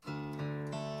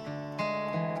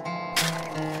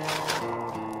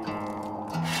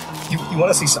You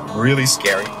want to see something really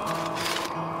scary?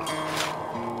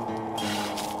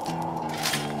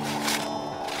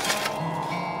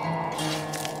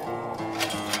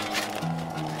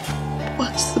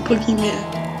 What's the boogeyman?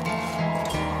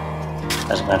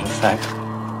 As a matter of fact,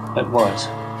 it was.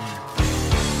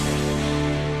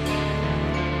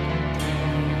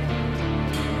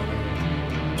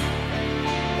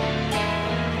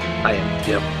 I am the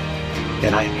devil,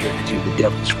 and I am here to do the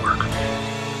devil's work.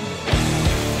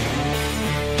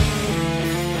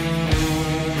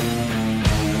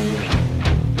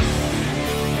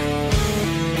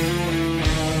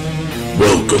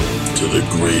 Welcome to the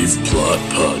Grave Plot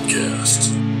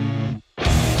Podcast.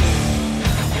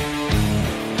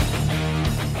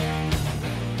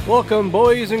 Welcome,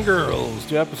 boys and girls,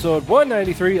 to episode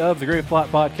 193 of the Grave Plot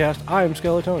Podcast. I'm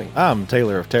Skeletoni. I'm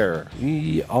Taylor of Terror.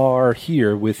 We are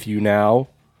here with you now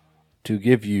to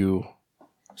give you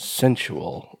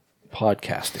sensual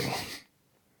podcasting.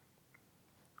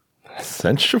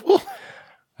 Sensual?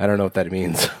 I don't know what that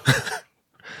means.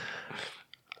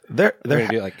 They're going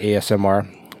to do like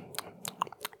ASMR.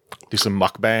 Do some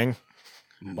mukbang.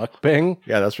 Mukbang?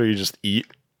 Yeah, that's where you just eat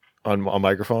on a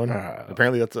microphone.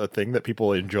 Apparently that's a thing that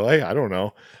people enjoy. I don't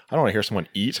know. I don't want to hear someone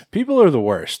eat. People are the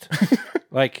worst.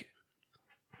 like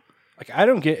I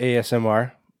don't get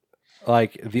ASMR.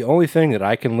 Like, the only thing that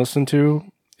I can listen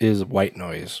to is white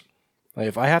noise. Like,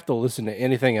 if I have to listen to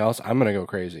anything else, I'm going to go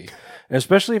crazy. And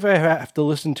especially if I have to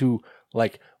listen to,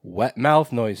 like, wet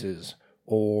mouth noises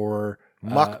or...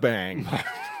 Mukbang.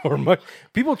 or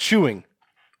people chewing.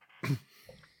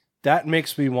 That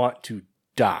makes me want to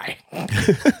die.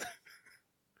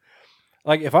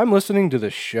 Like, if I'm listening to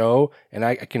the show and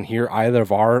I can hear either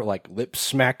of our, like, lip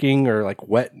smacking or, like,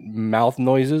 wet mouth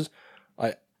noises,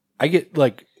 I get,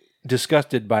 like,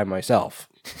 disgusted by myself.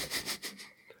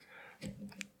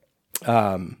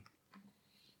 So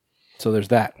there's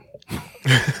that.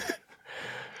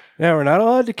 Now, we're not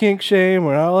allowed to kink shame.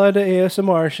 We're not allowed to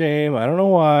ASMR shame. I don't know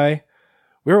why.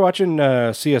 We were watching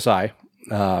CSI,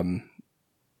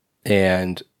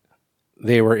 and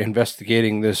they were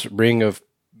investigating this ring of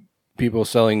people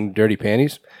selling dirty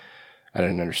panties. I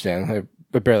didn't understand.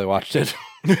 I barely watched it.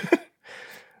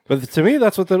 But to me,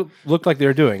 that's what they looked like they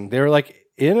were doing. They were like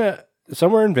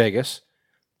somewhere in Vegas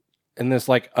in this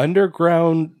like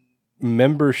underground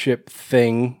membership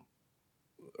thing.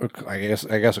 Or I guess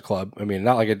a club. I mean,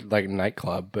 not like a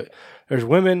nightclub, but there's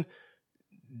women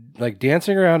like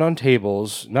dancing around on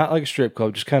tables, not like a strip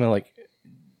club, just kind of like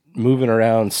moving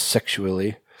around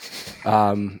sexually.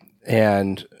 They're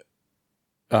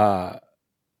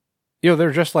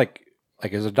just like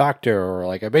as a doctor or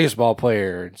like a baseball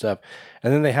player and stuff.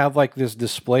 And then they have like this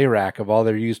display rack of all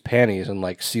their used panties in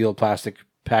like sealed plastic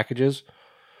packages.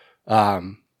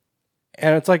 And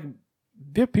it's like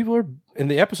people are, and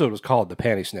the episode was called The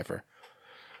Panty Sniffer.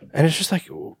 And it's just like,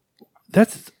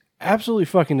 that's absolutely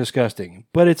fucking disgusting,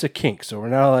 but it's a kink, so we're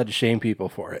not allowed to shame people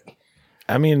for it.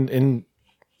 I mean, in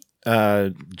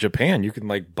Japan, you can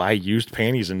like buy used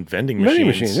panties in vending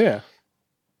machines. Yeah.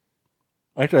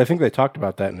 Actually, I think they talked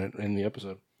about that in the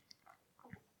episode.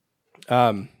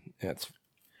 Yeah, it's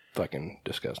fucking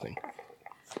disgusting.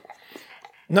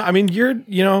 No, I mean,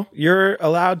 you're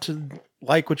allowed to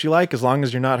like what you like as long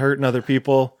as you're not hurting other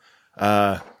people.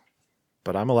 But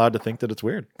I'm allowed to think that it's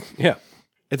weird. Yeah.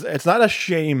 It's not a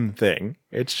shame thing.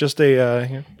 It's just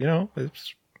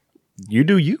it's you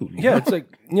do you. Yeah, it's like,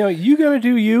 you gotta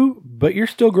do you, but you're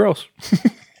still gross.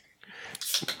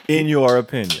 In your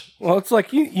opinion. Well, it's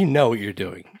like, you know what you're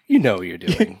doing. You know what you're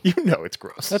doing. You know it's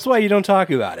gross. That's why you don't talk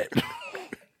about it.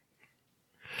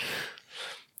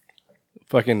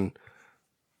 Fucking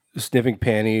sniffing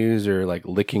panties or like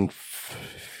licking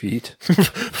feet.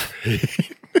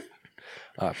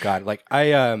 Oh God! Like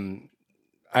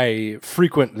I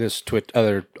frequent this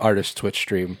other artist Twitch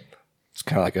stream. It's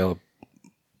kind of like a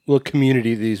little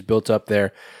community that he's built up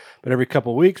there. But every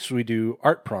couple of weeks we do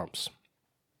art prompts,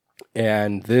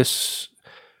 and this,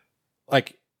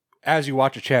 like, as you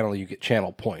watch a channel, you get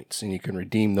channel points, and you can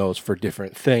redeem those for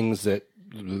different things that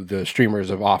the streamers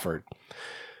have offered.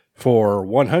 For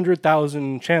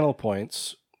 100,000 channel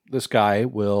points, this guy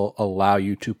will allow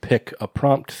you to pick a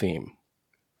prompt theme.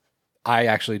 I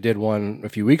actually did one a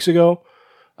few weeks ago.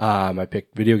 I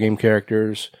picked video game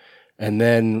characters. And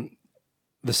then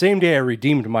the same day I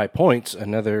redeemed my points,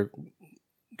 another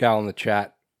gal in the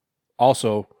chat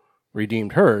also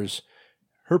redeemed hers.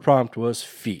 Her prompt was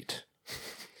feet.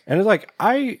 And it's like,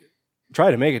 I try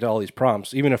to make it to all these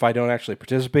prompts. Even if I don't actually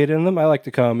participate in them, I like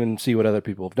to come and see what other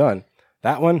people have done.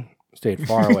 That one stayed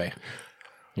far away.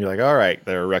 You're like, all right,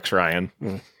 there, Rex Ryan.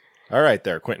 All right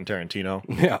there, Quentin Tarantino.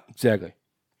 Yeah, exactly.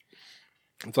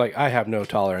 It's like I have no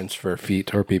tolerance for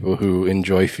feet or people who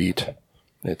enjoy feet.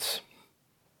 It's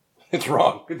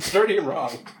wrong. It's dirty and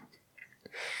wrong.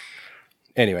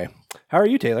 Anyway, how are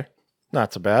you, Taylor?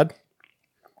 Not so bad.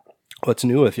 What's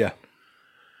new with you?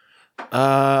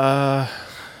 Not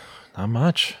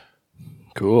much.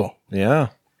 Cool. Yeah.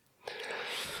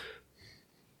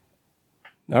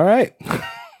 All right.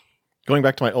 Going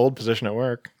back to my old position at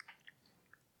work.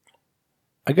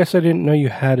 I guess I didn't know you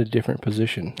had a different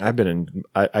position. I've been in,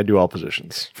 I do all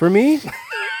positions. For me,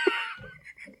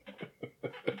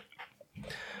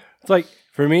 it's like,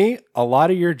 for me, a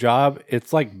lot of your job,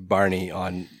 it's like Barney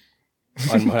on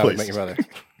How to Met Your Mother.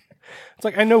 It's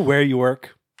like, I know where you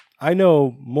work. I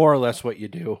know more or less what you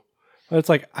do. But it's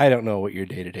like, I don't know what your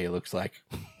day-to-day looks like.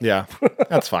 Yeah,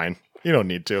 that's fine. You don't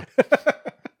need to.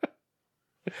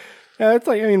 Yeah, it's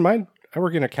like, I mean, I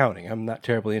work in accounting. I'm not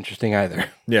terribly interesting either.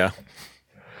 Yeah.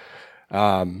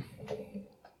 Why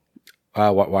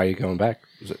are you going back?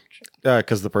 Is it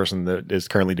Because the person that is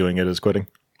currently doing it is quitting.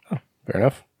 fair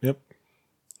enough? Yep.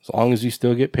 As long as you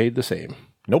still get paid the same.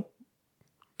 Nope.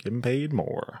 Getting paid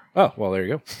more. Oh, well, there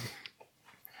you go.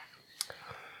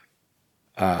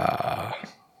 Yeah,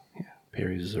 pay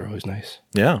raises are always nice.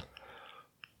 Yeah.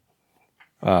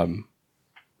 Money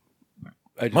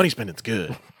spending's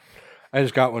good. I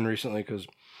just got one recently because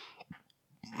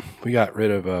we got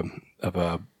rid of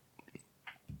a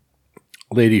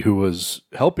lady who was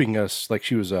helping us. Like,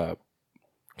 she was a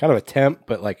kind of a temp,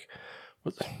 but like,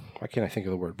 why can't I think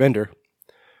of the word? Vendor.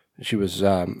 She was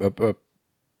a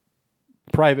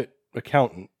private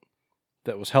accountant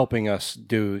that was helping us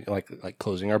do like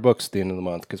closing our books at the end of the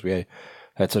month because we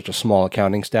had such a small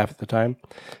accounting staff at the time.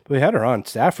 But we had her on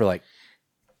staff for like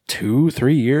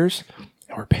 2-3 years,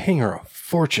 and we're paying her a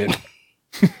fortune.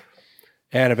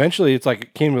 And eventually, it's like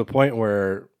it came to a point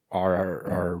where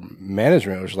our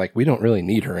management was like, we don't really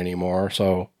need her anymore.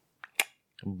 So,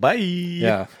 bye.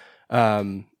 Yeah.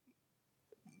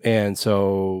 And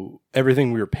so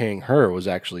everything we were paying her was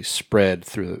actually spread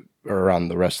around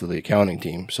the rest of the accounting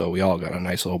team. So we all got a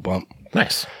nice little bump.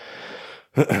 Nice.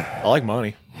 I like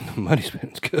money. Money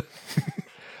spending's good.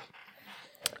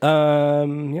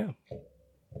 Yeah.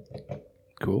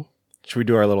 Cool. Should we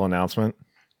do our little announcement?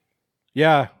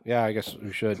 Yeah, I guess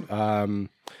we should.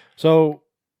 So,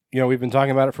 we've been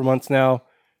talking about it for months now.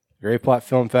 Grave Plot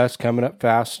Film Fest coming up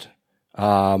fast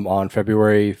on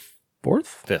February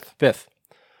 4th? 5th.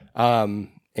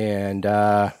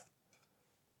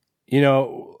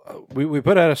 We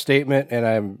put out a statement, and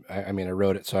I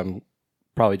wrote it, so I'm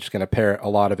probably just going to parrot a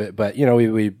lot of it. But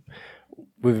we've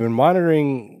been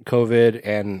monitoring COVID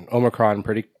and Omicron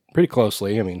pretty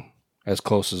closely. I mean, as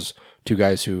close as two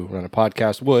guys who run a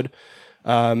podcast would.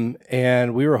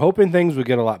 And we were hoping things would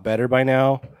get a lot better by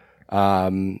now.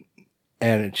 And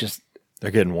it just,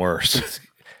 they're getting worse.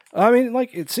 I mean,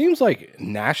 like, it seems like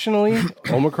nationally,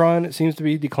 Omicron, it seems to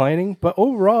be declining. But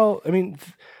overall, I mean,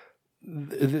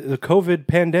 the COVID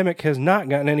pandemic has not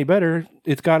gotten any better.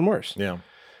 It's gotten worse. Yeah.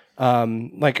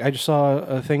 Like, I just saw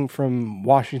a thing from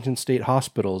Washington State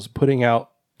Hospitals putting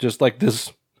out just like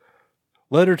this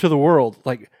letter to the world.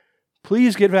 Like,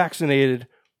 please get vaccinated.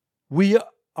 We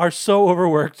are so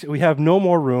overworked. We have no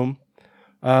more room.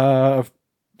 A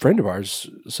friend of ours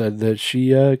said that she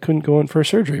couldn't go in for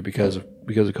surgery because of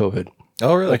COVID.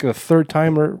 Oh, really? Like the third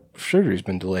time her surgery's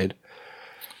been delayed.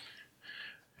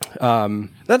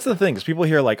 That's the thing, is people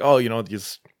hear like, oh,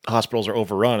 these hospitals are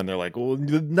overrun, and they're like, well,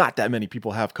 not that many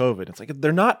people have COVID. It's like,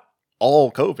 they're not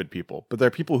all COVID people, but there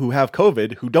are people who have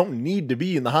COVID who don't need to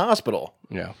be in the hospital.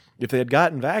 Yeah. If they had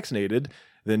gotten vaccinated,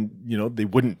 then, they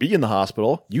wouldn't be in the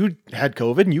hospital. You had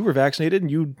COVID and you were vaccinated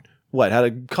and you, had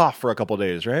a cough for a couple of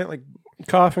days, right? Like,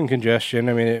 cough and congestion.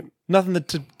 I mean, nothing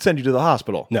to send you to the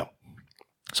hospital. No.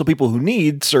 So people who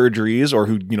need surgeries or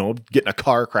who, get in a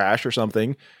car crash or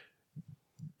something,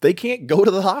 they can't go to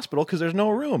the hospital because there's no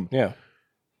room. Yeah.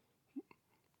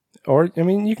 Or, I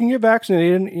mean, you can get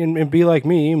vaccinated and be like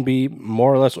me and be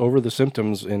more or less over the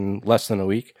symptoms in less than a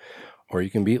week. Or you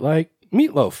can be like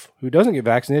Meatloaf, who doesn't get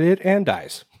vaccinated and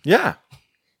dies. Yeah.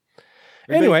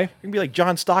 Anyway. You can be like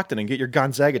John Stockton and get your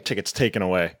Gonzaga tickets taken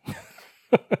away.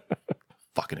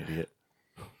 Fucking idiot.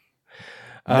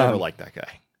 Never liked that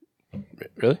guy.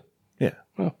 Really? Yeah.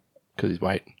 Well, because he's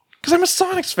white. Because I'm a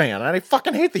Sonics fan and I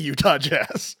fucking hate the Utah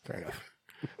Jazz. Fair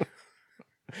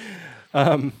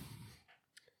enough.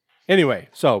 Anyway,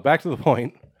 so back to the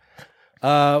point.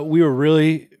 We were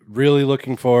really, really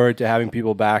looking forward to having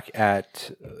people back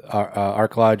at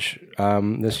Arc Lodge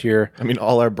this year. I mean,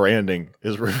 all our branding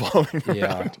is revolving around.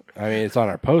 Yeah. I mean, it's on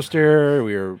our poster.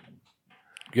 We were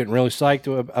getting really psyched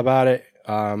about it.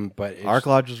 But Arc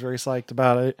Lodge was very psyched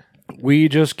about it. we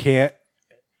just can't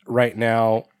right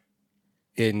now,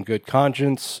 in good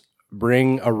conscience,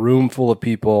 bring a room full of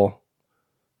people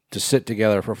to sit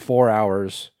together for 4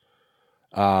 hours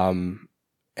and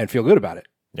feel good about it.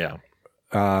 Yeah.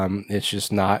 It's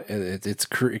just not. It's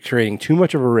creating too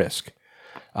much of a risk,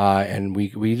 and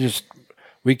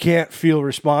we can't feel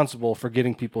responsible for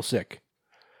getting people sick.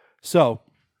 So,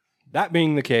 that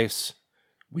being the case,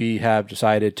 we have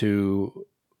decided to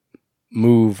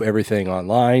move everything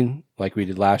online like we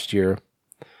did last year.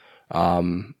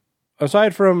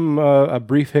 Aside from a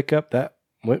brief hiccup, that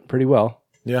went pretty well.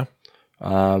 Yeah.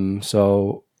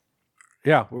 So,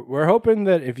 yeah, we're hoping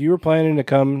that if you were planning to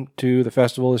come to the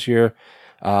festival this year,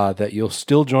 that you'll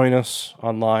still join us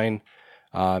online.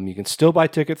 You can still buy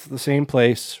tickets at the same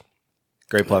place.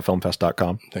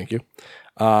 GravePlotFilmFest.com. Thank you.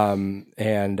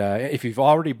 And if you've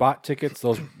already bought tickets,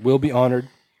 those will be honored.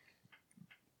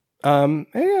 Yeah,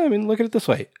 I mean, look at it this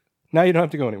way. Now you don't have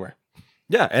to go anywhere.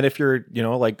 Yeah, and if you're,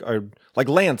 like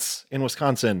Lance in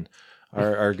Wisconsin,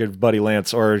 our good buddy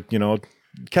Lance, or,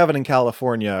 Kevin in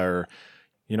California, or,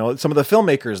 some of the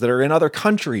filmmakers that are in other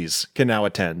countries can now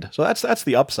attend. So that's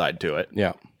the upside to it.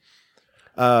 Yeah.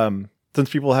 Since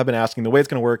people have been asking, the way it's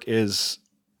going to work is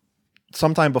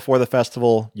sometime before the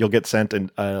festival, you'll get sent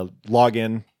a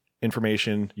login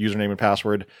information, username and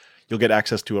password. You'll get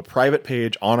access to a private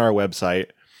page on our website.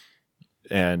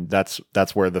 And that's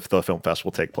where the film fest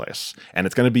will take place. And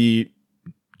it's going to be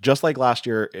just like last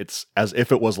year. It's as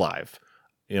if it was live.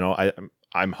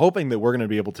 I'm hoping that we're going to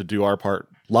be able to do our part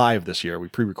live this year. We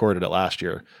pre-recorded it last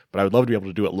year, but I would love to be able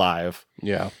to do it live.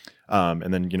 Yeah.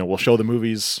 And then, we'll show the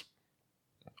movies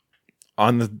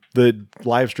on the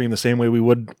live stream the same way we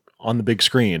would on the big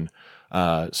screen.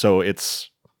 So it's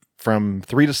from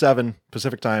 3 to 7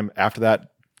 Pacific time. After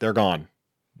that, they're gone.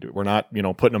 We're not,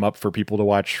 putting them up for people to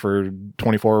watch for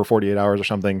 24 or 48 hours or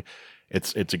something.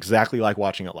 It's exactly like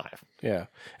watching it live. Yeah.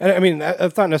 And I mean,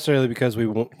 that's not necessarily because we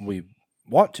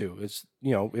want to. It's,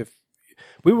 if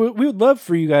we would love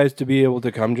for you guys to be able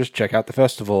to come just check out the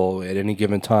festival at any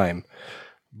given time.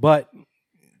 But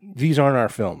these aren't our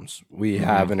films. We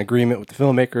have an agreement with the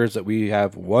filmmakers that we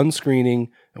have one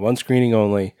screening and one screening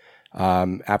only.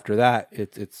 After that,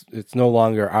 it's no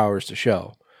longer ours to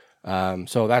show.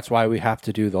 So that's why we have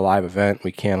to do the live event.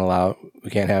 We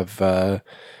can't have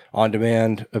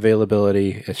on-demand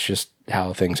availability. It's just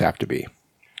how things have to be.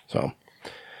 So,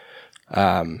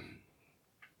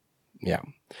 yeah.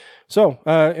 So,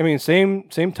 I mean, same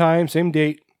time, same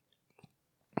date,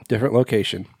 different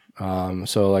location.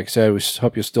 So like I said, we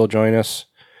hope you'll still join us.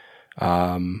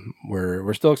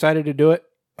 We're still excited to do it.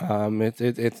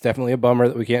 It's definitely a bummer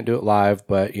that we can't do it live,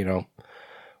 but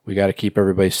we got to keep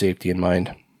everybody's safety in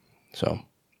mind. So,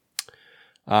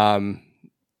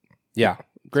 yeah,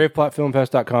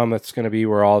 graveplotfilmfest.com. That's going to be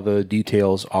where all the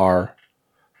details are,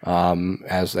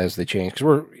 as they change.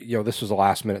 Cause this was a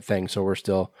last minute thing. So we're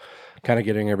still kind of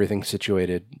getting everything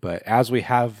situated, but as we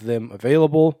have them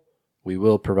available, we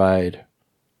will provide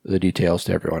the details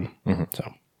to everyone.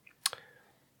 So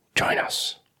join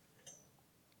us.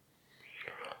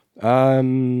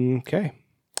 Okay.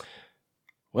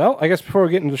 Well, I guess before we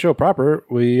get into the show proper,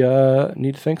 we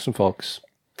need to thank some folks.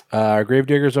 Our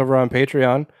gravediggers over on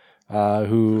Patreon,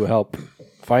 who help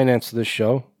finance this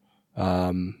show.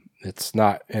 It's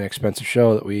not an expensive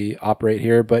show that we operate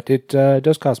here, but it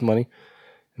does cost money,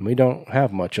 and we don't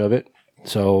have much of it.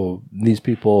 So these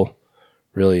people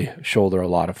really shoulder a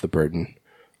lot of the burden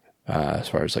as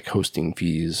far as like hosting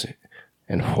fees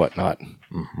and whatnot.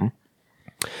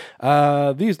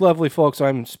 These lovely folks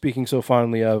I'm speaking so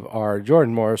fondly of are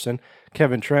Jordan Morrison,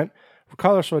 Kevin Trent,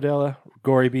 Carlos Rodella,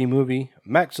 Gory B Movie,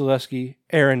 Max Zaleski,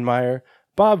 Aaron Meyer,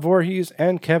 Bob Voorhees,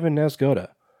 and Kevin Nesgoda.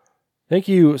 Thank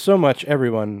you so much,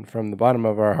 everyone, from the bottom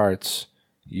of our hearts.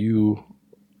 You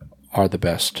are the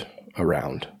best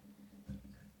around.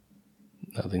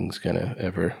 Nothing's gonna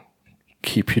ever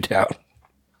keep you down.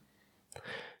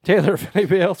 Taylor, if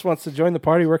anybody else wants to join the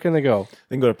party, where can they go?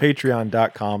 They can go to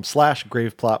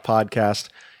patreon.com/graveplotpodcast.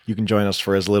 You can join us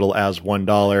for as little as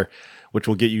 $1, which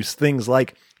will get you things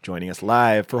like joining us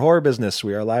live for Horror Business.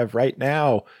 We are live right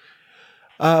now.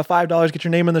 $5, get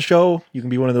your name in the show. You can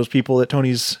be one of those people that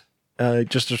Tony's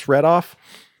just read off.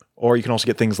 Or you can also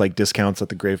get things like discounts at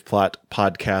the Graveplot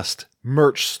Podcast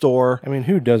merch store. I mean,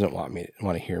 who doesn't want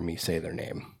to hear me say their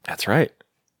name? That's right.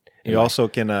 You also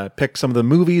can pick some of the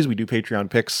movies. We do Patreon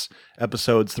picks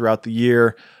episodes throughout the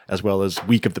year, as well as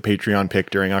week of the Patreon pick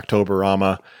during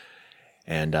Octoberama,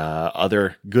 and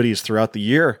other goodies throughout the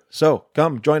year. So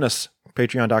come join us,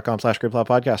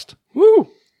 patreon.com/graveplotpodcast. Woo!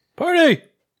 Party!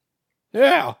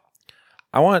 Yeah!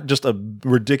 I want just a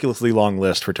ridiculously long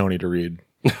list for Tony to read.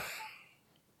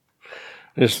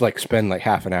 Just like spend like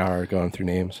half an hour going through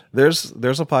names. There's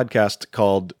a podcast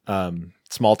called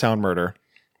Small Town Murder,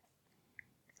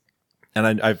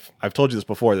 and I've told you this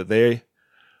before, that they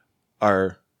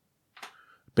are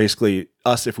basically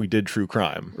us if we did true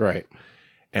crime, Right.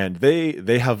 and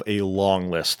they have a long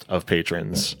list of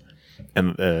patrons,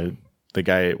 and one of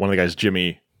the guys,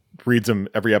 Jimmy, reads them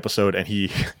every episode, and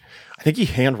I think he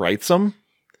handwrites them.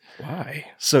 Why?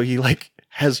 So he like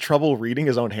has trouble reading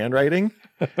his own handwriting.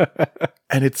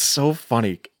 And it's so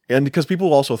funny. And because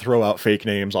people also throw out fake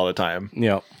names all the time.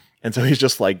 Yeah. And so he's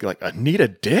just like Anita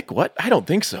Dick? What? I don't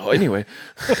think so. Anyway.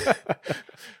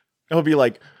 It'll be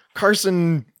like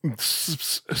Carson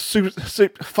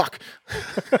fuck.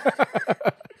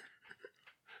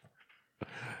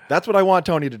 That's what I want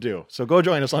Tony to do. So go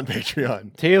join us on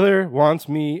Patreon. Taylor wants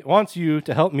you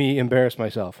to help me embarrass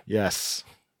myself. Yes.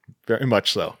 Very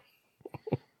much so.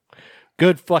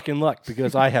 Good fucking luck,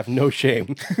 because I have no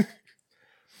shame.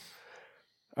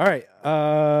 All right.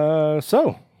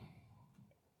 So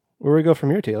where do we go from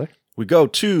here, Taylor? We go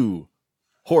to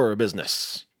horror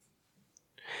business.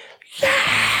 Yeah.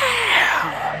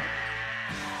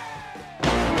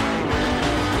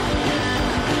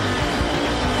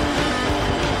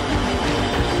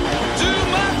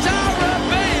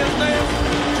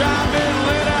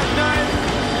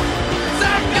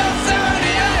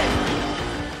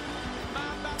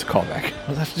 It's a callback. What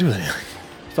does that have to do with anything?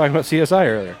 I was talking about CSI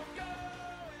earlier.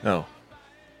 No.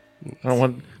 I don't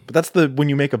want, but that's when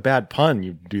you make a bad pun,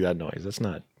 you do that noise. That's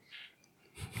not.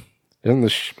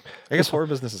 Isn't I guess horror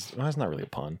business it's not really a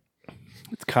pun.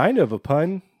 it's kind of a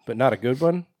pun, but not a good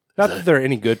one. Not that there are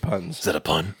any good puns. Is that a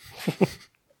pun?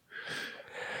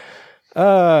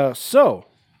 What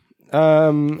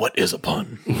is a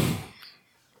pun?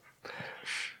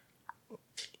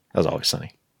 That was Always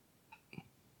Sunny.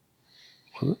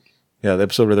 Was it? Yeah, the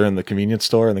episode where they're in the convenience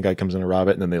store and the guy comes in to rob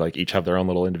it, and then they like each have their own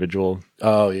little individual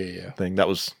thing. That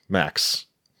was Max.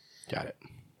 Got it.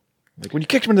 Like, when you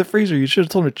kicked him in the freezer, you should have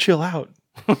told him to chill out.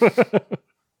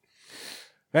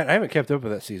 Man, I haven't kept up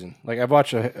with that season. Like, I've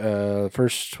watched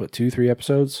first 2-3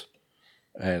 episodes,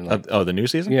 and like, the new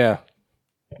season? yeah,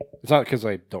 it's not because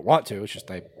I don't want to. It's just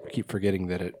I keep forgetting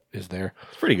that it is there.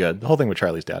 It's pretty good. The whole thing with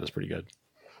Charlie's dad is pretty good.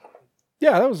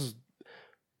 Yeah,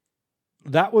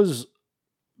 that was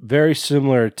very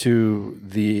similar to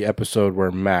the episode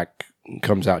where Mac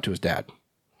comes out to his dad.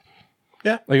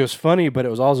 Yeah, like it was funny, but it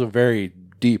was also very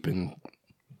deep and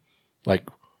like,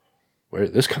 where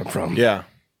did this come from? Yeah.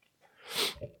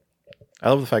 I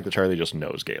love the fact that Charlie just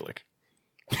knows Gaelic.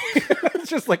 It's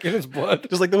just like in his blood.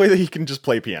 Just like the way that he can just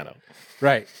play piano.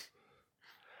 Right.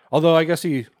 Although I guess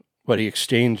he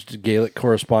exchanged Gaelic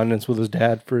correspondence with his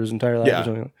dad for his entire life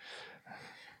or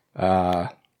something.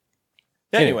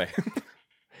 Anyway.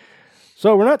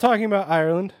 So we're not talking about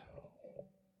Ireland.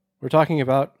 We're talking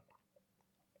about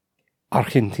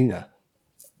Argentina.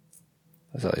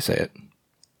 That's how they say it.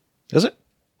 Is it?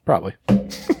 Probably.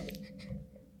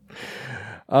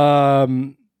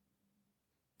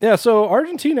 Yeah, so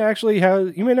Argentina actually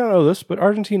has, you may not know this, but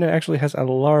Argentina actually has a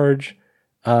large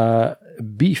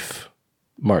beef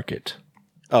market.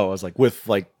 Oh, I was like, with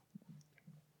like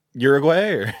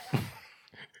Uruguay or?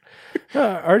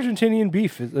 Argentinian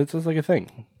beef, it's like a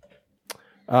thing.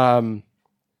 But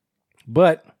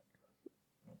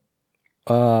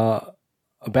a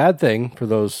bad thing for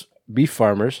those beef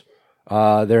farmers,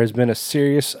 there has been a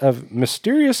series of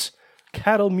mysterious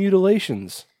cattle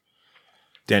mutilations.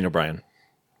 Daniel Bryan,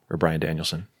 or Bryan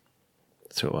Danielson.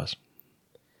 That's who it was.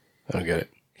 I don't get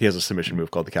it. He has a submission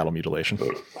move called the cattle mutilation.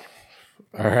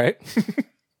 All right.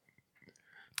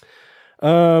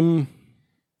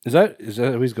 Is that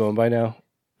who he's going by now?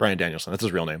 Bryan Danielson. That's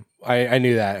his real name. I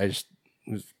knew that. I just,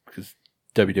 because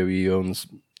WWE owns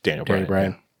Daniel Bryan.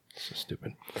 Bryan. It's so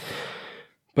stupid.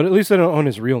 But at least they don't own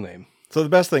his real name. So the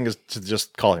best thing is to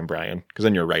just call him Bryan, because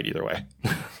then you're right either way.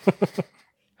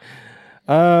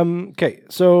 Okay,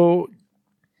 so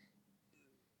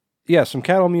yeah, some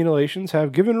cattle mutilations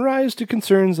have given rise to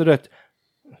concerns that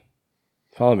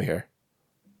follow me here.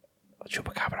 A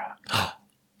chupacabra.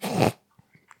 Did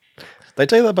I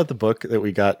tell you about the book that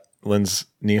we got Lynn's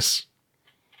niece?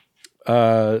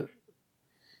 Yes.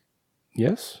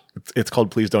 It's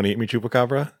called Please Don't Eat Me,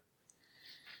 Chupacabra.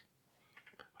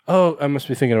 Oh, I must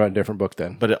be thinking about a different book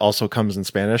then. But it also comes in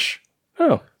Spanish.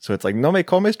 Oh. So it's like, no me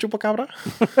comes, Chupacabra.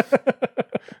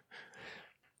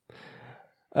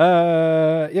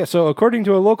 Yeah, so according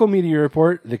to a local media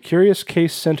report, the curious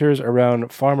case centers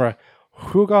around farmer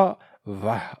Hugo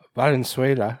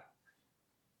Valenzuela.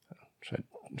 Should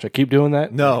I keep doing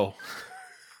that? No.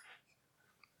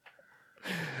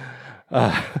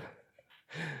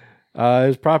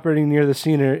 His property near the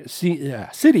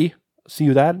city,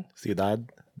 Ciudad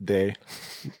de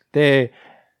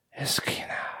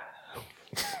Esquina.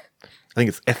 I think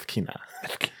it's Esquina.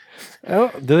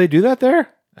 Oh, do they do that there?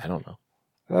 I don't know.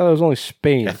 Oh, it was only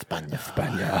Spain.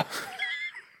 España.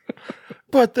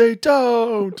 But they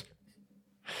don't.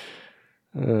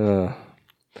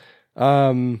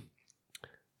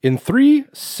 In 3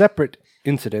 separate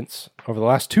incidents over the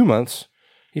last 2 months,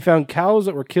 he found cows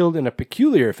that were killed in a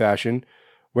peculiar fashion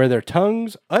where their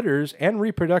tongues, udders, and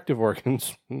reproductive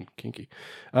organs kinky,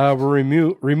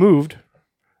 were removed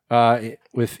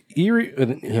with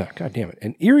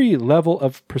an eerie level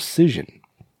of precision.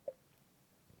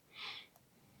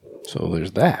 So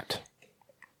there's that.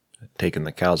 Taking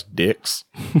the cow's dicks.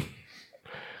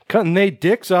 Cutting they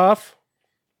dicks off.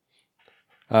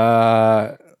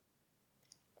 Tongues,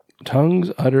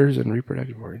 udders, and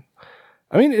reproductive organs.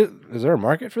 I mean, is there a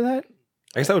market for that?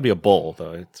 I guess that would be a bull,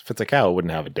 though. If it's a cow, it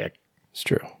wouldn't have a dick. It's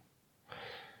true.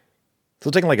 So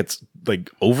taking like its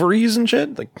like ovaries and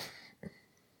shit? Like,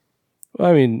 well,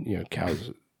 I mean,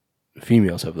 cows,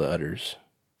 females have the udders.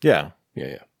 Yeah.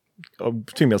 Yeah.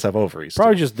 Females have ovaries.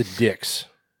 Probably just the dicks.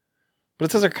 But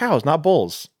it says they're cows, not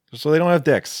bulls. So they don't have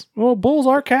dicks. Well, bulls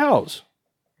are cows.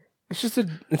 It's just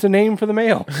it's a name for the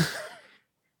male.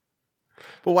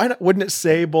 But why not? Wouldn't it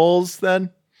say bulls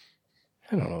then?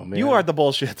 I don't know, man. You are the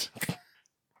bullshit.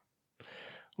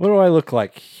 What do I look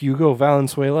like? Hugo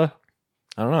Valenzuela?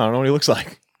 I don't know what he looks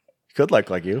like. He could look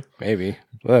like you. Maybe.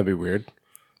 Well, that'd be weird.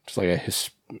 Just like a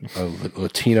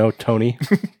Latino Tony.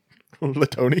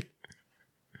 Latoni.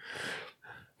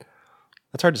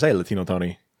 That's hard to say, Latino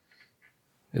Tony.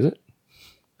 Is it?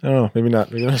 I don't know. Maybe not.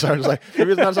 Maybe not as hard as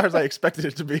maybe it's not as hard as I expected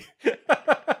it to be.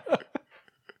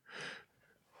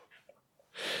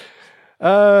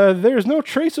 There's no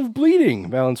trace of bleeding,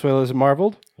 Valenzuela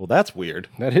marveled. Well, that's weird.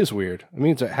 That is weird. It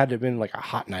means it had to have been like a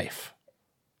hot knife.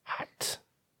 Hot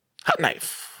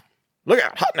knife. Look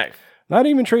out, hot knife. Not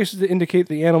even traces to indicate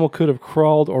the animal could have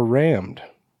crawled or rammed.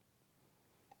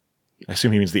 I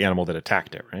assume he means the animal that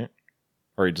attacked it, right?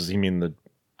 Or does he mean the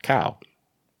cow?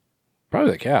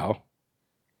 Probably the cow.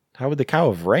 How would the cow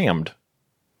have rammed?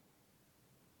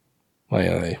 Well,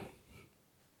 yeah, they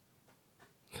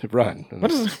run.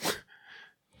 What is it?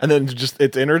 And then just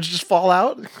its innards just fall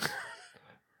out?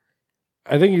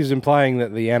 I think he's implying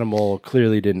that the animal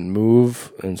clearly didn't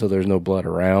move, and so there's no blood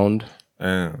around.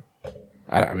 I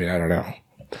don't know.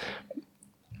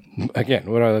 Again,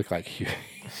 what do I look like?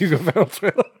 Hugo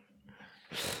Valenzuela.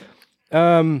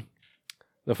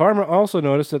 The farmer also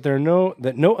noticed that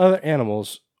no other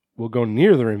animals will go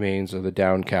near the remains of the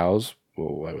downed cows.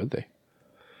 Well, why would they?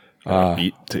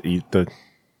 Eat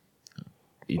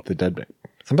the dead.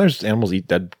 Sometimes animals eat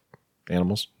dead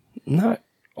animals. Not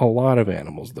a lot of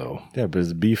animals, though. Yeah, but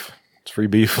it's beef. It's free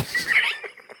beef.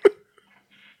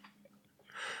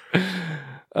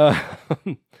 There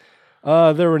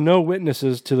were no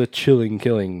witnesses to the chilling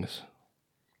killings.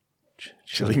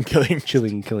 Chilling killings.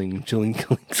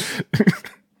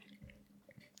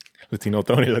 Latino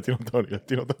Tony.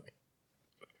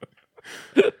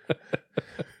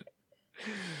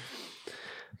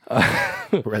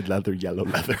 Red leather, yellow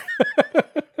leather.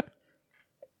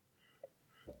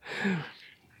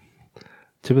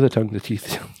 Tip of the tongue, the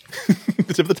teeth.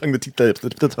 The tip of the tongue, the teeth, the lips. The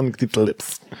tip of the tongue, the teeth, the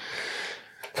lips.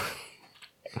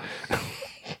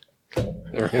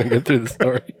 We're going to get through the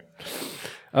story.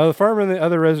 The farmer and the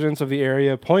other residents of the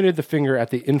area pointed the finger at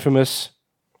the infamous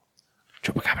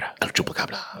chupacabra. El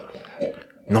chupacabra.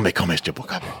 No me comes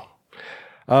chupacabra.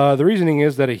 The reasoning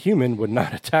is that a human would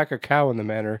not attack a cow in the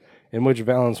manner in which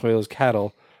Valenzuela's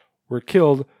cattle were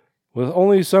killed with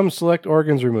only some select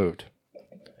organs removed.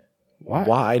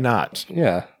 Why not?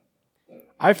 Yeah.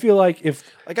 I feel like you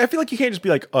can't just be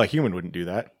like, oh, a human wouldn't do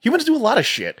that. Humans do a lot of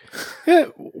shit. Yeah,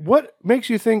 what makes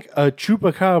you think a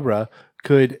chupacabra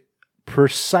could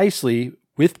precisely,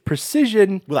 with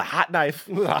precision, with a hot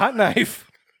knife,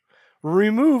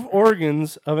 remove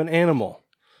organs of an animal?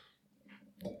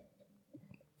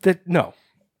 No.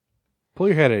 Pull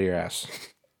your head out of your ass.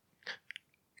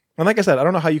 And like I said, I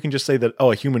don't know how you can just say that,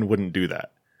 oh, a human wouldn't do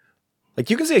that. Like,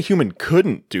 you can say a human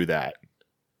couldn't do that.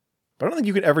 But I don't think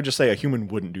you could ever just say a human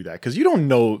wouldn't do that, because you don't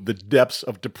know the depths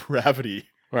of depravity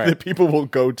that people will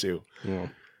go to. Yeah.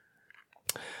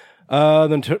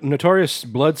 The notorious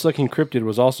blood-sucking cryptid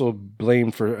was also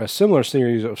blamed for a similar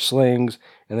series of slayings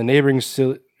in the neighboring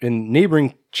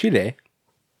Chile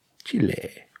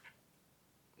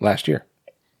last year.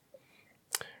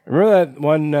 Remember that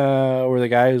one where the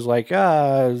guy was like,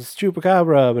 it's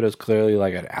chupacabra, but it's clearly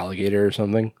like an alligator or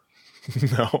something?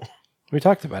 No. We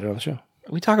talked about it on the show.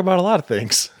 We talk about a lot of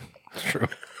things. True.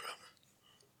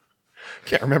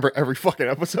 Can't remember every fucking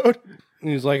episode.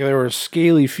 He was like, there were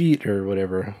scaly feet or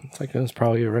whatever. It's like, it was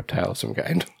probably a reptile of some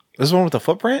kind. This is one with the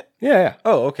footprint? Yeah.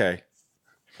 Oh, okay.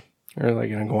 Or like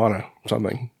an iguana,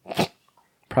 something.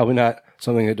 Probably not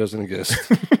something that doesn't exist.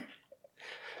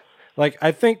 Like,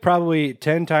 I think probably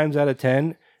 10 times out of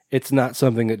 10, it's not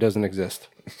something that doesn't exist.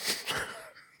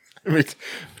 I mean, it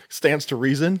stands to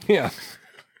reason. Yeah.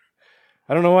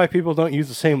 I don't know why people don't use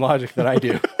the same logic that I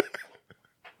do.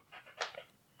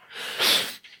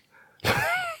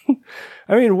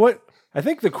 I mean, I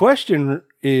think the question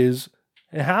is,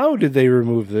 how did they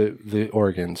remove the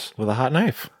organs? With a hot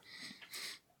knife.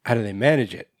 How do they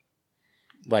manage it?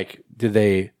 Like, did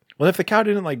they... Well, if the cow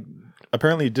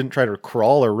apparently didn't try to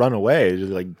crawl or run away,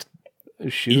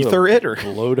 just ether it or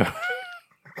load up.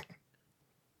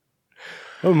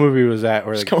 What movie was that?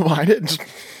 Where just come behind it and just...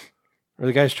 Where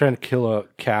the guy's trying to kill a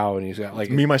cow and he's got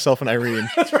like... Me, Myself, and Irene.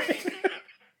 That's right.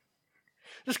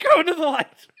 Just go into the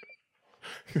light.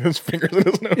 His fingers in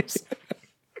his nose.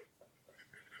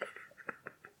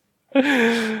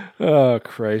 Oh,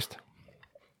 Christ.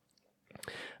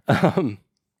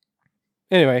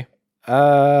 Anyway,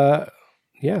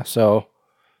 yeah, so,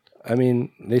 I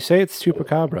mean, they say it's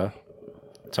chupacabra.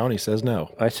 Tony says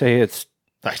no. I say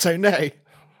nay.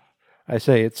 I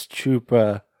say it's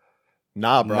chupa...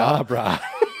 Nah, bro. Nah, brah.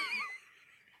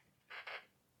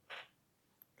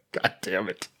 God damn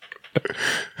it.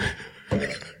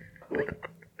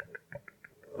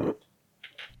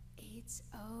 It's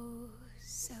oh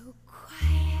so quiet.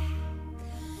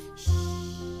 Shh,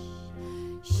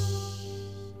 shh.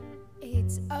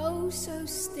 It's oh so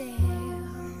still.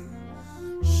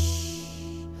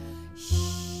 Shh, shh.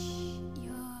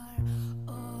 You're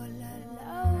all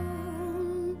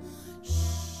alone. Shh,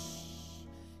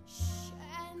 shh.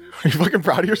 Are you fucking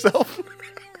proud of yourself?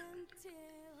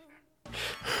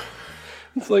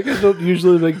 It's like I don't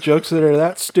usually make jokes that are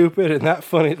that stupid and that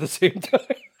funny at the same time.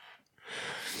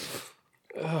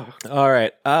 Oh. All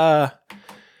right. A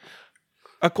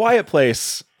Quiet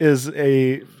Place is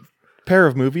a pair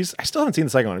of movies. I still haven't seen the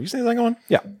second one. Have you seen the second one?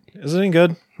 Yeah. Is it any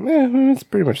good? Yeah, it's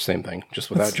pretty much the same thing, just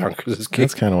without John Krasinski.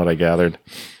 That's kind of what I gathered.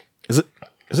 Is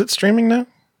it streaming now?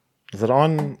 Is it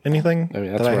on anything? I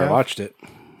mean, that's where I watched it.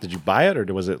 Did you buy it, or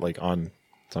was it like on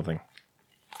something?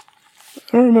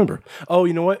 I don't remember. Oh,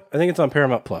 you know what? I think it's on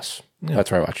Paramount Plus. Yeah.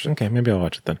 That's where I watched it. Okay, maybe I'll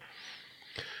watch it then.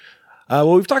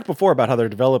 Well, we've talked before about how they're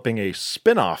developing a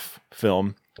spin-off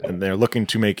film, and they're looking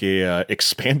to make a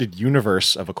expanded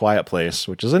universe of A Quiet Place,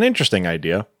 which is an interesting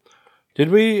idea. Did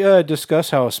we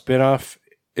discuss how a spin-off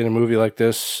in a movie like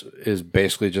this is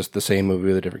basically just the same movie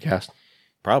with a different cast?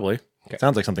 Probably. Okay.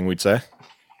 Sounds like something we'd say.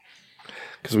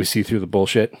 Because we see through the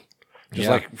bullshit. Just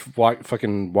like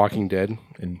fucking Walking Dead.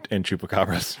 And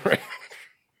Chupacabras. Right.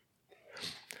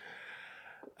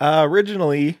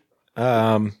 Originally,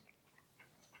 some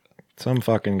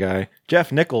fucking guy,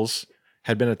 Jeff Nichols,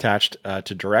 had been attached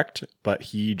to direct, but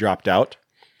he dropped out.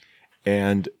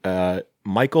 And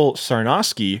Michael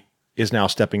Sarnowski is now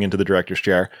stepping into the director's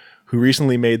chair, who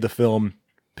recently made the film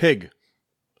Pig,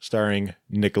 starring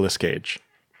Nicolas Cage.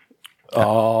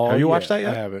 Oh, have you watched that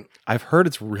yet? I haven't. I've heard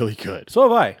it's really good. So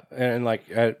have I. And like,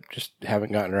 I just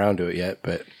haven't gotten around to it yet,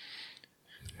 but...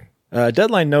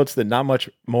 Deadline notes that not much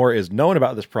more is known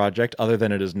about this project other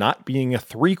than it is not being a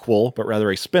threequel, but rather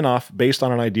a spin-off based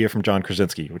on an idea from John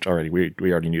Krasinski, which we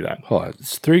already knew that. Hold on.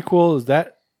 It's threequel. Is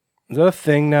that a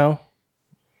thing now?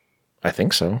 I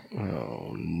think so.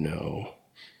 Oh, no.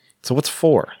 So what's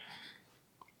 4?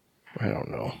 I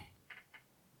don't know.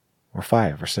 Or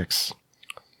 5 or 6?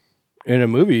 In a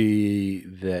movie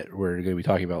that we're going to be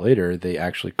talking about later, they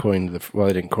actually coined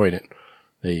they didn't coin it.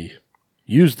 They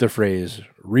used the phrase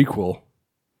requel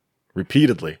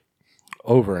repeatedly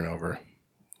over and over.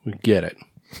 We get it.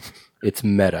 It's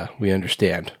meta. We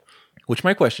understand. Which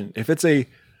my question, if it's a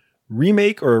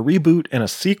remake or a reboot and a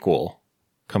sequel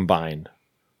combined,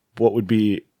 what would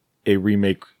be a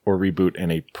remake or reboot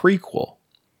and a prequel?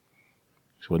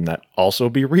 So wouldn't that also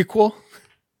be requel?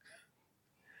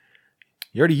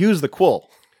 You already used the quel.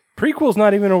 Prequel's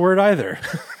not even a word either.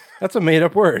 That's a made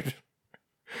up word.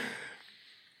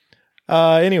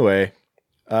 Anyway,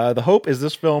 the hope is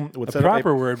this film would a set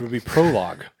proper up word would be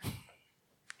prologue.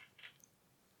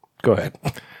 Go ahead.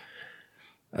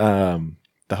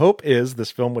 The hope is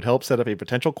this film would help set up a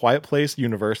potential Quiet Place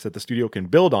universe that the studio can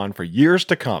build on for years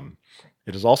to come.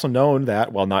 It is also known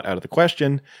that, while not out of the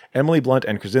question, Emily Blunt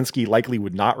and Krasinski likely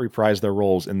would not reprise their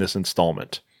roles in this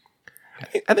installment.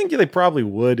 I think they probably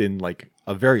would in like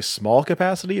a very small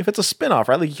capacity. If it's a spinoff,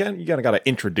 right? Like you gotta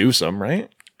introduce them, right?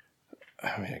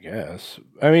 I mean, I guess.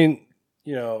 I mean,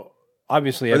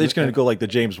 obviously, Are they just going to go like the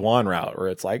James Wan route, where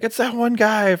it's like, it's that one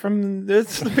guy from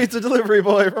it's the pizza delivery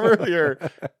boy from earlier.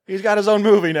 He's got his own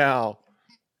movie now.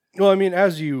 Well, I mean,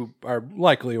 as you are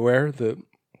likely aware,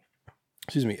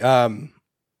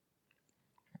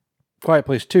 Quiet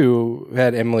Place 2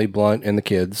 had Emily Blunt and the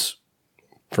kids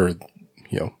for,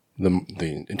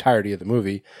 the entirety of the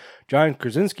movie. John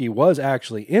Krasinski was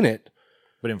actually in it.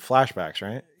 But in flashbacks,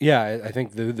 right? Yeah, I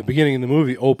think the beginning of the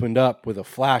movie opened up with a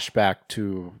flashback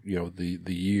to,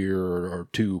 the year or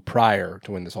two prior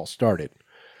to when this all started.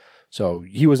 So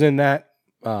he was in that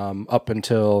up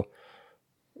until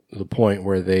the point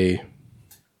where they,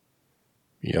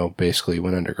 basically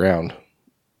went underground.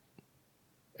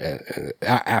 And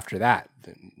after that,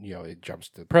 then, it jumps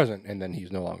to the present, and then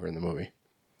he's no longer in the movie.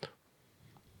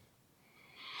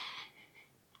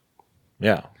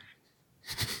 Yeah.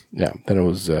 Yeah, then it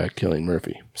was Cillian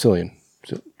Murphy. Cillian.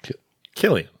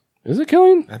 Killian. Is it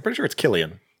Cillian? I'm pretty sure it's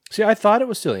Killian. See, I thought it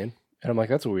was Cillian, and I'm like,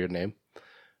 that's a weird name.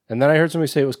 And then I heard somebody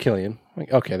say it was Killian. I'm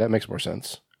like, okay, that makes more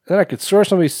sense. And then I could swear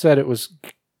somebody said it was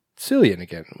Cillian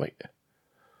again. I'm like,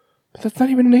 but that's not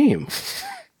even a name.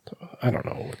 So I don't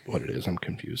know what it is. I'm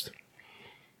confused.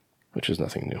 Which is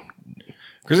nothing new.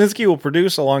 Krasinski will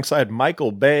produce alongside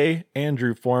Michael Bay,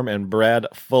 Andrew Form, and Brad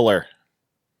Fuller.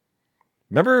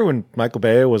 Remember when Michael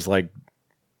Bay was like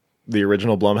the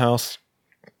original Blumhouse?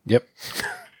 Yep.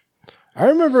 I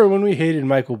remember when we hated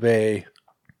Michael Bay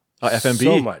FMB.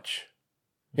 so much.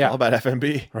 Yeah. All about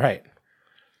FMB. Right.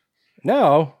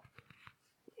 Now,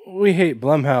 we hate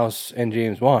Blumhouse and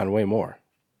James Wan way more.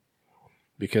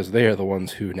 Because they are the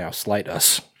ones who now slight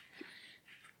us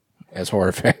as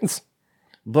horror fans.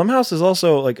 Blumhouse is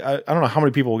also like, I don't know how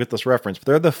many people will get this reference, but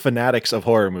they're the fanatics of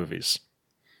horror movies.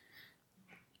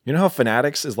 You know how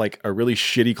Fanatics is like a really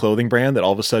shitty clothing brand that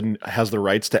all of a sudden has the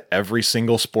rights to every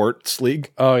single sports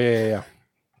league? Oh, yeah.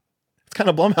 It's kind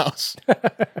of Blumhouse.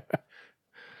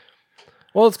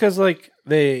 Well, it's because like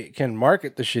they can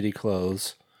market the shitty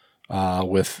clothes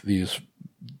with these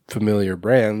familiar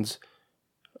brands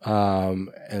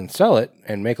and sell it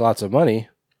and make lots of money.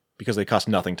 Because they cost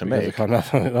nothing to Because make. they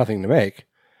cost nothing to make.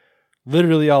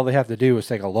 Literally all they have to do is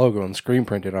take a logo and screen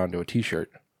print it onto a t-shirt.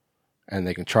 And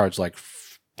they can charge like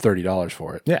 $30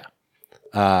 for it. Yeah.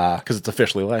 Because it's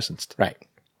officially licensed. Right.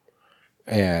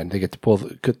 And they get to pull,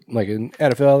 like in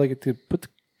NFL, they get to put the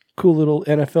cool little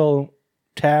NFL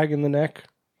tag in the neck.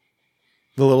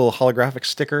 The little holographic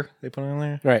sticker they put on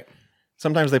there. Right.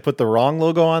 Sometimes they put the wrong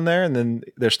logo on there and then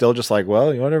they're still just like,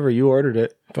 well, whatever, you ordered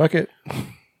it. Fuck it.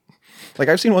 Like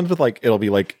I've seen ones with like, it'll be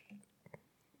like,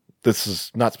 this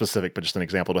is not specific, but just an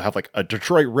example. To have like a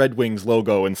Detroit Red Wings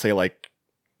logo and say like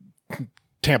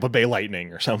Tampa Bay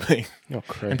Lightning or something. Oh,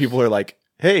 Christ. And people are like,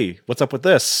 hey, what's up with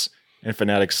this? And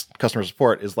Fanatics customer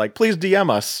support is like, please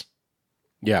DM us.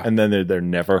 Yeah. And then they're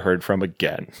never heard from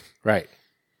again. Right.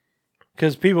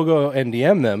 Because people go and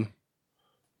DM them,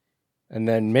 and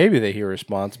then maybe they hear a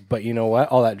response, but you know what?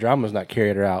 All that drama is not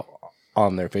carried out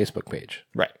on their Facebook page.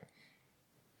 Right.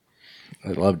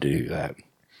 I'd love to do that.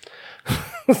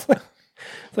 It's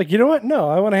like, you know what? No,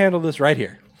 I want to handle this right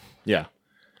here. Yeah.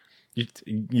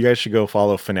 You guys should go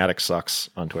follow Fanatic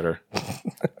Sucks on Twitter.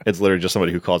 It's literally just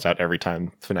somebody who calls out every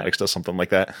time Fanatics does something like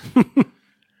that.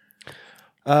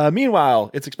 Meanwhile,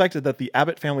 it's expected that the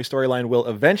Abbott family storyline will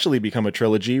eventually become a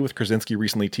trilogy, with Krasinski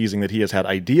recently teasing that he has had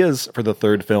ideas for the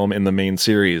third film in the main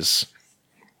series.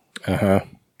 Uh-huh.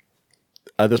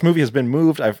 This movie has been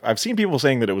moved. I've seen people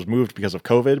saying that it was moved because of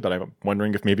COVID, but I'm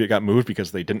wondering if maybe it got moved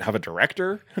because they didn't have a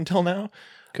director until now.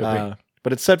 Could be.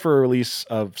 But it's set for a release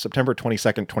of September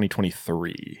 22nd,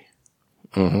 2023.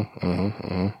 I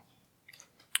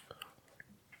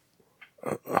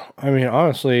mean,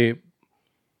 honestly,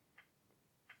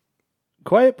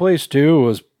 Quiet Place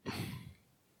 2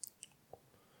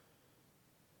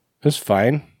 was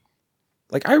fine.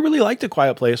 Like, I really liked A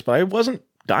Quiet Place, but I wasn't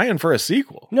dying for a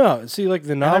sequel. No, see, like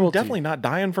the And novelty. I'm definitely not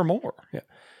dying for more. Yeah.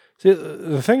 See,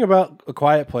 the thing about A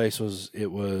Quiet Place was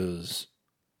it was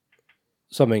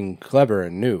something clever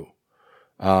and new.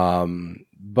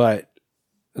 But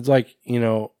it's like,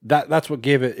 that's what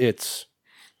gave it its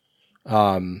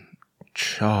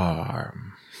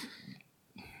Charm.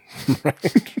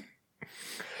 right.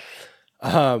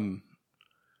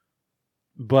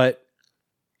 But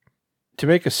to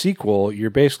make a sequel, you're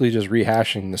basically just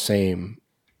rehashing the same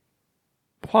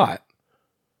plot.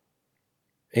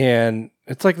 And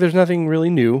it's like there's nothing really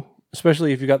new,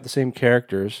 especially if you got the same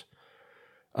characters.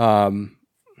 I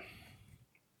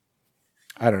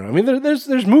don't know. I mean,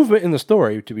 there's movement in the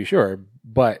story, to be sure,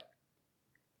 but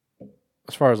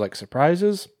as far as like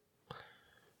surprises,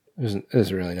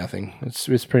 there's really nothing.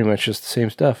 It's pretty much just the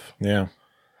same stuff. Yeah.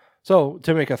 So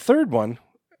to make a third one,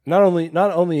 not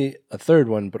only a third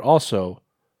one, but also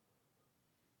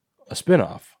a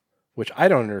spin-off, which I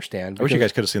don't understand. I wish you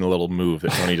guys could have seen the little move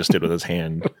that Tony just did with his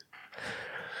hand.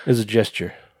 Is a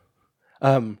gesture.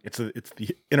 It's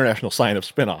the international sign of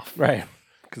spin-off. Right.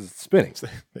 Because it's spinning. It's the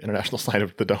international sign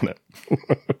of the donut.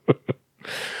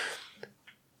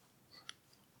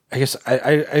 I guess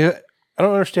I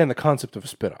don't understand the concept of a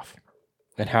spin-off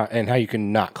and how you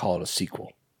can not call it a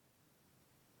sequel.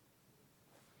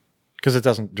 Because it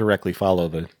doesn't directly follow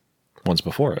the ones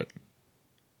before it.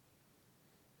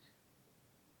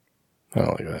 I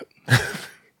don't like that.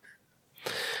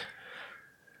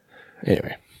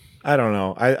 Anyway. I don't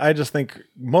know. I just think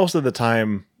most of the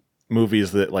time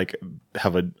movies that like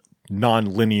have a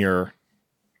non-linear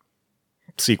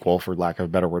sequel, for lack of a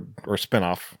better word, or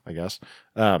spin-off, I guess,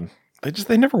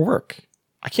 they never work.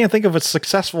 I can't think of a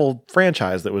successful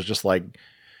franchise that was just like,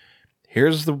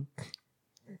 here's the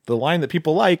line that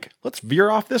people like, let's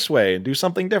veer off this way and do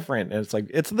something different. And it's like,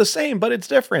 it's the same, but it's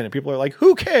different. And people are like,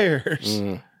 who cares?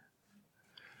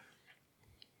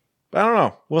 But I don't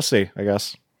know. We'll see, I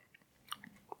guess.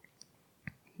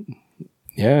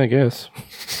 Yeah, I guess.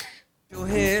 Your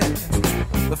head.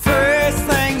 The first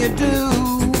thing you do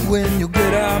when you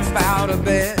get up out of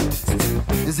bed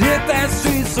is hit that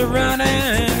streets a running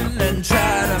and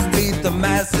try to beat the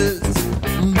masses.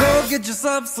 Go get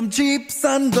yourself some cheap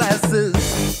sunglasses.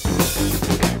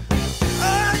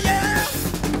 Oh yeah.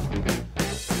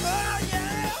 Oh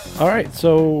yeah. All right,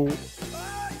 so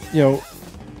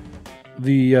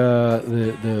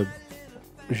the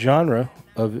genre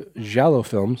of giallo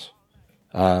films,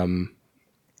 of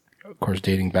course,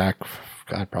 dating back,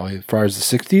 God, probably as far as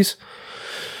the 60s,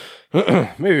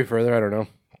 maybe further. I don't know.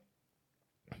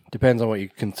 Depends on what you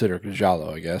consider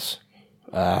giallo, I guess.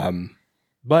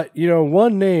 But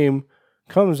one name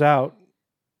comes out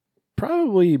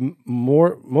probably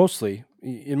mostly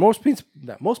in most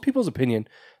people's opinion.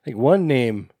 I think one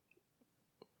name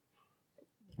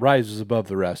rises above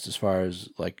the rest as far as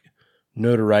like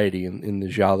notoriety in the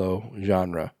giallo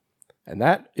genre, and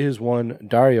that is one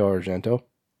Dario Argento.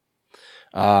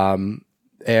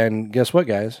 And guess what,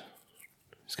 guys?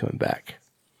 He's coming back.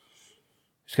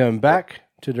 He's coming back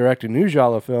to direct a new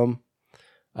giallo film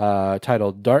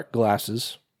titled Dark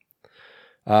Glasses.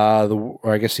 Or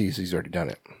I guess he's already done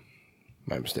it.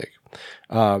 My mistake.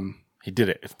 He did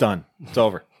it. It's done. It's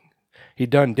over. He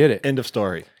did it. End of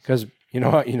story. Because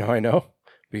I know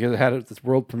because it had its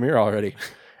world premiere already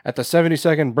at the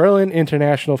 72nd Berlin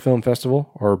International Film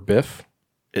Festival, or BIFF.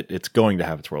 It's going to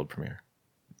have its world premiere.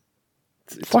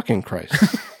 Fucking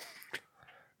Christ.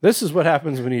 This is what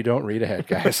happens when you don't read ahead,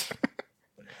 guys.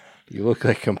 You look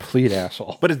like a complete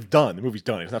asshole. But it's done. The movie's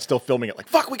done. It's not still filming it like,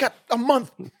 fuck, we got a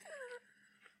month. We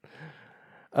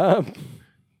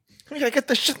gotta get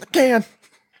this shit in the can.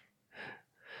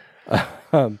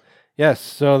 Yes,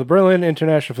 so the Berlin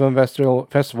International Film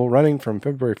Festival running from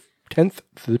February 10th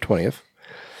to the 20th.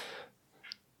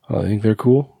 I think they're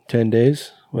cool. 10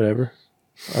 days, whatever.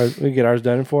 We get ours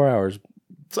done in 4 hours.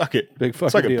 Suck it. Big fucking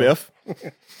Suck it, deal. Biff.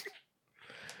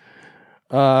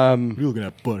 You're looking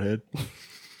at butthead.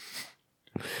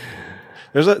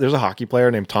 There's a hockey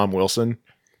player named Tom Wilson.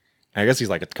 I guess he's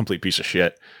like a complete piece of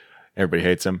shit. Everybody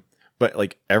hates him. But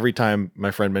like every time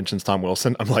my friend mentions Tom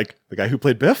Wilson, I'm like, the guy who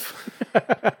played Biff?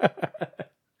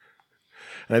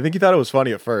 And I think he thought it was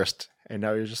funny at first. And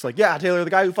now he's just like, yeah, Taylor, the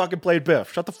guy who fucking played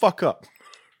Biff. Shut the fuck up.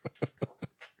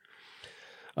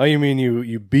 Oh, you mean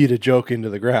you beat a joke into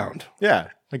the ground? Yeah,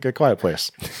 like A Quiet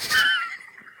Place.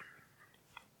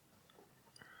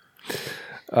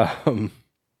 Elenia,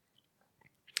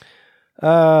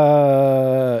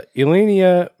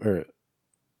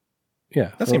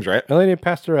 That seems right. Elenia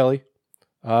Pastorelli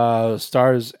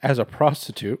stars as a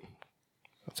prostitute.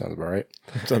 That sounds about right.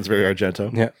 Sounds very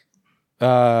Argento. Yeah.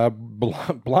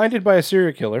 Blinded by a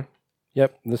serial killer.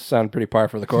 Yep, this sounds pretty par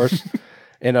for the course.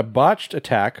 In a botched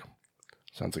attack.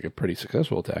 Sounds like a pretty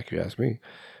successful attack, if you ask me.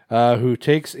 Who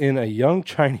takes in a young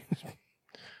Chinese...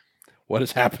 What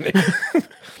is happening?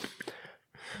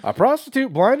 A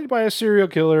prostitute blinded by a serial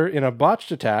killer in a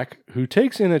botched attack who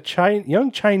takes in a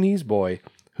young Chinese boy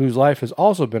whose life has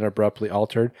also been abruptly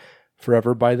altered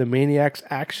forever by the maniac's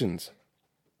actions.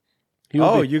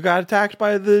 You got attacked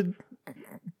by the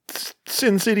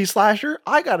Sin City Slasher?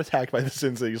 I got attacked by the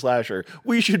Sin City Slasher.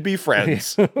 We should be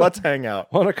friends. Let's hang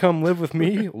out. Want to come live with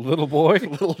me, little boy?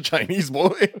 Little Chinese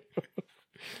boy.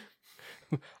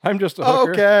 I'm just a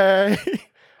hooker. Okay.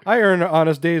 I earn an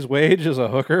honest day's wage as a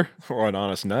hooker. Or an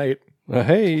honest night.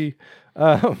 Hey.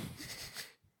 Lost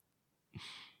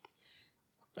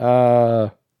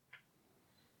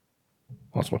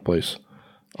my place.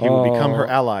 He will become her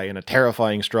ally in a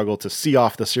terrifying struggle to see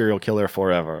off the serial killer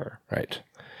forever. Right.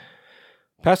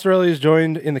 Pastorelli is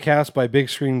joined in the cast by big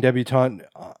screen debutante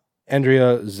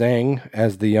Andrea Zhang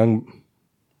as the young...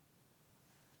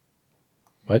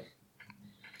 What?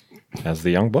 As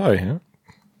the young boy, huh?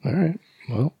 All right.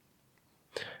 Well,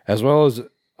 as well as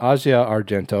Asia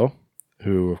Argento,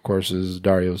 who, of course, is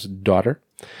Dario's daughter,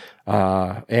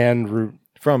 and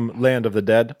From Land of the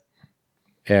Dead.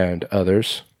 And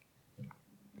others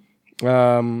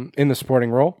in the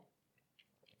supporting role.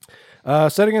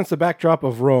 Set against the backdrop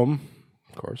of Rome,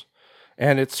 of course,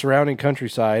 and its surrounding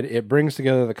countryside, it brings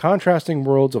together the contrasting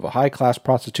worlds of a high-class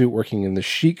prostitute working in the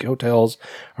chic hotels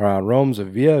around Rome's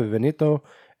Via Veneto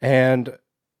and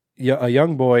a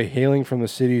young boy hailing from the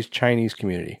city's Chinese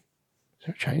community. Is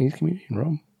there a Chinese community in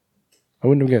Rome? I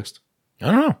wouldn't have guessed.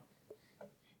 I don't know.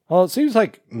 Well, it seems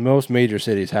like most major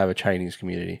cities have a Chinese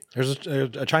community. There's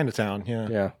a Chinatown,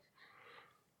 yeah.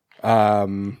 Yeah.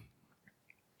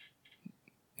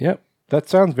 Yep. That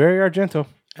sounds very Argento.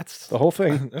 That's the whole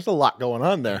thing. There's a lot going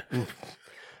on there.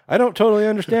 I don't totally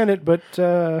understand it, but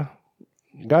God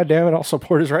damn it, I'll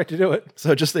support his right to do it.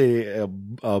 So just a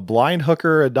blind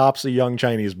hooker adopts a young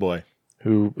Chinese boy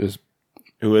who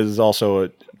is also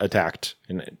attacked.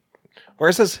 Or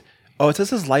it says, it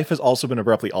says his life has also been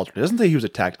abruptly altered. It doesn't say he was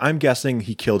attacked. I'm guessing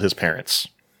he killed his parents.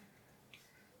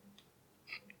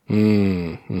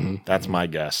 Mm-hmm. That's my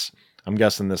guess. I'm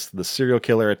guessing the serial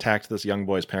killer attacked this young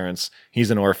boy's parents.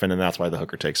 He's an orphan, and that's why the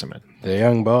hooker takes him in. The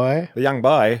young boy? The young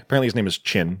boy. Apparently his name is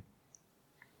Chin.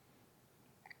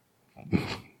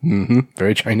 Mm-hmm.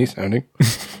 Very Chinese sounding.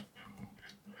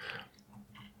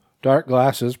 Dark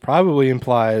glasses probably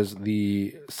implies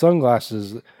the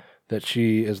sunglasses that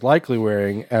she is likely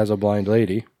wearing as a blind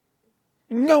lady.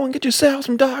 Go and get yourself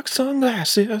some dark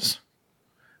sunglasses.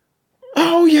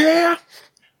 Oh, yeah.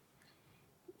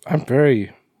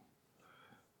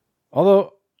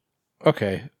 Although,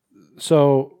 okay,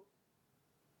 so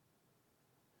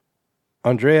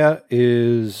Andrea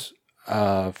is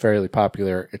a fairly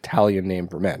popular Italian name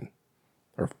for men,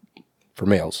 or for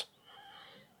males.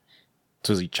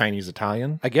 So is he Chinese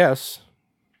Italian? I guess.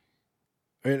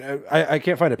 I mean, I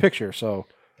can't find a picture, so.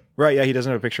 Right, yeah, he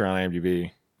doesn't have a picture on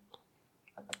IMDb.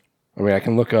 I mean, I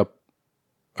can look up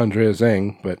Andrea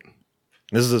Zhang, but.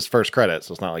 This is his first credit,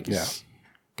 so it's not like he's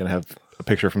going to have a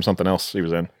picture from something else he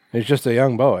was in. He's just a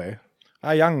young boy.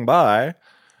 A young boy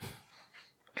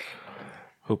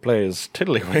who plays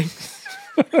Tiddlywinks.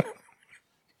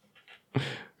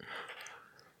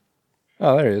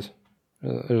 Oh, there he is.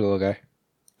 There's a little guy.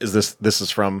 Is this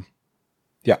is from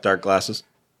Dark Glasses?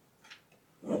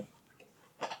 All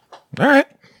right.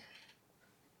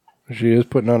 She is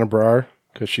putting on a bra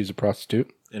because she's a prostitute.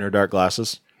 In her dark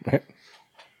glasses. Right.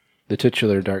 The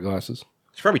titular dark glasses.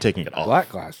 She's probably taking it off. Black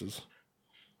glasses.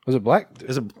 Was it black?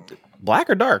 Is it black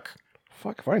or dark?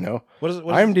 Fuck if I know. What is it?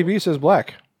 IMDb says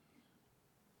black.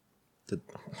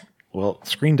 Well,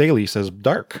 Screen Daily says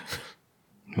dark.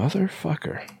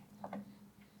 Motherfucker.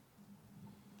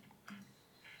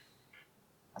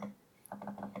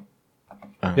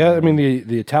 Yeah, I mean,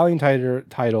 the Italian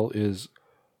title is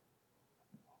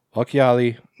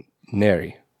Occhiali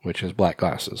Neri, which is black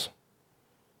glasses.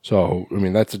 So, I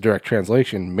mean, that's a direct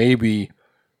translation. Maybe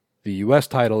the U.S.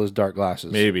 title is dark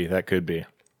glasses. Maybe, that could be.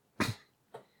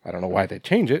 I don't know why they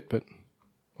change it, but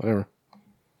whatever.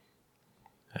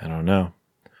 I don't know.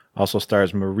 Also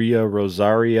stars Maria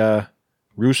Rosaria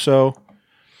Russo,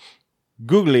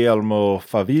 Guglielmo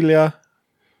Favilla,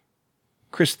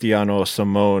 Cristiano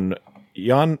Simone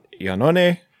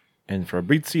Iannone, and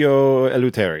Fabrizio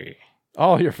Eleutheri.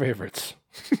 All your favorites.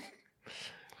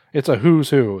 It's a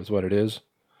who's who is what it is.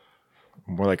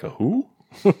 More like a who?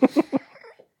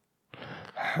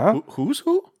 Huh? Who's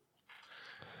who?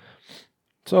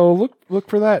 So look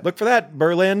for that. Look for that,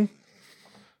 Berlin.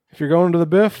 If you're going to the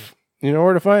Biff, you know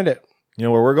where to find it. You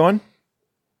know where we're going?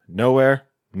 Nowhere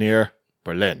near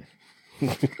Berlin.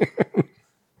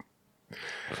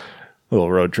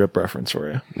 Little road trip reference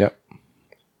for you. Yep.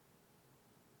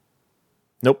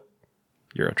 Nope.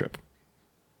 Euro trip.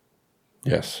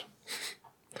 Yes.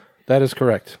 That is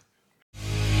correct.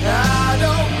 I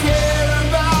don't care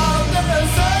about the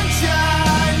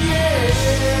sunshine,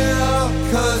 yeah.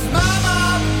 'Cause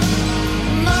mama,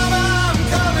 I'm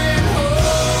coming home.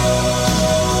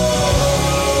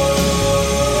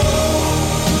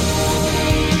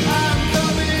 I'm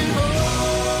coming home.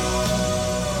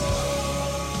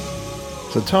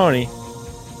 So, Tony,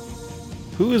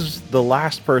 who is the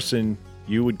last person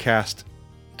you would cast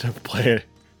to play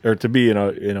or to be in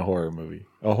a horror movie?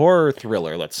 A horror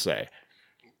thriller, let's say.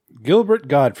 Gilbert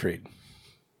Gottfried.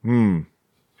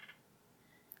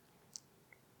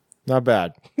 Not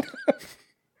bad.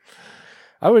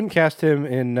 I wouldn't cast him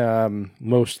in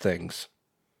most things.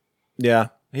 Yeah.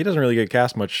 He doesn't really get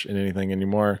cast much in anything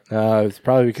anymore. It's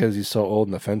probably because he's so old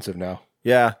and offensive now.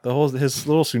 Yeah, his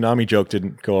little tsunami joke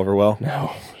didn't go over well.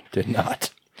 No, did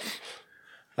not.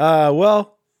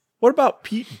 Well, what about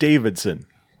Pete Davidson?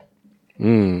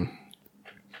 No,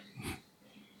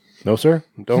 sir.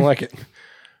 Don't like it.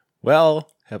 Well,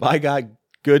 have I got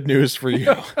good news for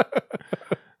you?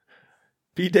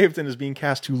 Pete Davidson is being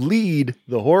cast to lead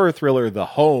the horror thriller The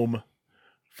Home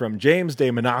from James De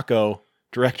Monaco,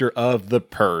 director of the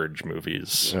Purge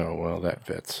movies. Oh, well, that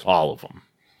fits. All of them.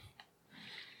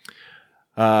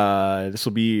 This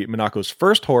will be Monaco's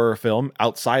first horror film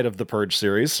outside of the Purge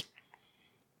series.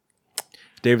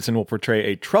 Davidson will portray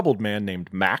a troubled man named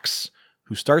Max,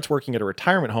 who starts working at a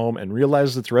retirement home and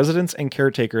realizes its residents and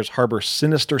caretakers harbor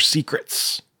sinister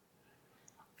secrets.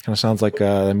 Kind of sounds like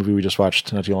the movie we just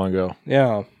watched not too long ago.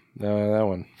 Yeah, that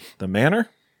one. The Manor?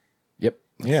 Yep.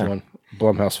 That's Yeah. the one.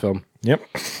 Blumhouse film. Yep.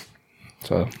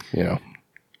 So, can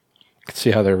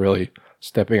see how they're really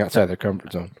stepping outside their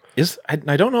comfort zone.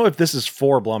 I don't know if this is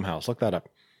for Blumhouse. Look that up.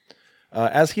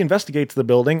 As he investigates the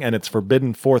building and its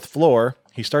forbidden fourth floor,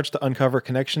 he starts to uncover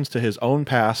connections to his own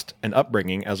past and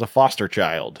upbringing as a foster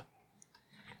child.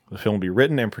 The film will be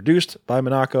written and produced by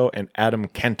Monaco and Adam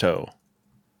Kento.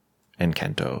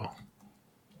 Encanto.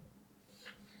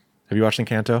 Have you watched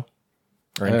Encanto?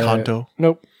 Or Encanto?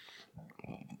 Nope.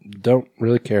 Don't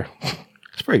really care.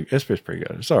 It's pretty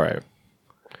good. It's all right.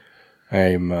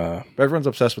 But everyone's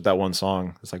obsessed with that one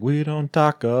song. It's like, we don't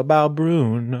talk about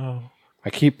Bruno.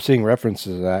 I keep seeing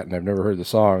references to that, and I've never heard the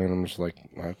song, and I'm just like,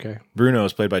 okay. Bruno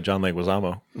is played by John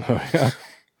Leguizamo. Oh, yeah.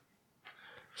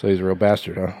 So he's a real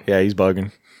bastard, huh? Yeah, he's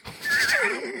bugging.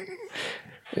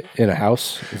 In a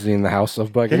house? Is he in the house of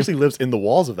He bugging? actually lives in the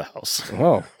walls of the house.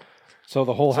 Oh. So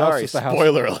the whole house Sorry, is the house.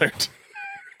 spoiler alert.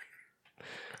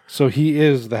 So he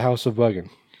is the house of bugging.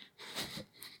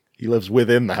 He lives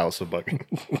within the house of bugging.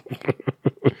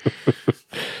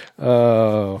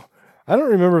 Oh. I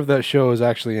don't remember if that show is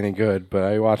actually any good, but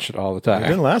I watch it all the It time.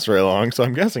 didn't last very long, so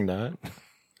I'm guessing not.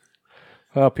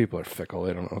 Well, people are fickle.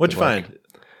 They don't know. What'd you find?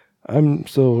 I'm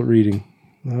still reading.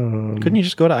 Couldn't you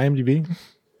just go to IMDb?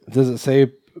 Does it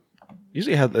say?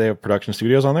 Usually they have production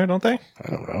studios on there, don't they? I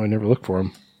don't know. I never look for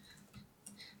them.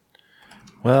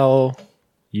 Well,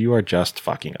 you are just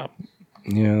fucking up.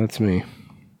 Yeah, that's me.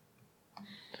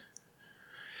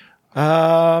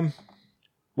 Well,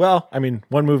 I mean,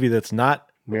 one movie that's not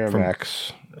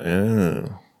Miramax.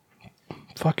 Oh.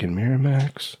 Fucking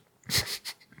Miramax.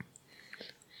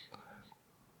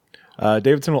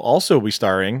 Davidson will also be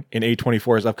starring in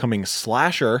A24's upcoming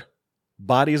slasher,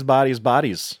 Bodies, Bodies,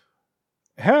 Bodies.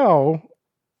 How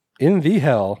in the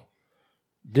hell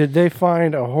did they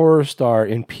find a horror star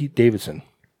in Pete Davidson?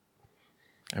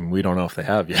 And we don't know if they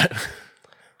have yet.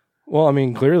 Well, I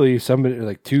mean, clearly somebody,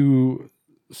 like two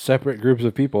separate groups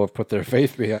of people have put their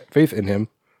faith in him.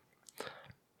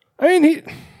 I mean,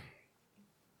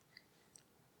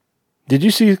 did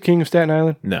you see King of Staten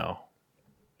Island? No.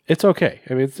 It's okay.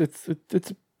 I mean, it's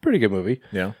a pretty good movie.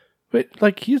 Yeah. But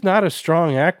like, he's not a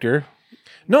strong actor.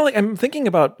 No, like I'm thinking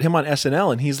about him on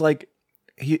SNL, and he's like,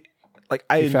 he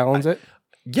Fallon's it.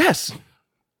 Yes,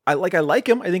 I like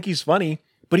him. I think he's funny,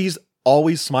 but he's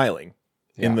always smiling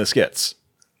in the skits.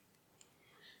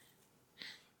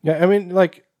 Yeah, I mean,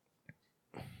 like,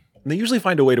 And they usually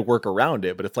find a way to work around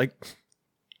it, but it's like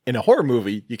in a horror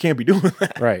movie, you can't be doing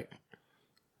that. right.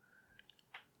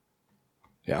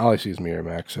 Yeah, all I see is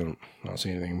Miramax. I don't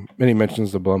see anything. Any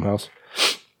mentions of Blumhouse.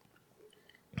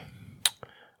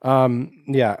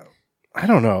 Yeah, I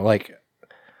don't know. Like,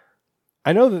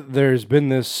 I know that there's been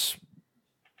this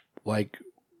like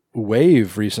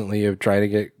wave recently of trying to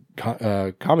get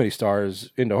comedy stars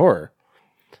into horror.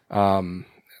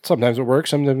 Sometimes it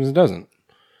works, sometimes it doesn't.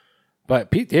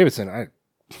 But Pete Davidson, I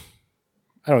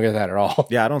don't get that at all.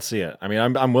 Yeah, I don't see it. I mean,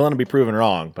 I'm willing to be proven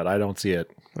wrong, but I don't see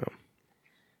it.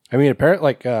 I mean, apparently,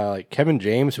 like Kevin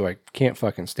James, who I can't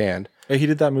fucking stand. Hey, he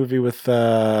did that movie with who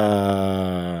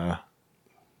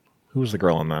was the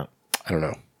girl in that? I don't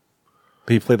know.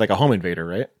 He played like a home invader,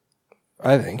 right?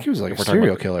 I think he was like a We're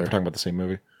serial talking killer. We're talking about the same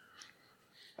movie.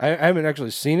 I haven't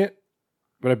actually seen it,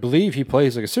 but I believe he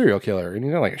plays like a serial killer, and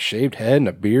he's got like a shaved head and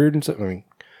a beard and stuff. I mean,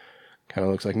 kind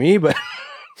of looks like me, but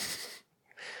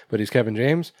but he's Kevin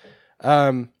James.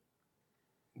 But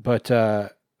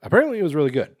apparently, it was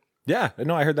really good. Yeah,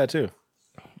 no, I heard that too.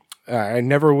 I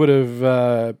never would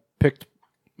have picked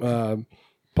Paul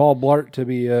Blart to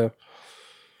be a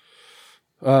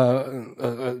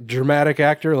dramatic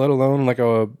actor, let alone like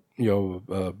a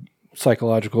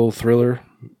psychological thriller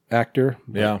actor.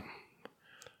 Yeah.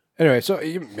 Anyway, so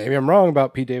maybe I'm wrong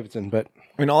about Pete Davidson, but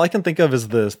I mean, all I can think of is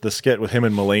the skit with him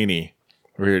and Mulaney,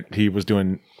 where he was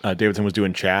doing Davidson was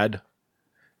doing Chad.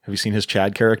 Have you seen his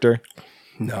Chad character?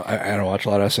 No, I don't watch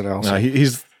a lot of SNL. No,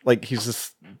 he's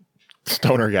this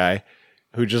stoner guy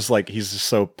who just like he's just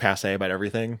so passe about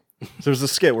everything. So there's a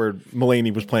skit where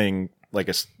Mulaney was playing like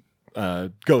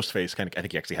a ghost face kind of. I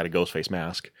think he actually had a ghost face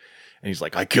mask, and he's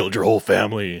like, "I killed your whole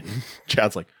family." And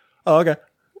Chad's like, "Oh, okay."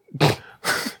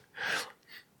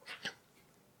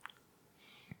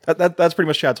 That's pretty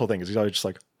much Chad's whole thing. Is he's always just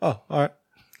like, "Oh, all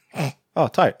right, oh,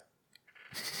 tight,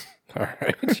 all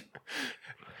right."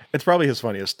 It's probably his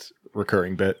funniest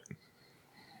recurring bit.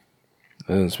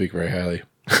 That doesn't speak very highly.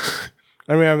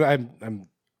 I mean,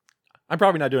 I'm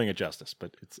probably not doing it justice,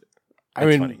 but it's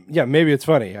funny. Yeah, maybe it's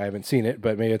funny. I haven't seen it,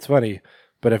 but maybe it's funny.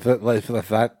 But if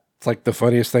that's like the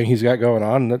funniest thing he's got going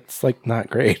on, that's like not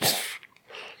great.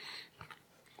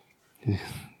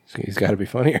 He's got to be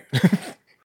funnier.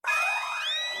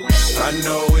 I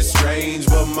know it's strange,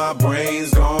 but my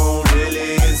brain's gone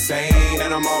really insane.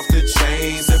 And I'm off the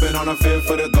chain, sipping on a fifth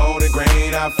for the golden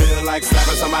grain. I feel like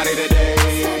slapping somebody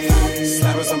today.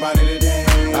 Slapping somebody today.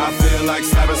 I feel like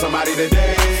slapping somebody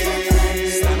today.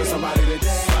 Slapping somebody today.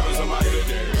 Slapping somebody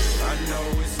today. I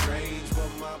know it's strange, but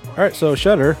my brain. All right, so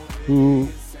Shudder, who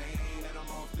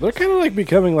they're kind of like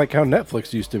becoming like how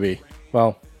Netflix used to be.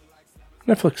 Well,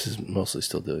 Netflix is mostly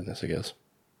still doing this, I guess.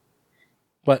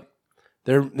 But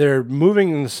they're moving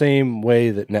in the same way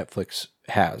that Netflix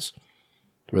has,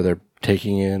 where they're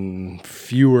taking in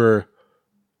fewer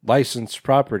licensed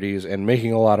properties and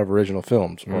making a lot of original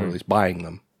films, or at least buying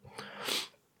them.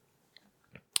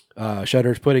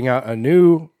 Shudder's putting out a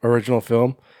new original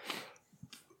film.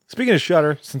 Speaking of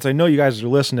Shudder, since I know you guys are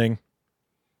listening,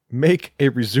 make a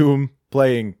resume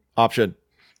playing option.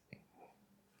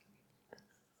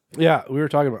 Yeah, we were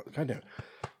talking about. God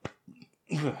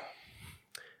damn.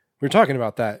 We were talking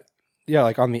about that. Yeah,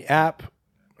 like on the app,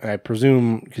 I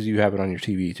presume, because you have it on your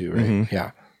TV too, right? Mm-hmm.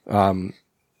 Yeah.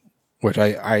 Which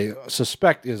I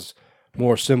suspect is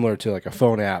more similar to like a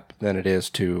phone app than it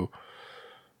is to,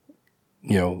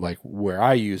 like where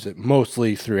I use it,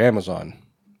 mostly through Amazon.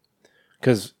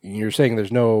 Because you're saying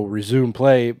there's no resume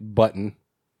play button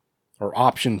or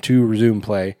option to resume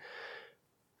play.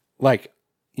 Like,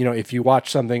 if you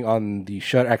watch something on the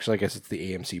actually, I guess it's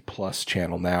the AMC Plus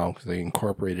channel now because they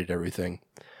incorporated everything.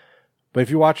 But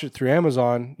if you watch it through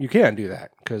Amazon, you can do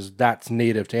that because that's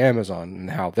native to Amazon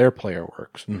and how their player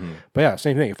works. Mm-hmm. But yeah,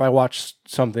 same thing. If I watch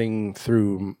something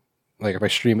through, like if I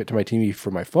stream it to my TV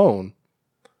for my phone,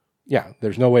 yeah,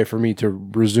 there's no way for me to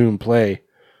resume play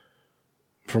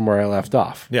from where I left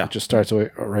off. Yeah. It just starts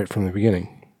right from the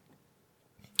beginning.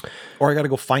 Or I got to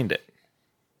go find it.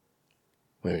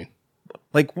 What do you mean?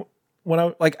 Like when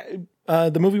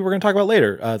the movie we're going to talk about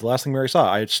later, The Last Thing Mary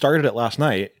Saw, I started it last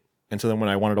night. And so then when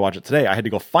I wanted to watch it today, I had to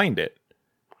go find it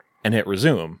and hit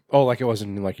resume. Oh, like it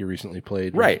wasn't like you recently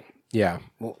played. Right. Yeah.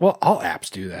 Well, all apps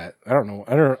do that. I don't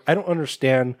know. I don't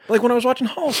understand. Like when I was watching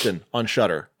Holliston on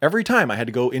Shudder, every time I had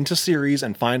to go into series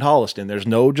and find Holliston. There's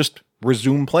no just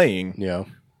resume playing. Yeah.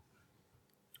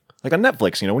 Like on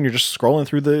Netflix, when you're just scrolling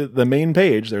through the main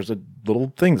page, there's a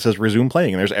little thing that says resume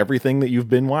playing, and there's everything that you've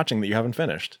been watching that you haven't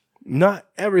finished. Not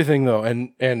everything though,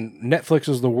 and Netflix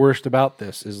is the worst about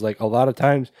this. Is like a lot of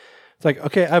times, it's like,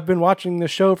 okay, I've been watching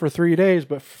this show for 3 days,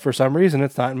 but for some reason,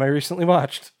 it's not in my recently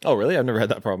watched. Oh, really? I've never had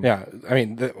that problem. Yeah, I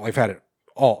mean, I've had it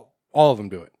all of them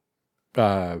do it.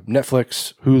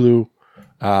 Netflix, Hulu,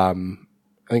 I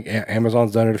think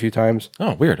Amazon's done it a few times.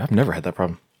 Oh, weird. I've never had that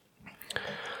problem.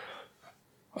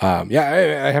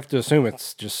 Yeah, I have to assume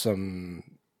it's just some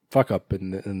fuck up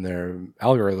in their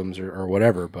algorithms or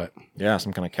whatever, but yeah,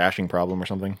 some kind of caching problem or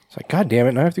something. It's like, God damn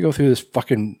it, now I have to go through this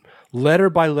fucking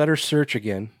letter by letter search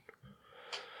again.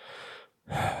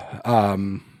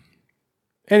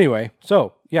 Anyway,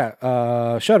 so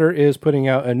yeah, Shudder is putting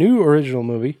out a new original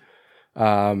movie.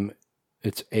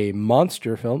 It's a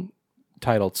monster film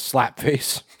titled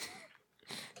Slapface.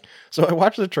 So I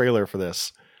watched the trailer for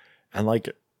this, and like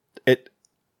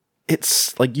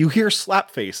it's like you hear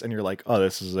Slapface and you're like, oh,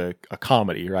 this is a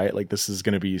comedy, right? Like this is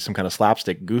going to be some kind of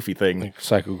slapstick goofy thing. Like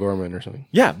Psycho Gorman or something.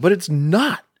 Yeah, but it's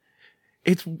not.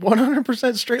 It's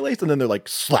 100% straight laced. And then they're like,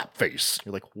 Slapface.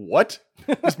 You're like, what?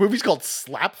 This movie's called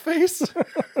Slapface?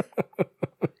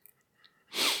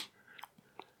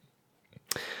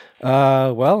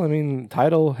 Well, I mean,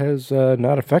 title has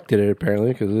not affected it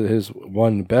apparently because it has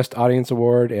won Best Audience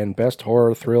Award and Best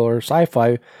Horror Thriller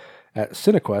Sci-Fi at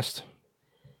CineQuest.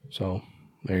 So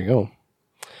there you go.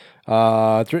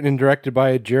 It's written and directed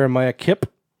by Jeremiah Kipp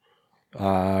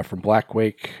from Black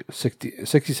Wake, 60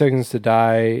 Seconds to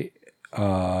Die,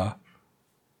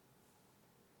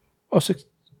 Oh, six.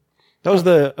 That was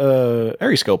the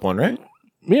Ariscope one, right?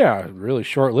 Yeah, really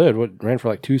short-lived. What ran for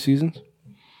like 2 seasons?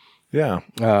 Yeah.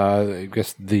 I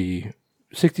guess the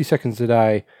 60 Seconds to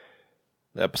Die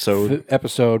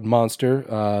episode Monster,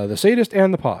 The Sadist,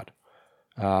 and The Pod.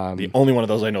 The only one of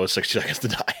those I know is 60 Seconds to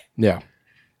Die. Yeah.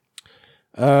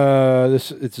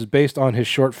 It's based on his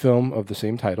short film of the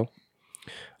same title.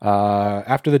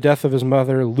 After the death of his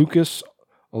mother, Lucas,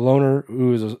 a loner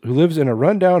who lives in a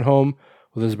rundown home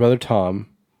with his brother Tom,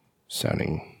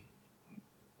 sounding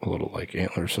a little like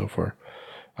Antler so far,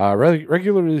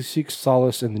 regularly seeks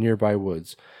solace in the nearby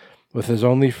woods, with his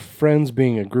only friends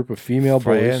being a group of female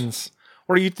boys.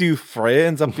 What are you two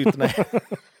friends up to tonight?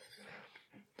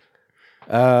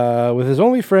 With his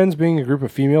only friends being a group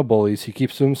of female bullies, he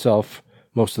keeps to himself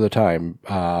most of the time.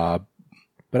 But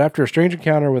after a strange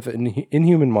encounter with an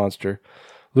inhuman monster,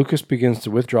 Lucas begins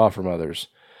to withdraw from others.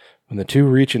 When the two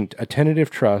reach a tentative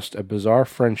trust, a bizarre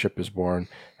friendship is born,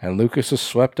 and Lucas is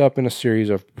swept up in a series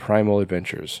of primal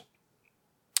adventures.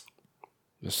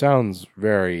 This sounds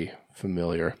very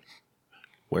familiar.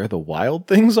 Where the wild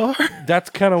things are? That's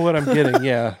kind of what I'm getting,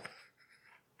 yeah.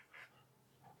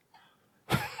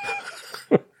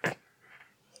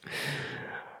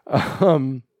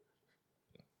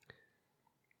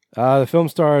 The film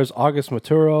stars August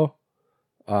Maturo,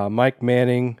 Mike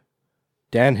Manning,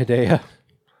 Dan Hedaya.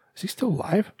 Is he still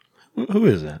alive? Who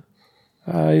is that?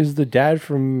 He's the dad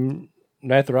from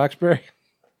Night at the Roxbury.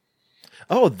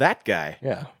 Oh, that guy.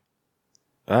 Yeah.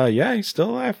 Yeah, he's still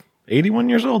alive. 81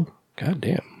 years old. God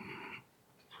damn.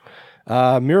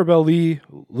 Mirabelle Lee,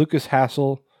 Lucas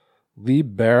Hassel, Lee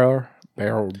Barrow.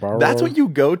 That's what you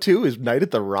go to is Night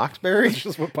at the Roxbury? That's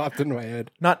just what popped into my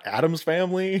head. Not Addams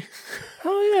Family.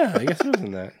 Oh, yeah. I guess it was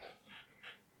in that.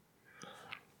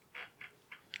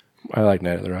 I like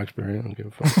Night at the Roxbury. I don't give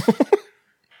a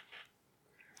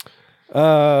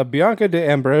fuck. Bianca de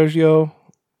Ambrosio,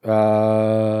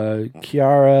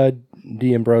 Chiara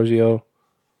de Ambrosio.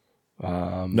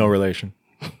 No relation.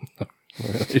 No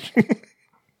relation.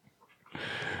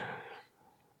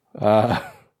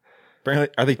 Apparently,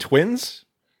 are they twins?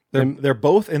 They're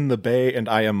both in The Bay and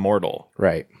I Am Mortal.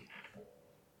 Right.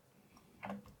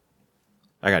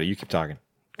 I got it. You keep talking.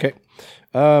 Okay.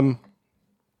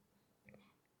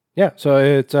 Yeah, so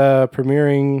it's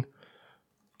premiering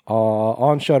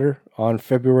on Shudder on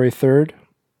February 3rd.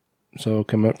 So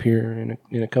come up here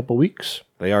in a couple weeks.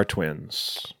 They are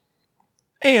twins.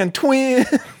 And twins.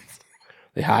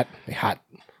 They hot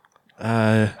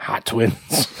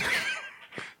twins.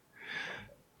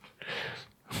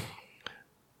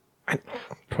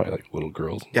 Probably like little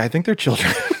girls. Yeah, I think they're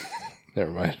children.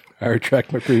 Never mind. I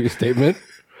retract my previous statement.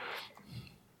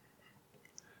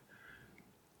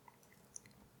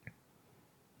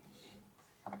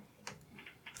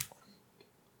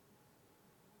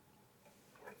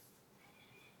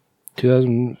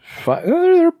 $2005.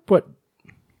 They're what?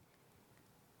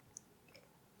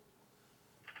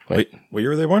 Wait, what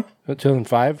year were they born?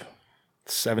 2005.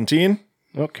 17.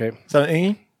 Okay.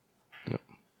 17. Yep.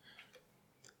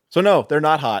 So no, they're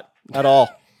not hot at all.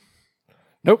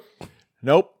 Nope.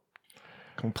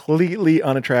 Completely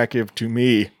unattractive to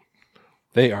me.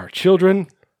 They are children,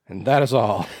 and that is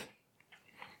all.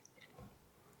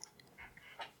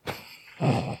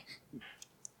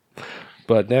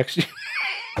 But next year...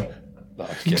 No,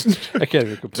 I can't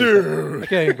even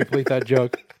complete that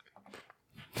joke.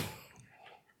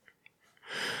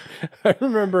 I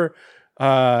remember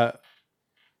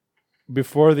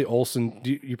before the Olsen,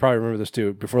 you probably remember this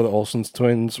too. Before the Olsen's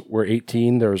twins were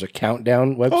 18, there was a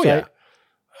countdown website.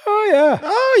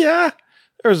 Oh yeah.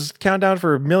 There was a countdown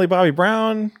for Millie Bobby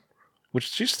Brown,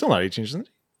 which she's still not 18, isn't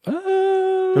she?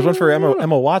 There's one for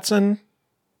Emma Watson.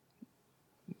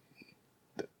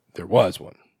 There was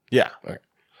one. Yeah. Okay.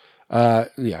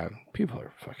 Yeah. People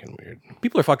are fucking weird.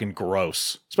 People are fucking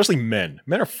gross, especially men.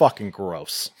 Men are fucking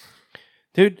gross,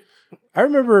 dude. I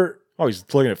remember. Oh, he's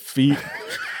looking at feet,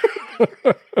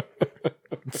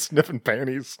 sniffing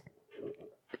panties.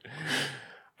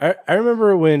 I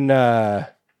remember when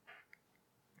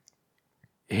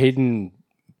Hayden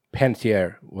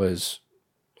Panettiere was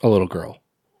a little girl.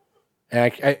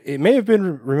 And it may have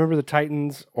been Remember the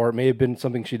Titans, or it may have been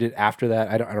something she did after that.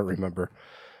 I don't remember.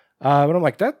 But I'm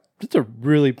like, that's a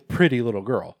really pretty little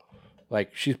girl.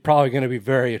 Like, she's probably going to be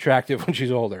very attractive when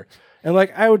she's older. And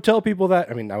like, I would tell people that.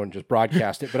 I mean, I wouldn't just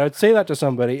broadcast it, but I'd say that to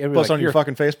somebody. And Post like, on your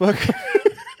fucking Facebook.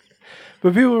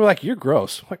 But people were like, "You're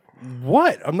gross." I'm like,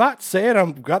 what? I'm not saying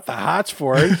I've got the hots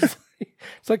for her. It's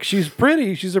like, she's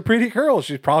pretty. She's a pretty girl.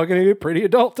 She's probably going to be a pretty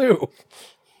adult too.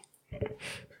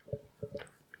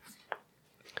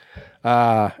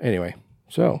 Anyway,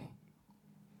 so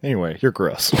Anyway, you're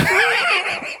gross.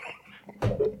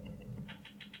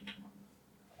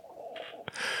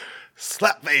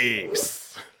 Slap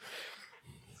face.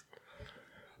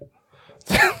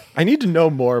 I need to know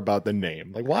more about the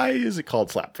name. Like, why is it called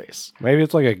slap face? Maybe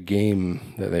it's like a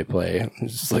game that they play.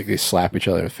 It's just like they slap each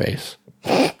other in the face.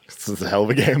 This is a hell of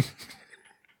a game.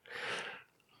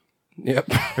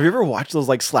 Yep. Have you ever watched those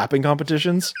like slapping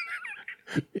competitions?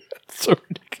 It's so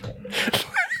ridiculous.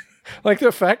 Like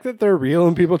the fact that they're real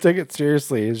and people take it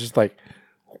seriously is just like.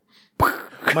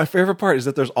 My favorite part is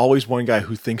that there's always one guy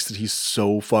who thinks that he's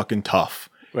so fucking tough.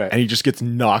 Right. And he just gets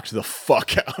knocked the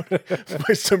fuck out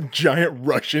by some giant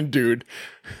Russian dude.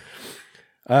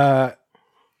 There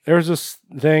was this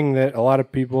thing that a lot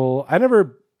of people.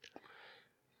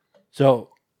 So.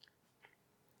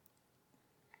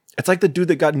 It's like the dude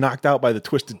that got knocked out by the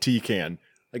Twisted Tea can.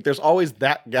 Like, there's always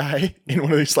that guy in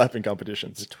one of these slapping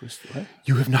competitions. What?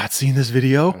 You have not seen this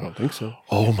video? I don't think so.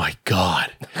 Oh my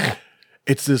God.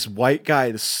 It's this white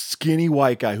guy, this skinny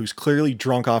white guy who's clearly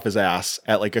drunk off his ass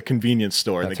at like a convenience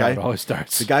store. That's how it always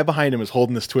starts. The guy behind him is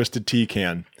holding this Twisted Tea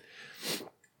can.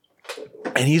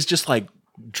 And he's just like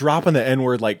dropping the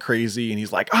N-word like crazy. And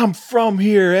he's like, I'm from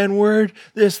here, N-word,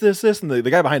 this. And the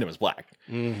guy behind him is black.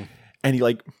 Mm. And he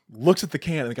like looks at the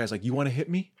can and the guy's like, you want to hit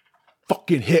me?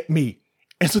 Fucking hit me.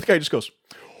 And so the guy just goes,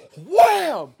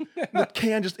 wham! The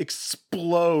can just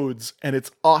explodes and it's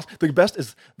awesome. The best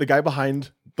is the guy behind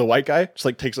the white guy just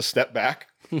like takes a step back.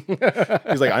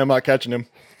 He's like, I'm not catching him.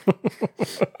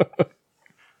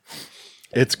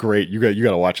 It's great. You got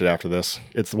to watch it after this.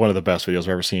 It's one of the best videos I've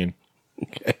ever seen.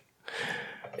 Okay.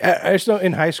 I just know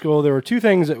in high school there were two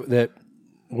things that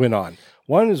went on.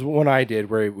 One is one I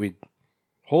did where we'd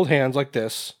hold hands like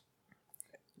this,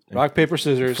 rock, paper,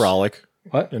 scissors. Frolic.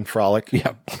 What? And frolic.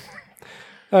 Yeah.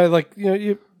 Like,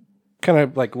 you kind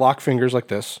of like lock fingers like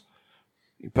this.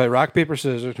 You play rock, paper,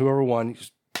 scissors. Whoever won, you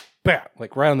just bam,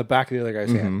 like right on the back of the other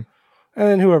guy's hand. And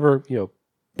then whoever,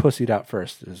 pussied out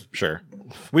first is. Sure.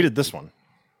 We did this one.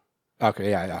 Okay,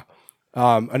 yeah.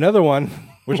 Another one.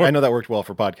 Which I know that worked well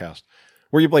for podcast.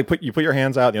 Where you like put your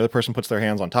hands out and the other person puts their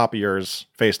hands on top of yours,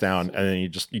 face down, and then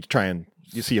you try and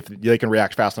you see if they can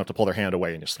react fast enough to pull their hand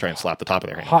away and just try and slap the top of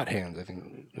their hand. Hot hands, I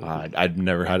think. I'd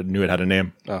never knew it had a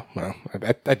name. Oh, well,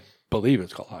 I believe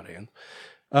it's called hot hands.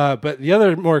 But the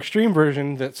other more extreme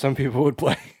version that some people would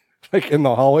play, like in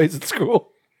the hallways at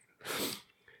school,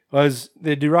 was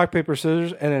they'd do rock, paper,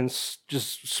 scissors and then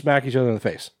just smack each other in the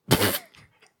face.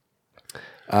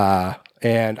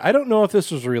 And I don't know if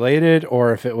this was related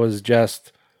or if it was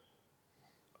just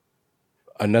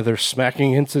another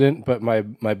smacking incident, but my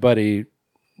buddy,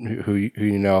 who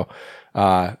you know,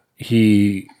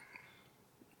 he,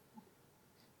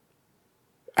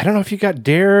 I don't know if he got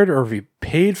dared or if he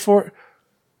paid for it.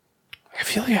 I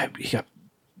feel like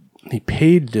he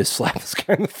paid to slap this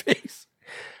guy in the face,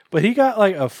 but he got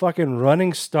like a fucking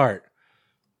running start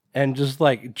and just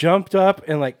like jumped up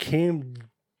and like came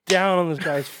down on this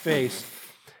guy's face.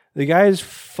 The guy's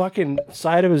fucking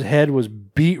side of his head was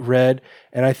beat red,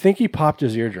 and I think he popped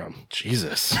his eardrum.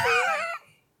 Jesus.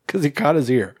 Because he caught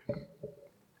his ear.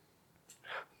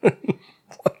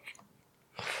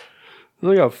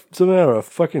 like something out of a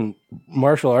fucking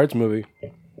martial arts movie.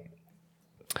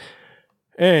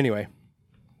 Anyway.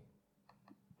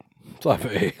 Slap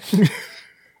face.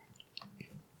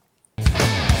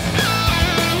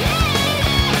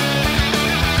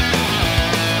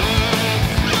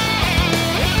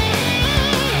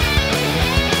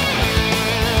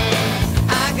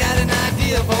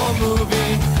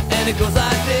 And it goes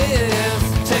like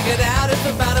this. Check it out, it's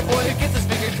about a boy who gets his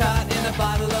finger caught in a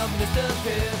bottle of Mr.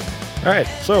 Pibb. All right,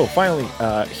 so finally,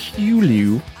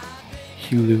 Hulu.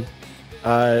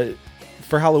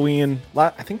 For Halloween, I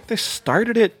think they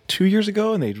started it 2 years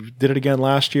ago and they did it again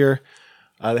last year.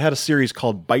 They had a series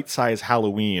called Bite-Size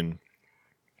Halloween,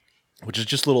 which is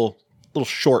just little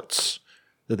shorts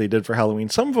that they did for Halloween.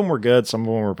 Some of them were good, some of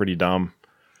them were pretty dumb.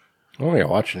 I don't think I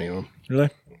watched any of them. Really?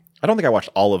 I don't think I watched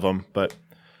all of them, but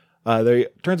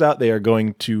turns out they are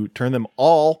going to turn them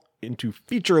all into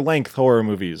feature-length horror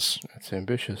movies. That's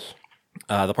ambitious.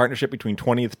 The partnership between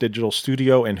 20th Digital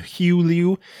Studio and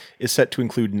Hulu is set to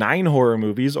include 9 horror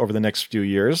movies over the next few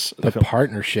years. The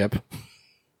partnership.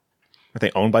 Are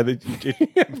they owned by the...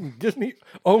 Disney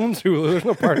owns Hulu. There's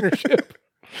no partnership.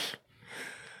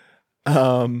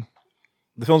 The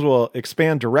films will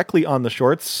expand directly on the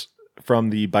shorts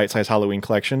from the Bite-Size Halloween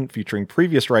collection, featuring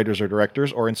previous writers or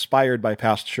directors or inspired by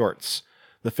past shorts.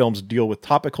 The films deal with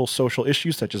topical social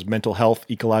issues such as mental health,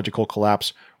 ecological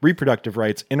collapse, reproductive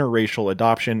rights, interracial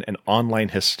adoption, and online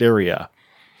hysteria.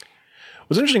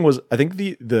 What's interesting was I think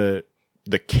the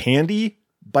candy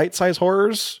bite-sized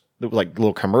horrors, that were like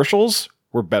little commercials,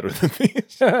 were better than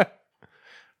these. I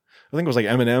think it was like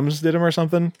M&M's did them or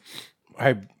something.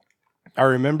 I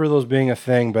remember those being a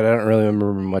thing, but I don't really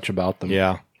remember much about them.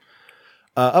 Yeah.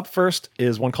 Up first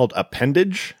is one called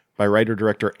Appendage by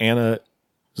writer-director Anna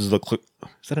Zlaklovich.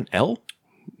 Is that an L?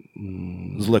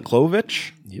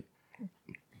 Zlaklovich? Yep.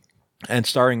 And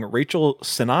starring Rachel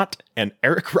Sennott and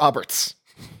Eric Roberts.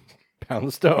 Pound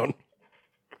the stone.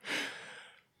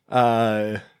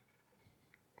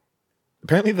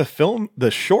 Apparently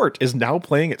the short is now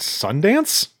playing at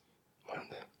Sundance.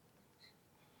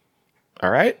 All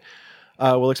right.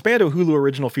 We'll expand to a Hulu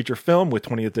original feature film with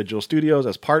 20th Digital Studios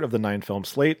as part of the 9-film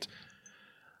slate.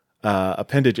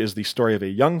 Appendage is the story of a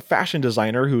young fashion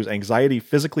designer whose anxiety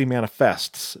physically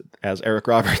manifests as Eric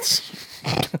Roberts.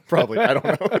 Probably, I don't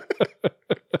know.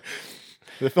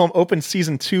 The film opened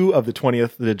season 2 of the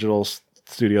 20th Digital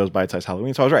Studios Bite-Size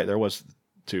Halloween. So I was right, there was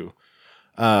 2.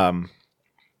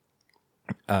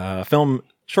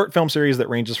 Short film series that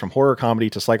ranges from horror comedy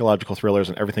to psychological thrillers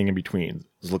and everything in between.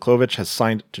 Zlaklovich has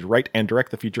signed to write and direct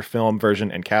the feature film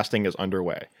version, and casting is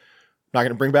underway. Not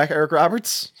going to bring back Eric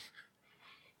Roberts?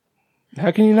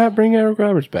 How can you not bring Eric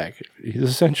Roberts back? He's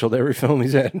essential to every film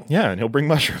he's in. Yeah, and he'll bring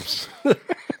mushrooms.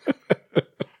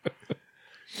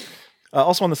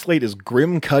 Also on the slate is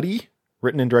Grim Cuddy,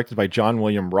 written and directed by John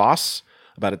William Ross,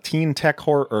 about a teen tech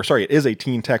horror, it is a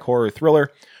teen tech horror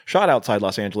thriller shot outside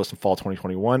Los Angeles in fall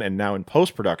 2021 and now in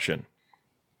post-production.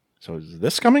 So is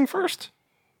this coming first?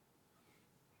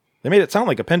 They made it sound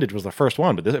like Appendage was the first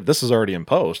one, but if this is already in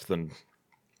post, then...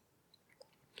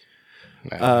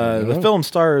 The film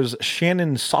stars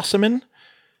Shannon Sossaman,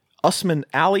 Usman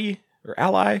Ali,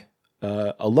 Alona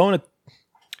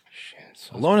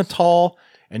Tall,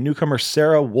 and newcomer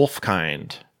Sarah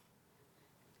Wolfkind.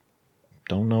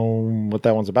 Don't know what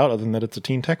that one's about other than that it's a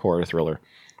teen tech horror thriller.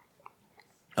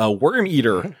 Worm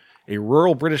Eater, a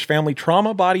rural British family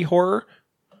trauma body horror.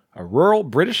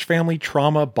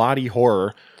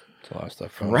 It's a lot of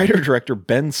stuff from writer-director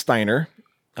Ben Steiner.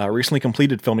 Recently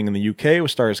completed filming in the UK with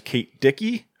stars Kate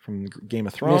Dickie from Game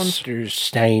of Thrones. Mr.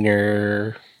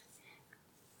 Steiner.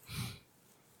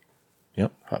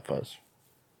 Yep. Hot Fuzz.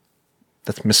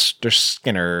 That's Mr.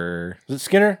 Skinner. Is it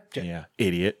Skinner? Yeah.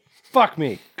 Idiot. Fuck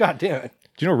me. God damn it.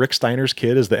 Do you know Rick Steiner's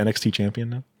kid is the NXT champion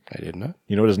now? I did not.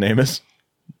 You know what his name is?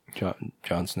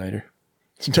 John Snyder.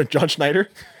 John Schneider?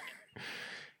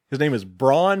 His name is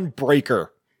Braun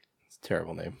Breaker. It's a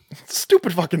terrible name.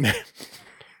 Stupid fucking name.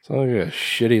 It's like a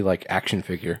shitty like action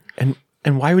figure. And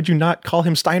why would you not call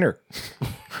him Steiner?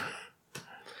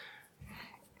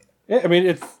 Yeah, I mean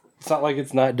it's not like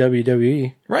it's not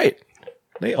WWE. Right.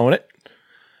 They own it.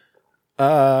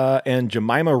 And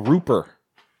Jemima Rooper.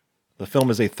 The film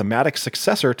is a thematic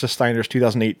successor to Steiner's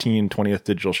 2018 20th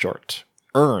digital short,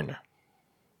 Earn.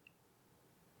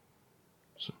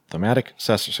 So, thematic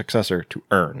successor to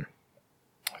Earn.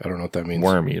 I don't know what that means.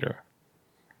 Worm Eater.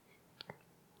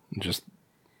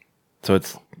 So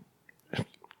it's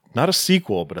not a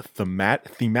sequel, but a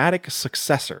thematic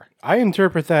successor. I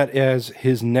interpret that as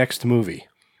his next movie.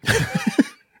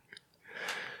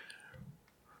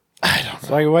 I don't know.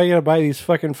 It's like, why you gotta buy these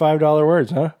fucking $5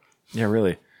 words, huh? Yeah,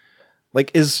 really. Like,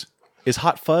 is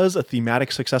Hot Fuzz a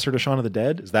thematic successor to Shaun of the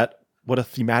Dead? Is that what a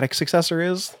thematic successor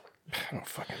is? I don't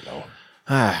fucking know.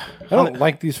 I don't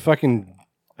like these fucking...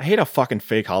 I hate how fucking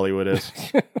fake Hollywood is.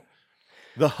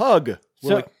 The Hug.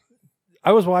 So,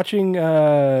 I was watching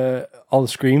all the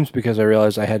Screams because I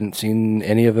realized I hadn't seen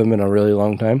any of them in a really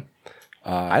long time.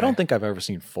 I don't think I've ever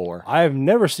seen 4. I've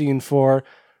never seen 4,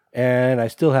 and I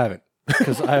still haven't.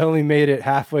 Because I only made it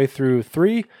halfway through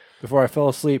 3 before I fell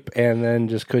asleep and then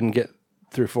just couldn't get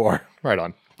through 4. Right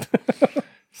on.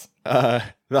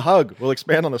 The Hug will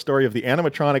expand on the story of the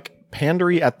animatronic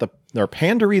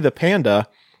Pandery the Panda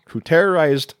who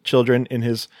terrorized children in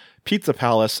his pizza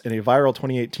palace in a viral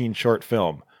 2018 short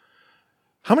film.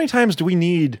 How many times do we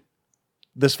need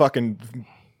this fucking...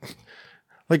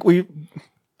 Like,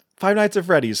 Five Nights at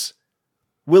Freddy's,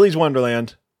 Willy's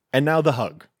Wonderland, and now The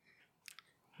Hug.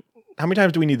 How many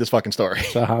times do we need this fucking story?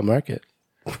 It's a hot market.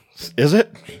 Is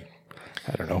it?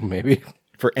 I don't know, maybe.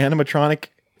 For animatronic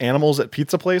animals at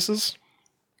pizza places?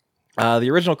 The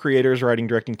original creators, writing,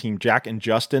 directing team Jack and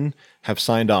Justin have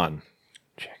signed on.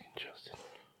 Jack and Justin.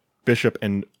 Bishop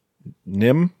and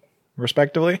Nim,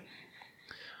 respectively.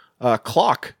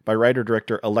 Clock by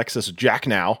writer-director Alexis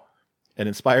Jacknow, and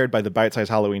inspired by the bite-sized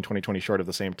Halloween 2020 short of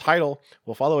the same title,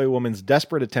 will follow a woman's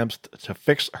desperate attempts to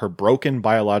fix her broken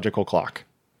biological clock.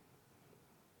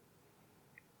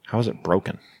 How is it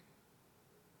broken?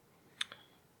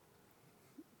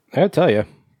 I gotta tell you,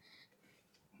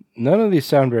 none of these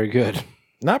sound very good.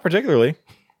 Not particularly.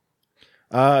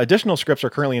 Additional scripts are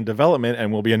currently in development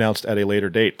and will be announced at a later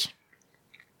date.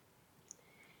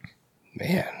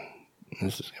 Man,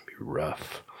 this is going to be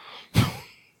rough.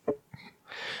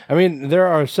 I mean, there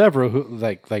are several who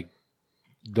like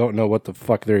don't know what the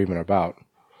fuck they're even about.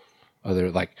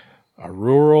 Other like a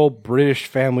rural British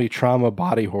family trauma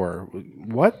body horror.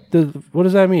 What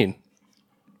does that mean?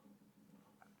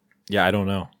 Yeah, I don't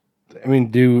know. I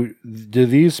mean, do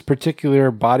these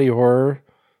particular body horror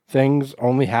things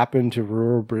only happen to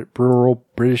rural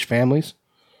British families?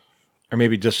 Or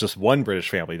maybe just one British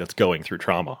family that's going through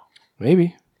trauma.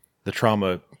 Maybe. The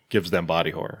trauma gives them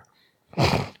body horror.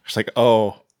 It's like,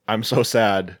 oh, I'm so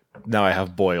sad. Now I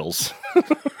have boils.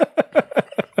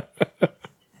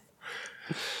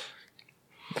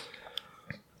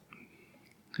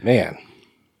 Man.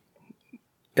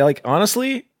 Yeah, like,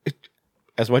 honestly,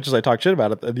 as much as I talk shit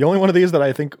about it, the only one of these that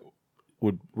I think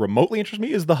would remotely interest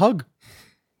me is The Hug.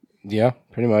 Yeah,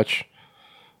 pretty much.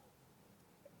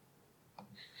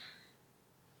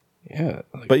 Yeah.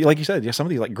 But like you said, yeah, some of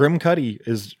these, like Grim Cuddy,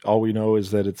 is all we know is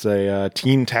that it's a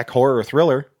teen tech horror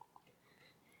thriller.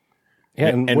 Yeah,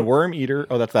 and Worm Eater.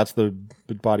 Oh, that's the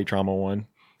body trauma one.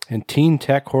 And teen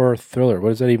tech horror thriller. What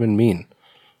does that even mean?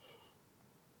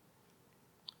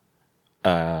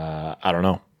 I don't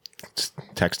know. It's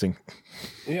texting.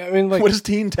 Yeah, I mean, like, what is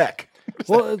teen tech?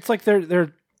 Well, it's like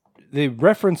they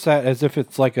reference that as if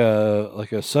it's like a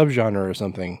subgenre or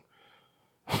something.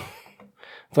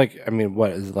 It's like, I mean,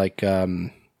 what is it, like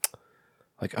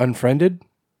Unfriended?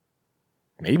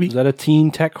 Maybe. Is that a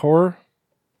teen tech horror?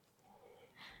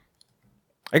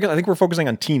 I think we're focusing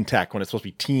on teen tech when it's supposed to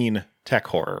be teen tech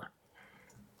horror.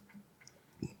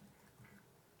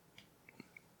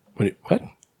 What?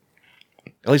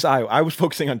 At least I was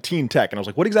focusing on teen tech, and I was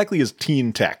like, what exactly is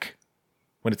teen tech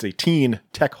when it's a teen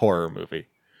tech horror movie?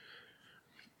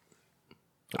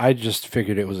 I just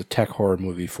figured it was a tech horror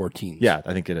movie for teens. Yeah,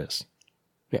 I think it is.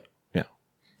 Yeah. Yeah.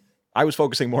 I was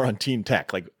focusing more on teen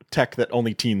tech, like tech that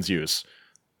only teens use.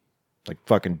 Like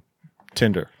fucking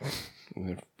Tinder.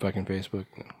 Fucking Facebook.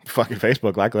 Fucking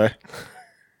Facebook, likely.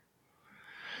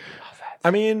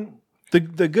 I mean, the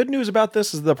good news about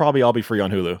this is they'll probably all be free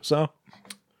on Hulu, so.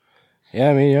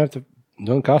 Yeah, I mean,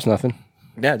 don't cost nothing.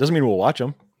 Yeah, it doesn't mean we'll watch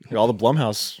them. All the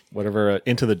Blumhouse, whatever,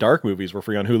 Into the Dark movies were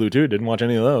free on Hulu too. Didn't watch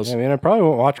any of those. Yeah, I mean, I probably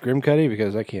won't watch Grim Cuddy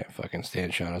because I can't fucking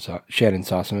stand Shannon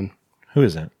Sossaman. Who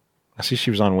is that? I see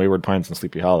she was on Wayward Pines and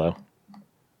Sleepy Hollow.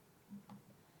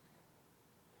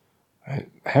 I'm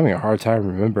having a hard time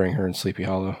remembering her in Sleepy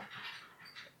Hollow.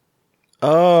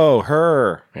 Oh,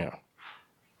 her. Yeah.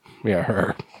 Yeah,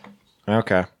 her.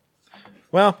 Okay.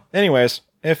 Well, anyways,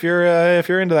 if you're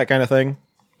into that kind of thing,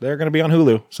 they're going to be on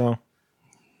Hulu, so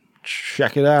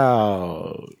check it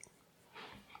out.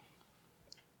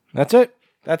 That's it.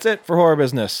 That's it for horror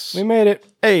business. We made it.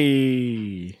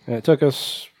 Hey. And it took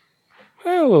us a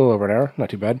little over an hour. Not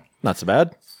too bad. Not so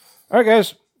bad. All right,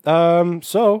 guys.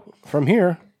 So from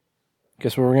here,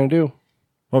 guess what we're going to do?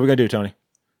 What are we going to do, Tony?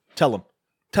 Tell them.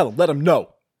 Let them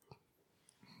know.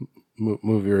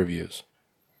 Movie reviews.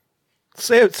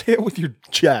 Say it with your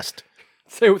chest.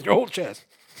 Say it with your whole chest.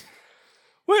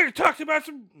 We talked about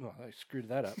some... Oh, I screwed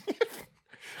that up.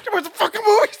 Where's the fucking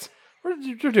movies?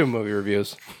 You're doing movie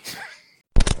reviews.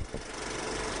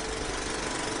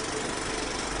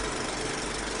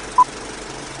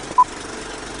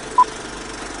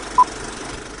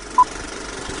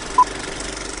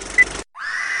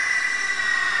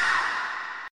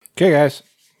 Okay, guys.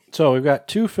 So we've got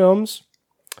two films,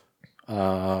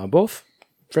 both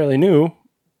fairly new.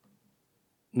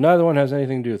 Neither one has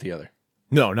anything to do with the other.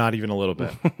 No, not even a little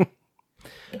bit.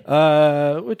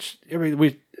 Which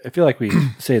I feel like we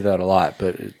say that a lot,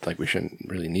 but like we shouldn't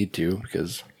really need to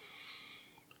because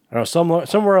I don't know.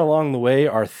 Somewhere along the way,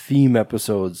 our theme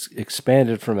episodes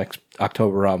expanded from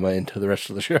Octoberama into the rest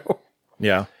of the show.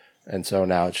 Yeah, and so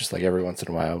now it's just like every once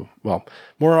in a while. Well,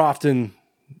 more often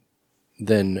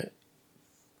than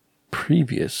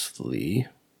previously,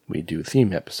 we do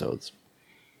theme episodes,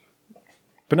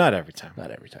 but not every time.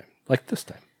 Not every time. Like this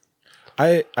time.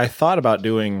 I thought about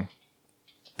doing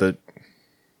the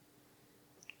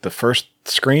first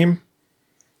Scream,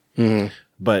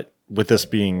 but with this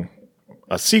being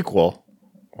a sequel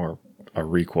or a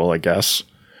requel, I guess,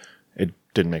 it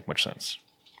didn't make much sense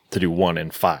to do 1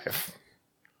 and 5.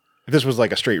 If this was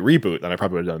like a straight reboot, then I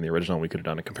probably would have done the original. We could have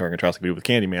done a comparing contrast like we did with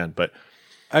Candyman, but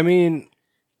I mean,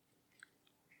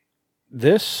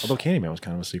 although Candyman was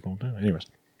kind of a sequel, too. Anyways,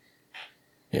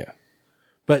 yeah.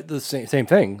 But the same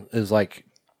thing is like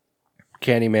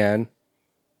Candyman,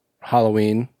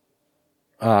 Halloween,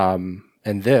 and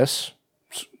this,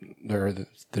 the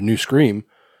new Scream.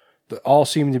 all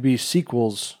seem to be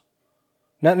sequels.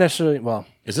 Not necessarily, well...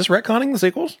 Is this retconning the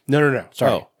sequels? No.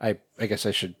 Sorry. Oh. I guess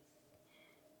I should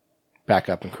back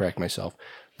up and correct myself.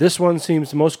 This one seems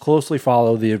to most closely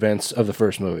follow the events of the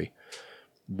first movie,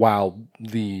 while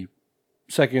the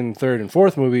second, third, and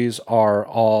fourth movies are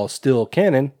all still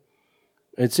canon.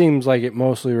 It seems like it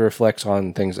mostly reflects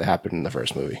on things that happened in the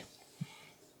first movie.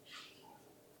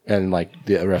 And like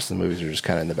the rest of the movies are just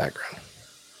kind of in the background.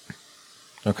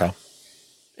 Okay.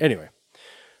 Anyway.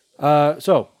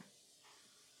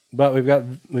 But we've got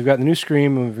the new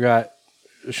Scream, and we've got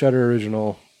the Shudder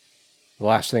original, The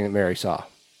Last Thing That Mary Saw.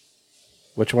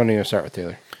 Which one are you going to start with,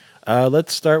 Taylor?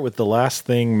 Let's start with The Last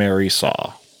Thing Mary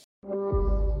Saw.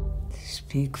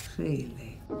 Speak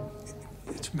freely.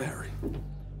 It's Mary.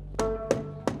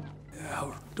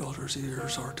 Our daughter's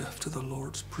ears are deaf to the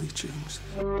Lord's preachings.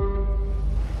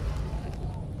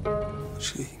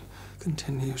 She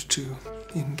continues to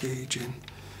engage in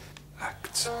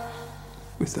acts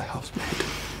with the housemaid.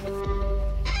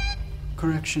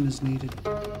 Correction is needed.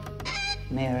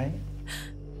 Mary?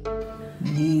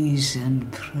 Knees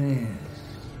and prayers.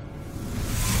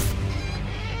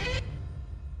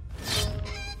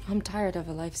 I'm tired of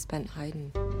a life spent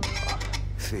hiding.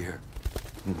 Fear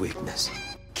and weakness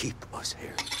keep us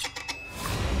here.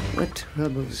 What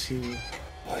troubles you?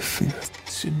 I fear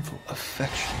sinful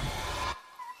affection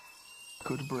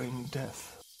could bring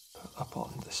death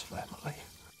upon this family.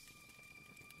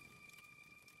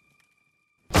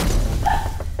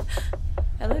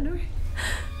 Eleanor?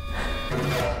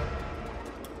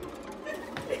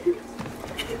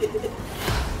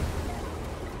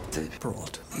 They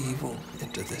brought evil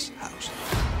into this house.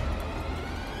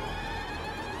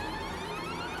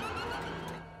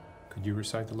 Could you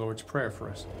recite the Lord's Prayer for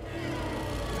us?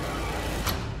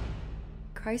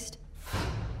 Christ,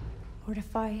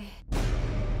 mortify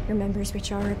your members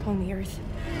which are upon the earth.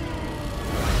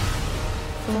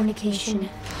 Fornication,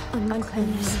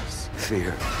 uncleanness, Fear,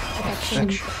 affection,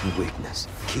 and weakness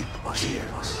keep us here.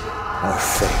 Our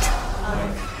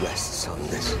fate rests on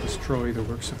this. Destroy the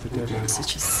works of the devil.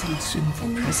 Such a sinful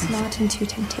and lead us presence. not into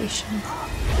temptation,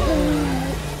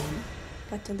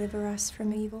 but deliver us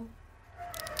from evil.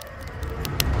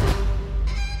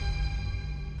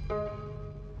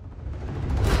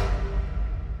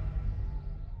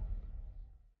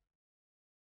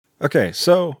 Okay,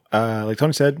 so like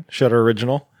Tony said, Shudder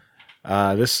original.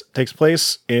 This takes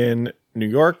place in New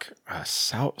York,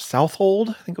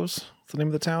 Southold, I think was the name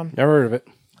of the town. Never heard of it.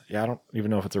 Yeah, I don't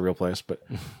even know if it's a real place, but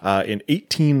in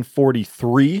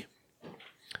 1843,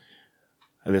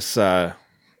 this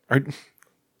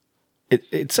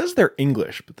it says they're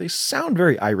English, but they sound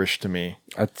very Irish to me.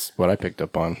 That's what I picked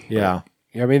up on. Yeah.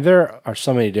 I mean, there are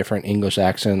so many different English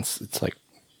accents. It's like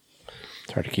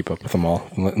it's hard to keep up with them all,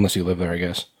 unless you live there, I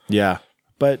guess. Yeah,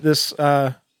 but this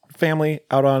family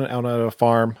out on a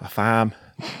farm.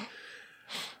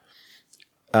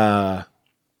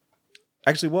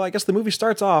 Actually, well, I guess the movie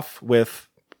starts off with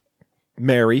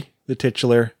Mary, the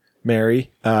titular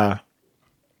Mary, and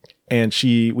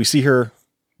we see her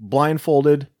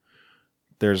blindfolded.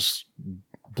 There's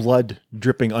blood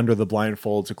dripping under the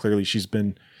blindfold, so clearly she's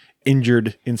been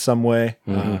injured in some way.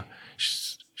 Mm-hmm.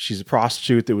 She's a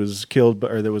prostitute that was killed,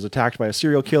 or that was attacked by a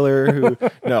serial killer. Who?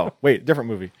 No, wait, different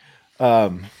movie.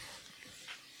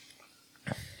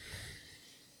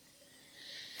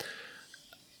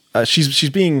 She's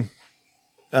being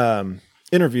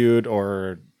interviewed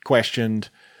or questioned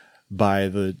by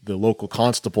the local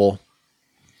constable,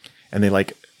 and they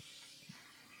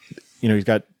he's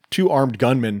got two armed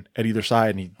gunmen at either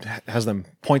side, and he has them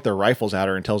point their rifles at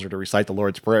her and tells her to recite the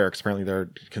Lord's Prayer, because apparently they're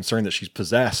concerned that she's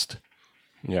possessed.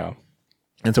 Yeah.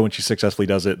 And so when she successfully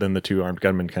does it, then the two armed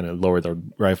gunmen kind of lower their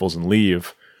rifles and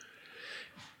leave.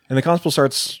 And the constable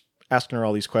starts asking her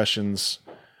all these questions.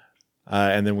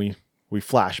 And then we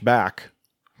flash back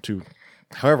to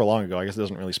however long ago. I guess it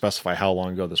doesn't really specify how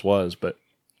long ago this was, but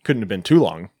couldn't have been too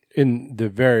long. In the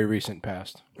very recent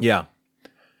past. Yeah.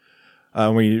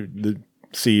 We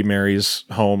see Mary's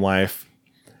home life.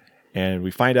 And we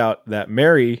find out that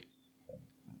Mary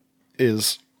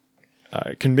is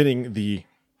committing the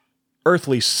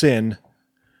earthly sin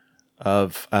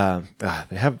of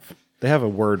they have a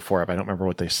word for it, but I don't remember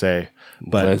what they say.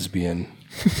 But lesbian.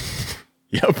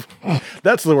 Yep,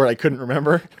 that's the word I couldn't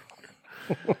remember.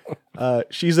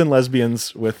 She's in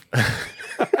lesbians with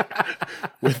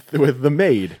with the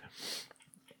maid,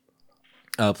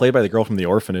 played by the girl from The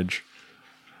Orphanage,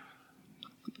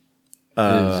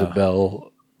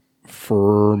 Isabel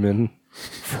Furman.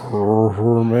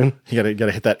 You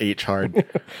gotta hit that H hard.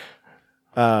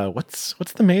 What's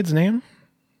the maid's name?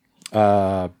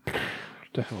 What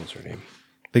the hell is her name?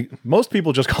 Most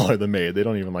people just call her the maid. They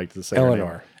don't even like to say her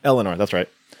Eleanor. name. Eleanor, that's right.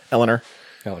 Eleanor.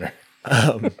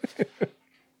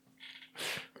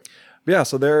 Yeah,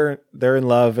 so they're in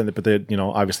love, but they,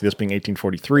 obviously this being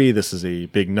 1843, this is a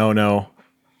big no-no,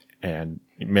 and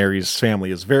Mary's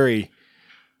family is very,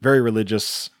 very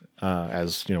religious,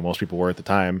 as most people were at the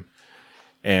time,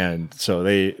 and so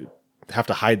they have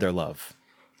to hide their love.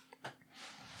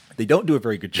 They don't do a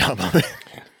very good job of it.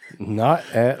 Not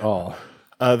at all.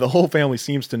 The whole family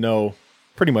seems to know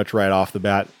pretty much right off the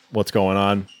bat what's going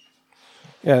on.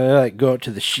 Yeah, they like go out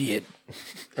to the shed,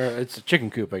 or it's a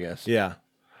chicken coop, I guess. Yeah.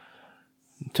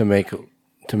 To make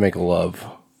love,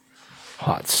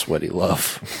 hot, sweaty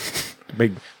love.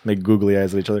 Make googly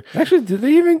eyes at each other. Actually, did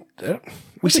they even?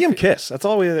 We see them kiss. That's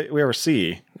all we ever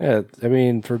see. Yeah, I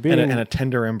mean, for being and a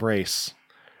tender embrace.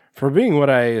 For being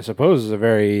what I suppose is a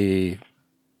very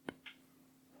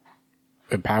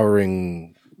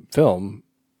empowering film,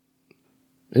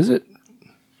 is it?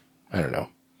 I don't know.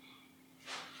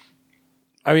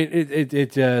 I mean,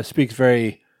 it speaks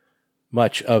very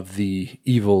much of the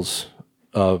evils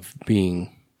of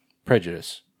being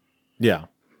prejudiced. Yeah.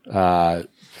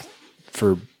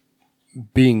 For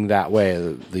being that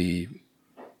way, the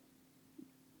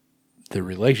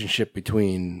relationship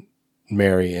between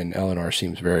Mary and Eleanor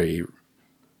seems very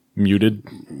muted.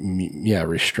 Yeah,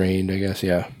 restrained, I guess.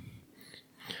 Yeah.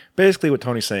 Basically, what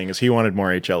Tony's saying is he wanted more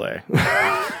HLA.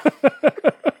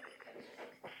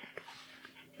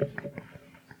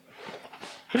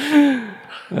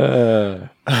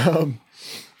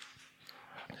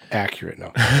 Accurate,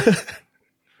 no.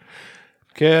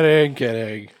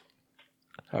 Kidding.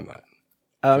 I'm not.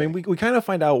 I mean, we kind of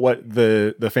find out what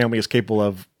the family is capable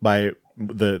of by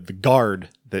the guard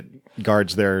that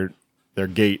guards their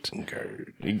gate.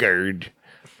 Guard.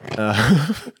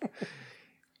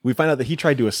 We find out that he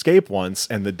tried to escape once,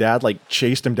 and the dad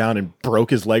chased him down and broke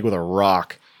his leg with a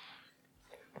rock.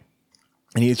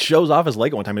 And he shows off his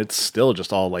leg one time, and it's still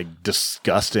just all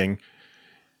disgusting.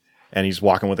 And he's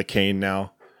walking with a cane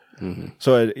now. Mm-hmm.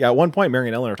 So at one point, Mary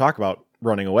and Eleanor talk about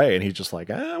running away, and he's just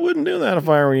like, I wouldn't do that if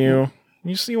I were you.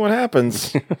 You see what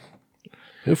happens.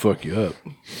 He'll fuck you up.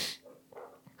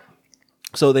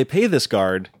 So they pay this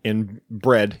guard in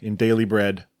daily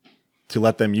bread, to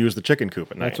let them use the chicken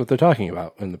coop at night. That's what they're talking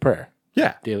about in the prayer.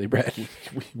 Yeah. Daily bread.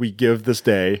 We give this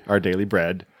day our daily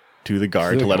bread to the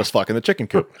guard to let us fuck in the chicken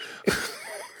coop.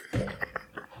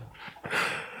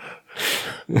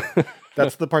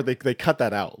 That's the part they cut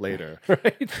that out later.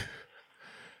 Right.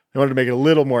 They wanted to make it a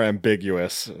little more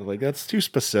ambiguous. That's too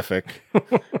specific.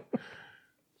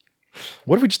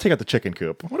 What if we just take out the chicken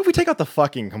coop? What if we take out the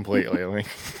fucking completely?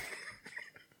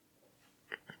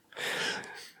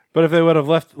 But if they would have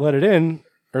left it in,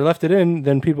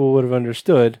 then people would have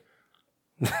understood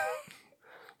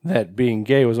that being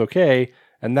gay was okay,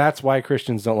 and that's why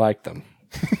Christians don't like them,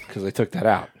 because they took that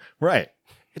out. Right.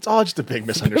 It's all just a big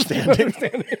misunderstanding.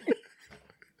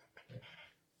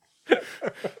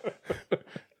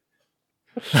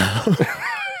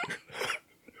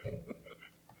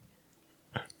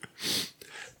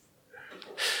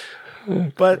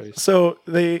 But so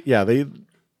they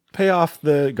pay off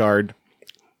the guard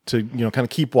to kind of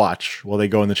keep watch while they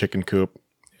go in the chicken coop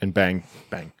and bang,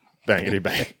 bangity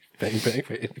bang,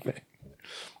 bangity bang.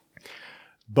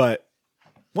 But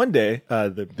one day,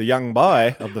 the young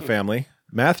boy of the family,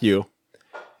 Matthew,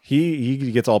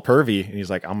 he gets all pervy and he's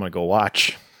like, I'm gonna go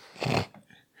watch.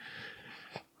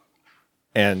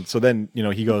 And so then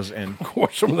he goes and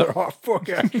watch some of their hot fuck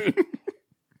action.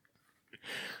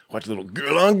 Watch a little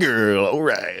girl on girl, all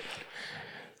right.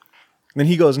 Then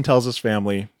he goes and tells his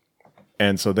family.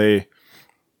 And so they,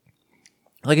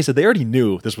 like I said, they already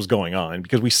knew this was going on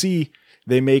because we see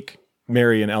they make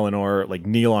Mary and Eleanor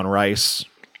kneel on rice,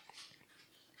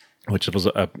 which was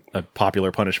a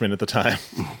popular punishment at the time,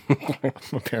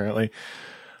 apparently.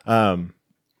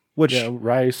 Which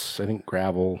rice, I think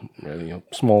gravel,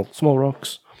 small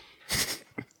rocks.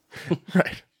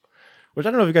 Right. Which I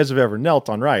don't know if you guys have ever knelt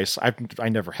on rice. I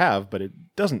never have, but it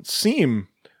doesn't seem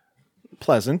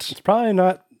pleasant. It's probably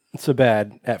not so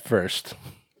bad at first.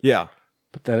 Yeah.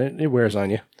 But then it wears on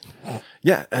you.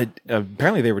 Yeah.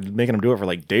 Apparently they were making them do it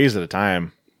for days at a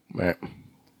time. Right.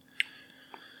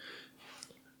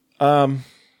 But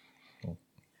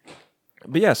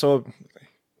yeah, so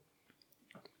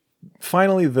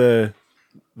finally the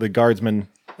guardsman,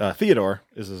 Theodore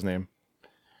is his name.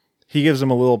 He gives him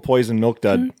a little poison milk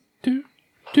dud.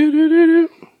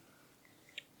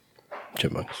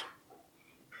 Chipmunks.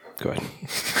 Go ahead.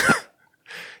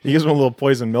 He gives him a little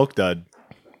poison milk dud.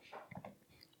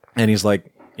 And he's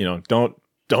like, don't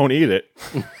eat it.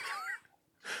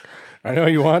 I know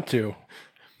you want to.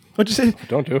 What'd you say?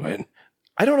 Don't do it.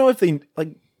 I don't know if they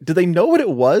did they know what it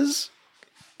was?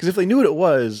 Because if they knew what it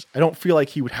was, I don't feel like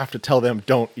he would have to tell them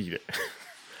don't eat it.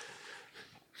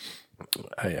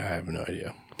 I have no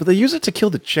idea. But they use it to kill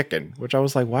the chicken, which I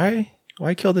was like, why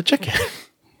kill the chicken?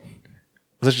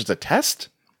 Was this just a test?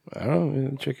 I don't know.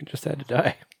 The chicken just had to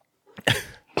die.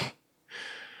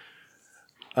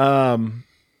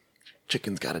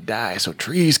 Chickens gotta die so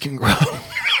trees can grow.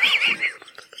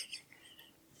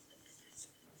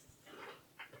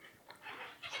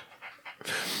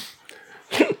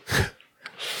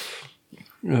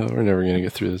 No, we're never going to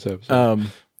get through this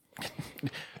episode.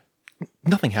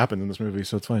 Nothing happened in this movie,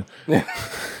 so it's fine.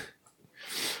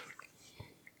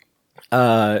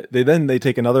 They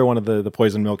take another one of the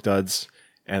poison milk duds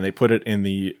and they put it in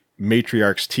the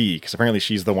matriarch's tea, because apparently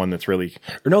she's the one that's really,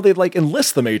 or no, they like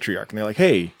enlist the matriarch and they're like,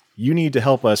 hey, you need to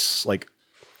help us like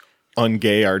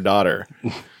ungay our daughter.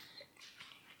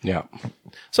 Yeah.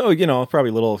 So, you know, probably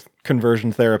a little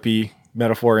conversion therapy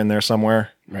metaphor in there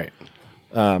somewhere. Right.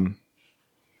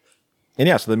 And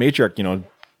yeah, so the matriarch, you know,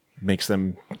 makes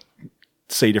them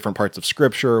say different parts of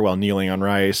scripture while kneeling on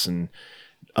rice and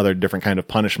other different kind of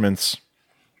punishments.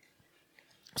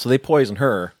 So they poison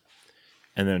her.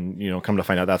 And then, you know, come to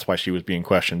find out that's why she was being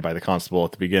questioned by the constable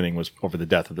at the beginning, was over the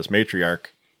death of this matriarch,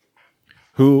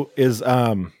 who is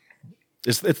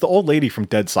it's the old lady from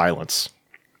Dead Silence.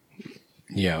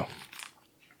 Yeah.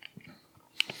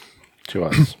 She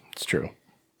was. It's true.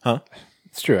 Huh?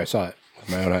 It's true. I saw it with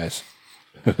my own eyes.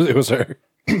 It was her.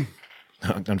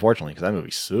 Unfortunately, because that movie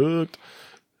sucked.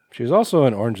 She was also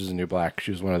in Orange is the New Black.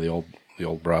 She was one of the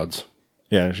old broads.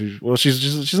 Yeah, she's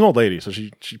an old lady, so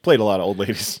she played a lot of old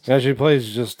ladies. Yeah, she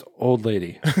plays just old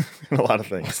lady. In a lot of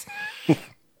things.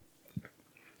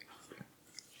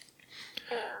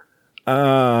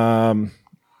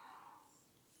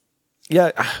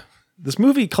 Yeah,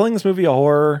 calling this movie a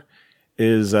horror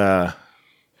is, I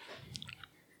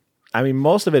mean,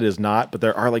 most of it is not, but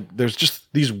there's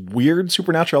just these weird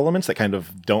supernatural elements that kind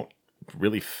of don't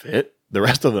really fit the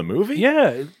rest of the movie.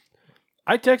 Yeah.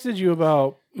 I texted you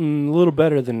about a little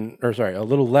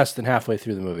less than halfway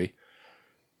through the movie.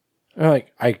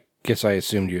 I guess I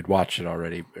assumed you'd watched it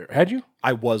already. Had you?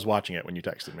 I was watching it when you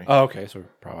texted me. Oh, okay. So we're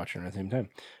probably watching it at the same time.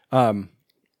 And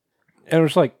it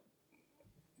was like,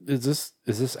 is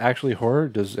this actually horror?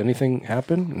 Does anything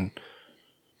happen?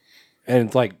 And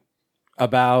it's like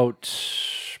about,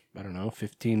 I don't know,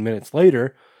 15 minutes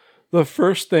later, the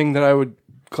first thing that I would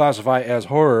classify as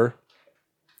horror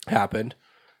happened.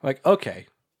 Like, okay,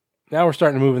 now we're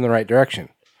starting to move in the right direction.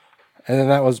 And then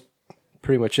that was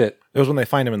pretty much it. It was when they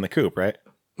find him in the coop, right?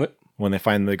 What? When they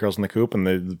find the girls in the coop and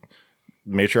the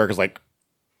matriarch is like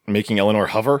making Eleanor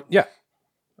hover. Yeah.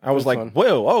 I was like, fun.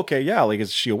 Whoa, okay, yeah. Like,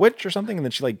 is she a witch or something? And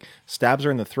then she like stabs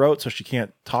her in the throat so she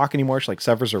can't talk anymore. She like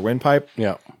severs her windpipe.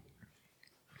 Yeah.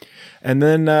 And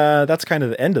then that's kind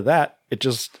of the end of that.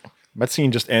 That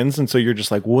scene just ends, and so you're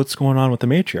just like, what's going on with the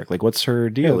matriarch? Like, what's her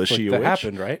deal? Yeah, is she a that witch?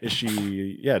 happened, right? Does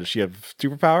she have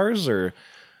superpowers or?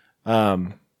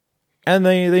 And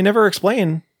they never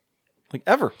explain, like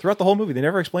ever throughout the whole movie, they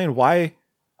never explain why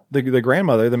the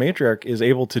grandmother, the matriarch, is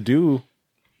able to do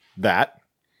that.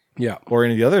 Yeah, or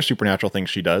any of the other supernatural things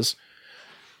she does.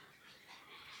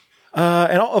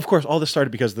 And of course, all this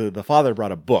started because the father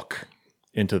brought a book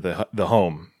into the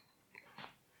home.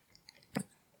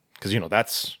 Because, you know,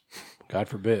 that's... God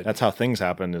forbid. That's how things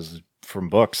happen, is from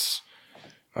books.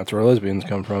 That's where lesbians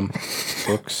come from.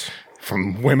 Books.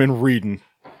 From women reading.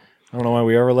 I don't know why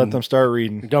we ever let them start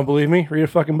reading. You don't believe me? Read a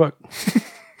fucking book.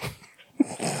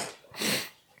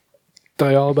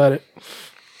 Tell you all about it.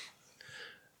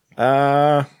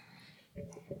 Yeah,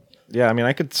 I mean,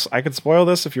 I could spoil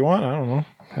this if you want. I don't know.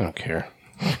 I don't care.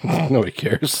 Nobody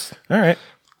cares. All right.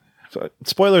 So,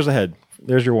 spoilers ahead.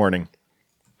 There's your warning.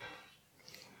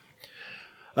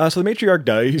 So the matriarch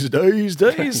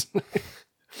dies.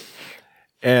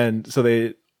 And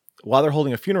so while they're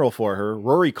holding a funeral for her,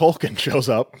 Rory Culkin shows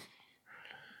up.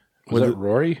 Was it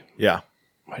Rory? Yeah.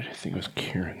 Why did I think it was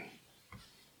Kieran?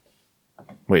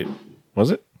 Wait,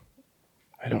 was it?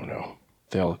 I don't know.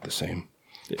 They all look the same.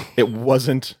 It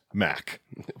wasn't Mac.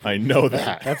 I know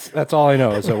that. That's all I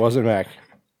know is it wasn't Mac.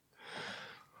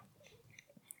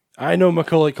 I know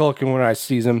Macaulay Culkin when I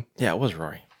sees him. Yeah, it was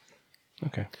Rory.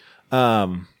 Okay. I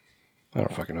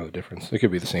don't fucking know the difference. It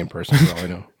could be the same person for all I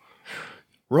know.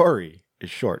 Rory is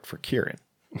short for Kieran.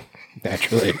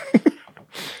 Naturally.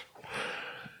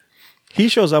 He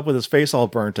shows up with his face all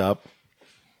burnt up.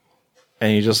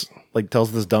 And he just like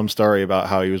tells this dumb story about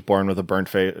how he was born with a burnt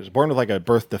face. He was born with like a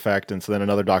birth defect. And so then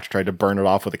another doctor tried to burn it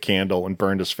off with a candle and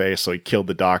burned his face. So he killed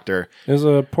the doctor. It was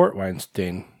a port wine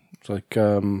stain. It's like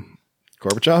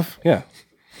Gorbachev? Yeah.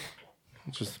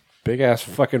 It's just big ass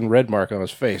fucking red mark on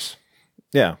his face.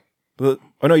 Yeah. Oh,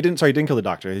 no, he didn't. Sorry, he didn't kill the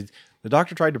doctor. The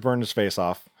doctor tried to burn his face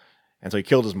off, and so he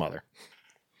killed his mother.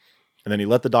 And then he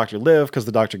let the doctor live because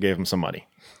the doctor gave him some money.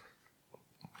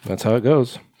 That's how it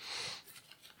goes.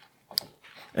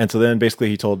 And so then basically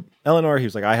he told Eleanor, he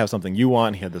was like, I have something you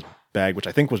want. He had this bag, which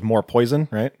I think was more poison,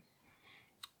 right?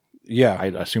 Yeah. I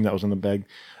assume that was in the bag.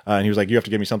 And he was like, you have to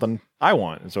give me something I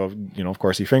want. And so, of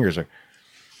course, he fingers her.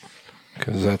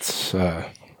 Because that's,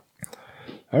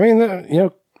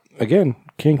 again,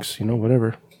 kinks,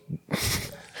 whatever.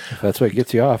 If that's what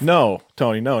gets you off. No,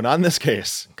 Tony, no, not in this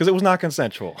case. Because it was not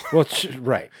consensual. Well,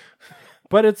 right.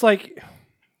 But it's like,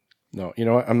 no, you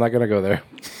know what? I'm not going to go there.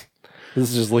 This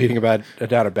is just leading down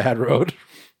a bad road.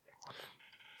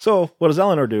 So what does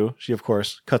Eleanor do? She, of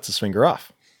course, cuts his finger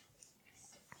off.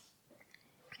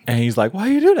 And he's like, why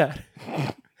do you do that?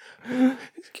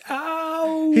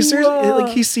 Ow! He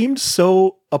seriously, he seemed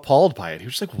so appalled by it. He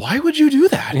was just like, why would you do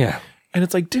that? Yeah. And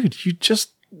it's like, dude, you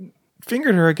just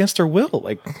fingered her against her will.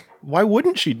 Like, why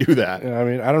wouldn't she do that? I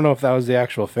mean, I don't know if that was the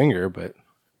actual finger, but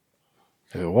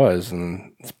if it was,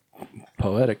 then it's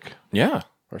poetic. Yeah.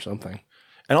 Or something.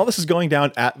 And all this is going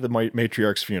down at the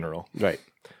matriarch's funeral. Right.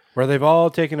 Where they've all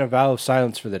taken a vow of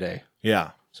silence for the day.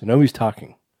 Yeah. So nobody's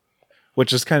talking.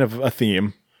 Which is kind of a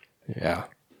theme. Yeah.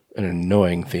 An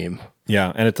annoying theme.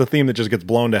 Yeah. And it's a theme that just gets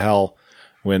blown to hell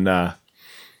when, the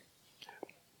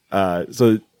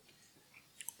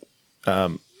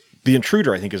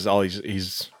intruder, I think, is all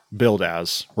he's billed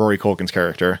as, Rory Culkin's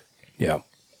character. Yeah.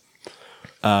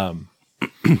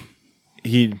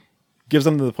 He gives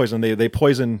them the poison. They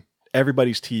poison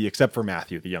everybody's tea except for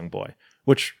Matthew, the young boy,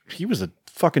 which he was a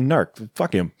fucking narc.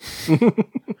 Fuck him.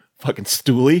 Fucking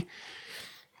stoolie.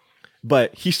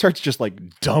 But he starts just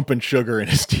like dumping sugar in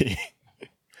his tea.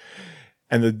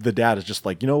 And the dad is just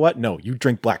like, you know what? No, you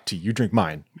drink black tea. You drink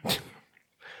mine.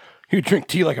 You drink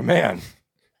tea like a man.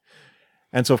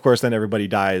 And so, of course, then everybody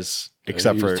dies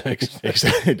except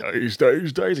except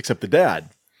the dad.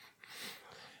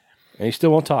 And he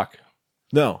still won't talk.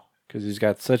 No. Because he's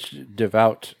got such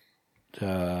devout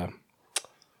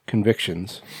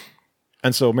convictions.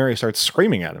 And so Mary starts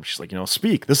screaming at him. She's like,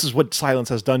 speak. This is what silence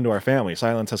has done to our family.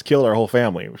 Silence has killed our whole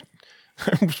family.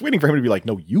 I was waiting for him to be like,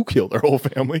 no, you killed our whole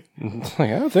family. Like,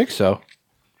 I don't think so.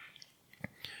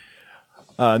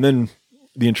 And then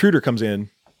the intruder comes in,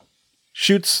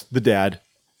 shoots the dad,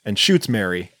 and shoots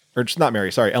Mary. Or just not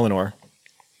Mary, sorry, Eleanor.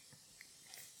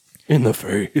 In the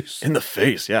face. In the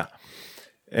face, yeah.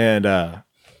 And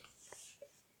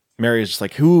Mary is just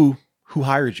like, who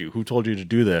hired you? Who told you to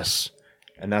do this?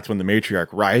 And that's when the matriarch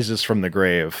rises from the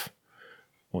grave.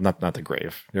 Well, not the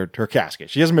grave. Her casket.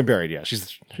 She hasn't been buried yet.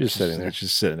 She's sitting there.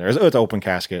 She's sitting there. It's an open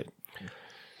casket.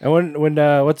 And when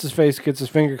what's his face gets his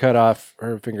finger cut off,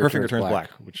 her finger turns black.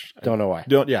 Which don't know why.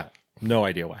 No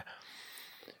idea why.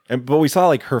 But we saw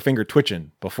like her finger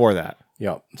twitching before that.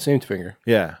 Yeah, same finger.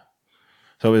 Yeah.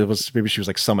 So it was maybe she was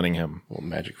like summoning him. Little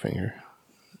magic finger.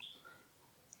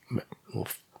 Little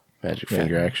magic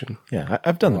finger action. Yeah,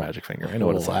 I've done the magic finger. I know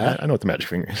what it's like. I know what the magic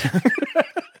finger is.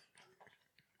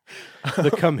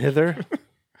 The come hither.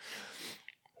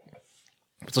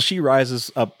 So she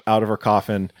rises up out of her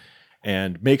coffin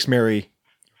and makes Mary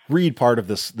read part of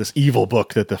this evil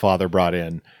book that the father brought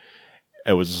in.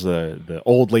 It was the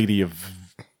old lady of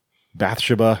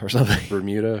Bathsheba or something.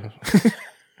 Bermuda.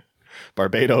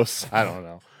 Barbados. I don't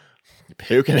know.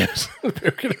 Puritans.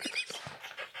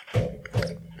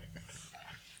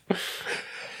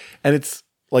 And it's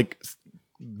like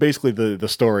basically the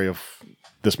story of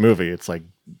this movie. It's like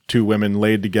two women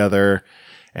laid together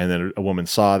and then a woman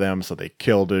saw them, so they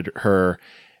killed her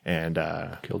and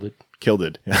killed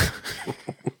it. Yeah.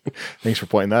 Thanks for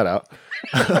pointing that out.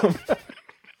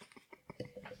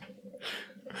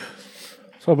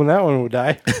 So hoping that one would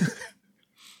die.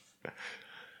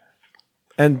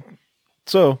 And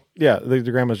so, yeah, the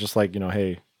grandma's just like,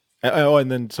 hey. Oh, and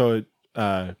then so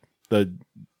the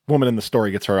woman in the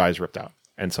story gets her eyes ripped out.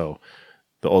 And so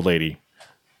the old lady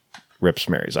rips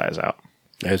Mary's eyes out.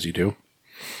 As you do.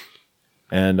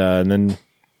 And then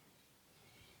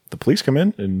the police come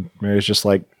in and Mary's just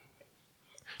like,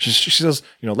 she says,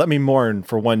 let me mourn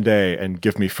for one day and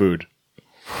give me food.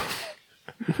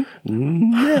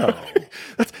 No.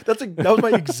 That was my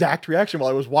exact reaction while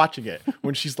I was watching it.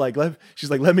 When she's like,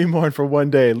 let me mourn for one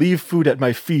day, leave food at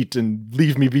my feet and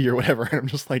leave me be or whatever. And I'm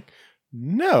just like,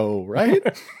 no, right?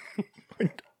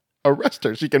 Like, arrest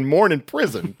her. She can mourn in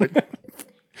prison. Like,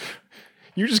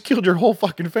 you just killed your whole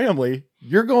fucking family.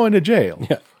 You're going to jail.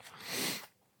 Yeah.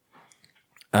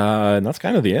 And that's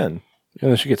kind of the end.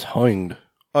 And then she gets hanged.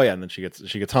 Oh yeah, and then she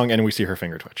gets hung, and we see her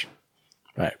finger twitch.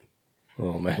 Right.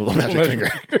 Little magic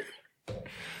finger.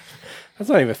 That's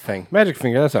not even a thing. Magic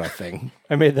finger, that's not a thing.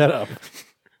 I made that up.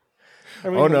 I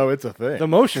mean, Oh, no, it's a thing. The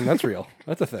motion, that's real.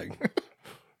 That's a thing.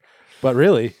 But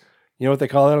really, you know what they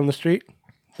call that on the street?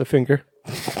 The finger.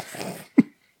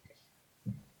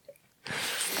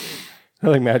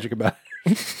 Nothing magic about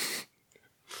it.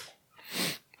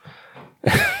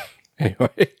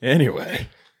 Anyway.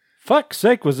 Fuck's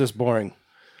sake, was this boring.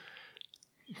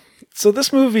 So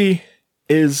this movie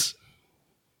is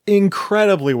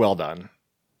incredibly well done.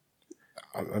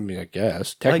 I mean, I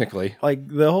guess, technically. Like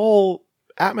the whole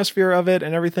atmosphere of it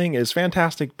and everything is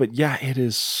fantastic, but yeah, it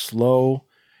is slow.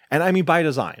 And I mean, by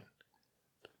design.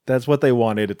 That's what they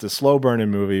wanted. It's a slow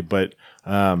burning movie, but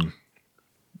not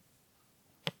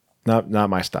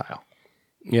my style.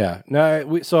 Yeah.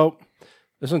 No, so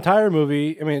this entire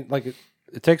movie, I mean, like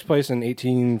it takes place in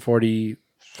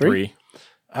 1843.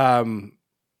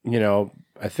 You know,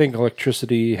 I think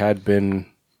electricity had been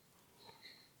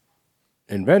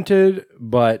invented,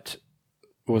 but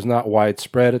was not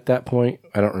widespread at that point.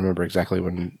 I don't remember exactly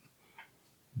when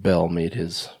Bell made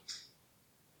his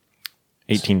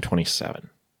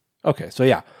 1827. Okay, so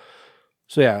yeah,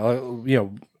 you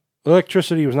know,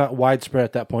 electricity was not widespread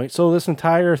at that point. So this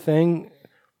entire thing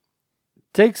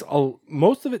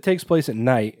most of it takes place at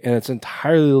night, and it's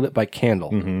entirely lit by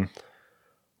candle,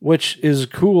 which is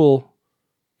cool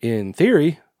in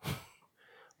theory,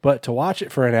 but to watch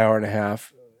it for an hour and a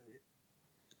half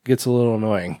gets a little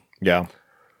annoying. Yeah.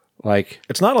 Like,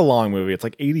 it's not a long movie. It's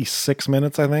like 86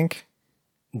 minutes, I think.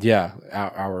 Yeah,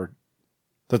 hour.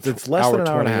 It's less than an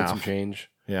hour and a half. Some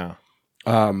change. Yeah.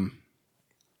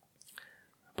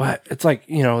 But it's like,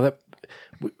 you know, that.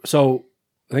 So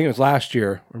I think it was last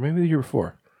year, or maybe the year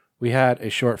before, we had a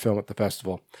short film at the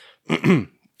festival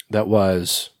that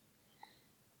was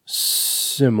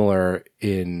similar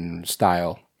in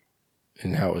style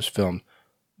in how it was filmed.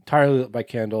 Entirely lit by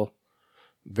candle,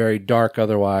 very dark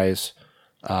otherwise.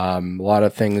 A lot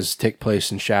of things take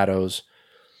place in shadows.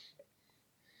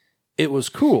 It was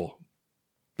cool,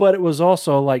 but it was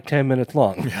also like 10 minutes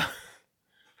long. Yeah.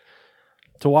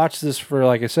 To watch this for,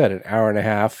 like I said, an hour and a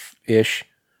half-ish,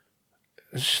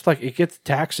 it's just like, it gets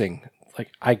taxing.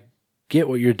 Like, I get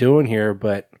what you're doing here,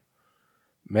 but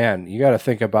man, you got to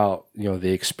think about, you know,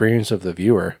 the experience of the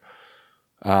viewer.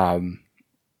 And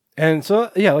so,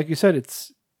 yeah, like you said,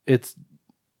 it's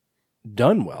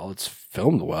done well. It's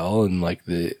filmed well, and like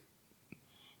the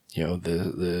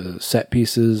set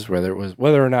pieces, whether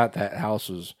or not that house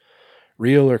was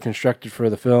real or constructed for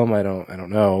the film, I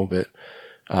don't know, but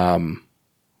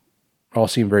all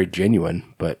seem very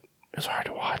genuine, but it's hard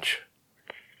to watch.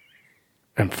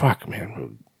 And fuck,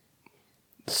 man,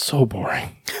 it's so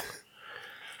boring.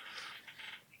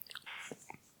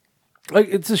 Like,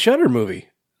 it's a Shudder movie,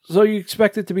 so you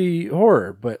expect it to be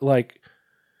horror, but like,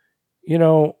 you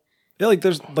know, yeah, like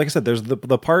there's, like I said, there's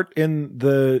the part in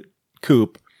the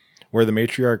coop where the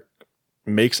matriarch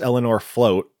makes Eleanor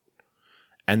float,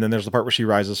 and then there's the part where she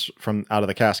rises from out of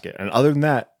the casket. And other than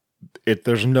that,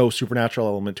 there's no supernatural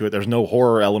element to it. There's no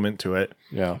horror element to it.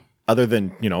 Yeah. Other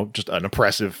than, you know, just an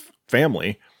oppressive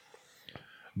family.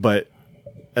 But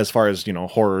as far as, you know,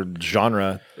 horror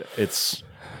genre, it's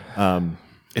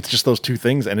just those two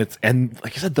things, and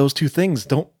like I said, those two things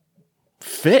don't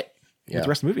fit with the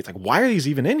rest of the movie. It's like, why are these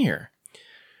even in here?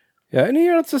 Yeah, and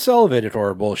you know, it's this elevated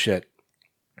horror bullshit.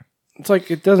 It's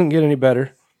like, it doesn't get any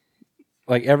better.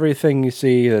 Like, everything you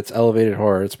see that's elevated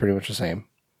horror, it's pretty much the same.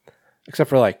 Except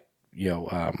for, like, you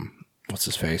know, what's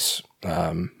his face?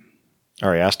 Ari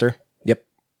Aster? Yep.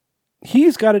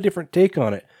 He's got a different take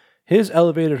on it. His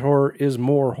elevated horror is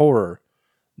more horror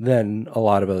than a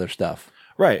lot of other stuff.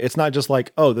 Right. It's not just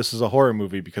like, oh, this is a horror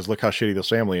movie because look how shitty this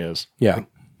family is. Yeah. Like,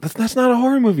 that's not a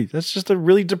horror movie. That's just a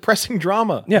really depressing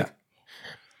drama. Yeah.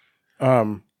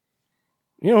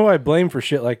 You know who I blame for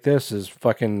shit like this is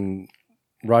fucking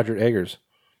Roger Eggers.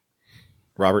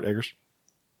 Robert Eggers?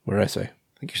 What did I say?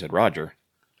 I think you said Roger.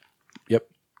 Yep.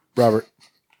 Robert.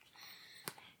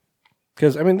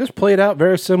 Because, I mean, this played out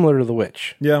very similar to The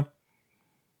Witch. Yeah.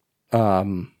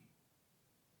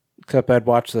 Except I'd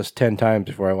watched this 10 times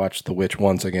before I watched The Witch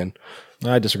once again.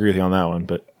 I disagree with you on that one,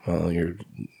 but... Well, you're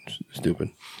stupid.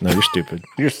 No, you're stupid.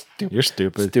 You're stupid. You're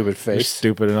stupid. Stupid face. You're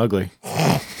stupid and ugly.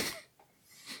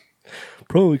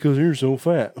 Probably because you're so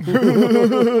fat.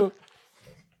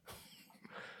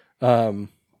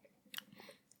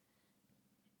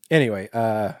 Anyway,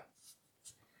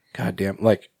 goddamn,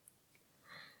 like,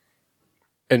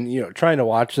 and you know, trying to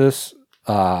watch this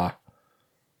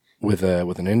with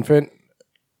an infant,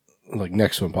 like,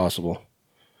 next to impossible.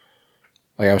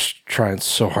 Like, I was trying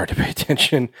so hard to pay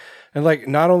attention, and like,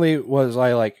 not only was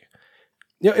I like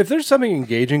if there's something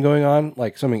engaging going on,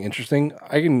 like something interesting,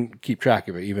 I can keep track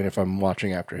of it, even if I'm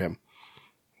watching after him.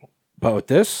 But with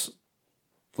this,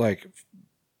 like,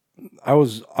 I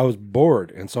was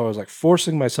bored, and so I was like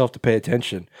forcing myself to pay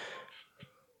attention.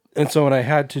 And so when I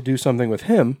had to do something with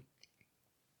him,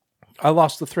 I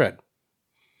lost the thread.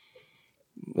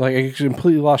 Like, I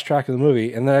completely lost track of the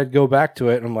movie, and then I'd go back to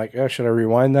it, and I'm like, oh, should I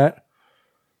rewind that?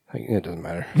 Like, it doesn't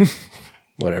matter.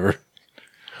 Whatever.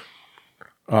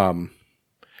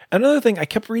 Another thing, I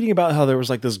kept reading about how there was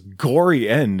like this gory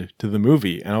end to the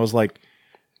movie, and I was like,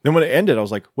 then when it ended, I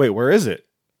was like, wait, where is it?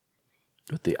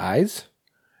 With the eyes?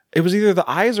 It was either the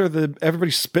eyes or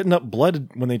everybody spitting up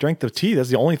blood when they drank the tea. That's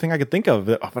the only thing I could think of.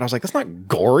 But I was like, that's not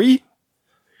gory.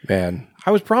 Man.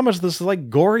 I was promised this like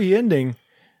gory ending,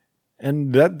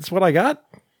 and that's what I got.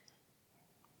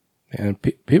 Man,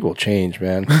 people change,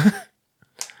 man.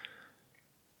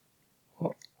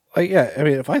 Well, like, yeah, I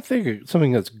mean, if I think of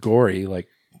something that's gory, like,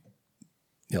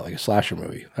 like a slasher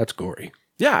movie, that's gory.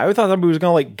 Yeah, I thought that movie was going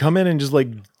to like come in and just like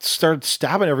start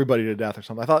stabbing everybody to death or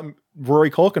something. I thought Rory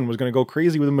Culkin was going to go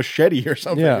crazy with a machete or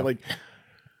something. Yeah. Like,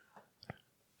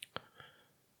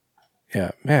 yeah,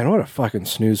 man, what a fucking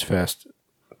snooze fest.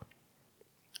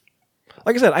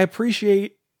 Like I said, I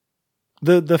appreciate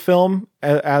the film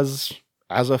as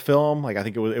a film. Like, I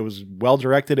think it was well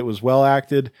directed, it was well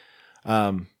acted,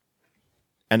 and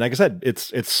like I said,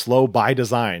 it's slow by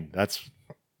design. That's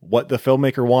what the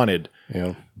filmmaker wanted.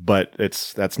 Yeah, but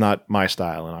that's not my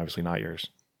style, and obviously not yours.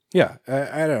 Yeah,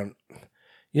 I don't.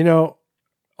 A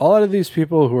lot of these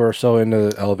people who are so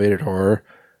into elevated horror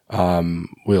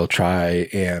will try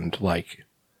and like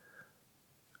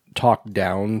talk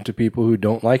down to people who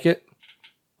don't like it.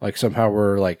 Like somehow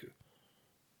we're like,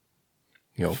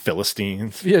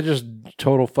 Philistines. Yeah, just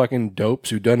total fucking dopes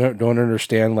who don't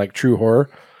understand like true horror.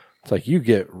 It's like, you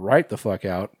get right the fuck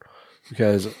out,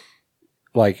 because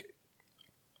like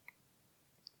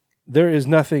there is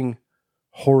nothing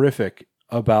horrific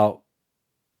about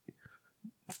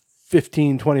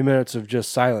 15, 20 minutes of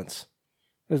just silence.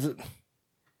 And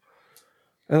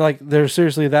like, there's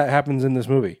seriously, that happens in this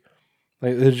movie.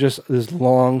 Like, there's just this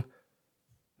long,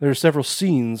 there's several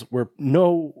scenes where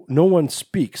no one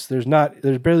speaks. There's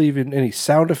barely even any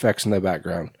sound effects in the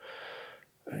background.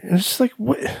 And it's just like,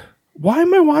 what? Why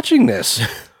am I watching this?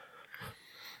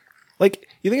 Like,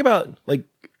 you think about like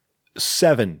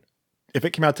Seven, if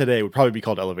it came out today, it would probably be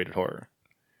called elevated horror.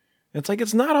 It's like,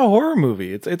 it's not a horror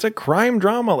movie. It's a crime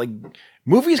drama. Like,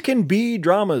 movies can be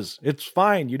dramas. It's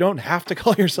fine. You don't have to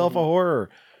call yourself a horror.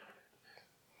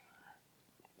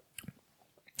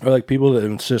 Or like people that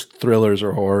insist thrillers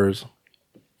are horrors.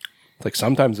 Like,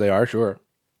 sometimes they are, sure,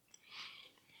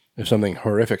 if something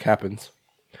horrific happens.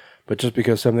 But just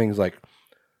because something's like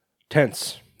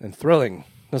tense and thrilling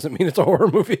doesn't mean it's a horror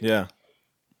movie. Yeah.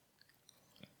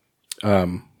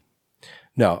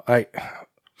 No,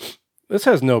 this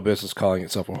has no business calling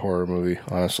itself a horror movie,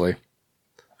 honestly.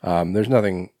 There's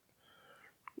nothing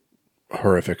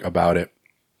horrific about it.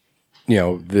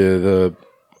 The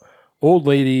old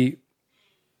lady,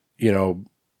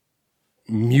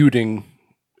 muting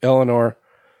Eleanor,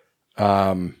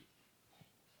 and,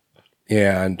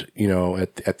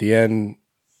 at the end,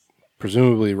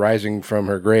 presumably rising from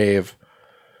her grave,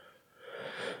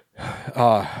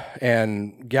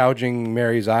 and gouging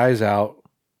Mary's eyes out.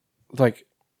 Like,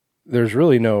 there's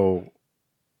really no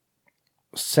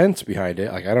sense behind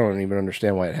it. Like, I don't even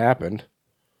understand why it happened.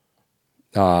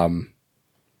 Because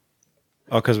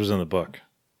it was in the book.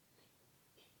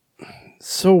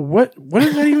 So what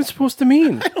is that even supposed to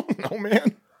mean? I don't know,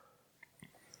 man.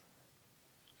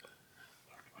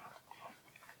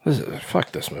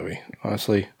 Fuck this movie,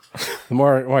 honestly. The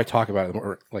more I talk about it, the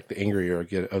more like the angrier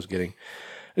I was getting.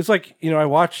 It's like, I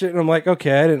watched it and I'm like,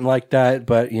 okay, I didn't like that,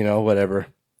 but whatever.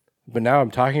 But now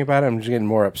I'm talking about it, I'm just getting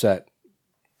more upset.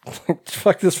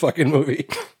 Fuck this fucking movie.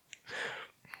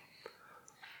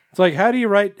 It's like, how do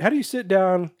you sit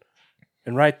down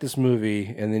and write this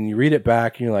movie, and then you read it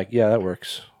back and you're like, yeah, that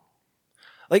works.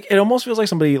 Like, it almost feels like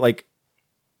somebody like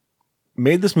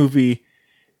made this movie,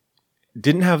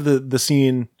 didn't have the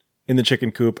scene in the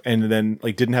chicken coop, and then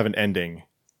like didn't have an ending,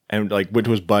 and like went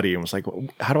to his buddy and was like,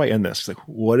 how do I end this? He's like,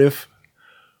 what if,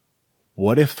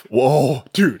 whoa,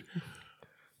 dude,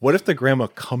 what if the grandma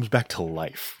comes back to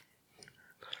life?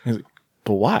 He's like,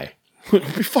 but why?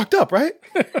 It'd be fucked up, right?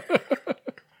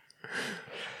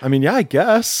 I mean, yeah, I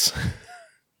guess.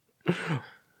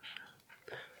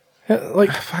 Like,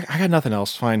 I got nothing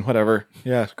else. Fine, whatever.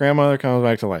 Yeah, grandmother comes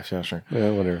back to life. Yeah, sure.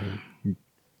 Yeah, whatever.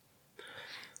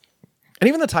 And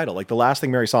even the title, like the last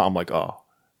thing Mary saw, I'm like, oh,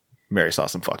 Mary saw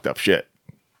some fucked up shit.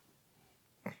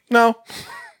 No.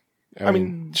 I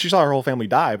mean, she saw her whole family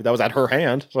die, but that was at her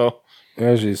hand. So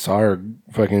yeah, she saw her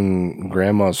fucking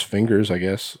grandma's fingers, I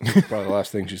guess. Probably the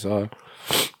last thing she saw.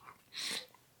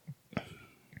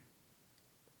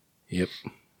 Yep.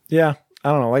 Yeah,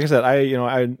 I don't know. Like I said,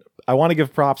 I want to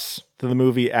give props to the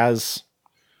movie as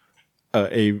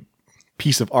a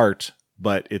piece of art,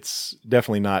 but it's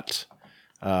definitely not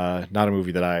a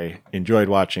movie that I enjoyed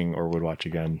watching or would watch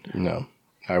again. No,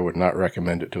 I would not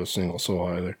recommend it to a single soul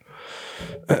either.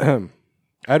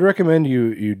 I'd recommend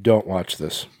you don't watch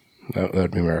this. That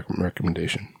would be my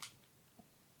recommendation.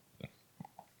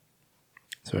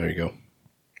 So there you go.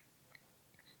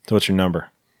 So what's your number?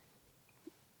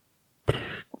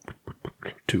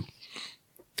 2.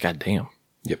 God damn.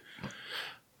 Yep.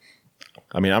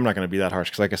 I mean, I'm not going to be that harsh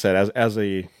because, like I said, as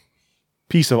a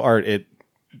piece of art, it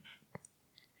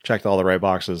checked all the right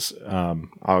boxes. I'll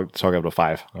go up to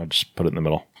 5. I'll just put it in the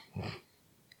middle.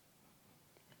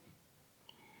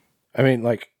 I mean,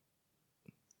 like,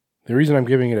 the reason I'm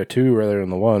giving it a 2 rather than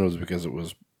the 1 was because it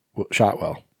was shot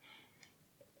well.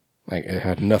 Like, it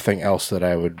had nothing else that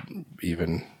I would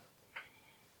even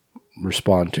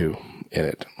respond to in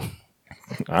it.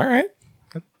 All right.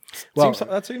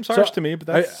 That seems harsh to me, but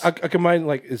that's... I combine,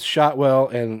 like, it's shot well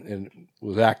and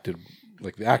was acted,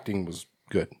 like, the acting was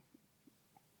good.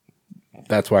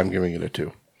 That's why I'm giving it a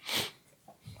 2.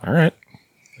 All right.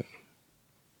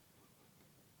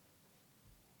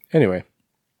 Anyway.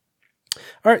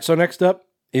 All right, so next up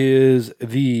is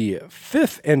the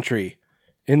 5th entry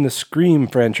in the Scream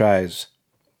franchise,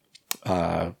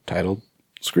 titled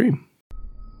Scream.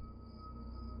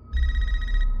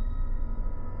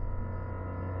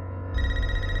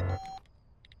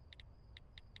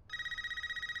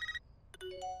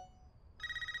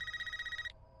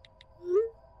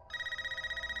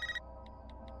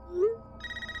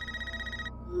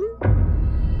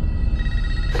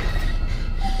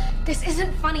 This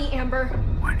isn't funny, Amber.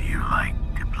 Would you like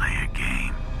to play a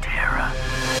game, Tara?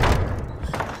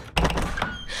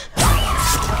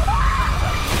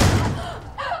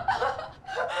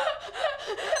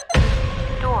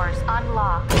 Doors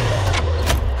unlocked.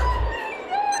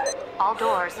 All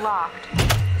doors locked.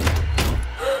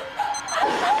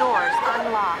 Doors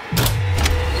unlocked.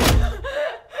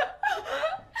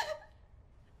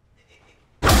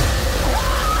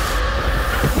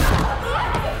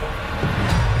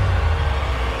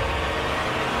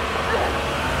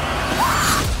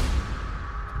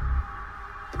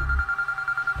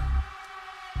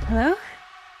 Hello?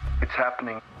 It's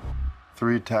happening.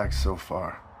 3 attacks so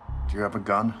far. Do you have a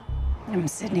gun? I'm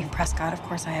Sydney Prescott. Of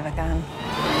course I have a gun.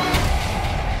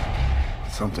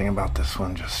 Something about this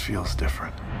one just feels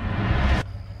different.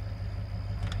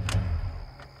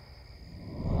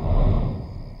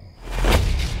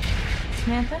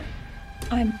 Samantha?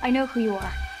 I know who you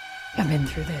are. I've been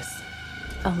through this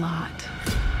a lot.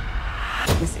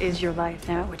 This is your life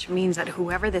now, which means that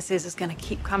whoever this is going to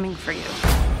keep coming for you.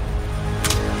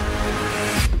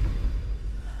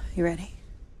 You ready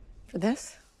for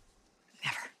this?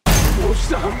 No,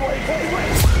 stop. Wait.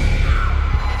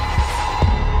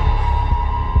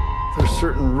 There's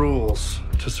certain rules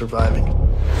to surviving.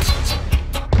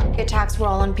 The attacks were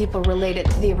all on people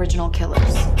related to the original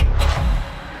killers.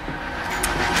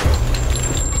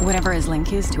 Whatever his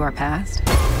link is to our past,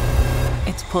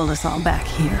 it's pulled us all back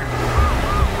here.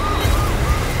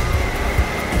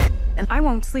 And I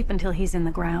won't sleep until he's in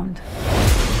the ground.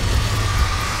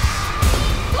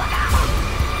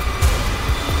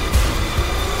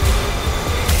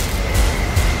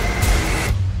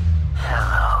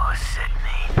 Hello,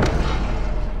 Sydney.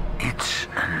 It's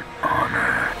an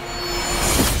honor.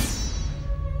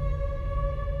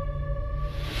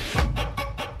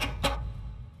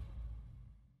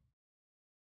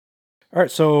 All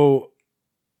right, so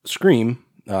Scream,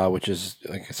 which is,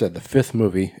 like I said, the 5th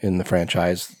movie in the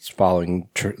franchise. It's following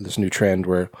this new trend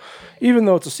where even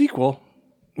though it's a sequel,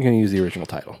 you're going to use the original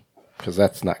title because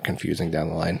that's not confusing down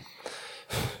the line.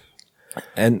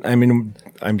 And I mean,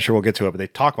 I'm sure we'll get to it, but they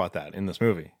talk about that in this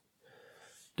movie.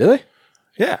 Do they?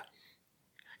 Yeah.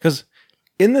 Because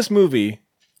in this movie,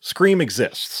 Scream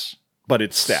exists, but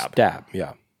it's Stab. Stab,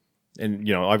 yeah. And,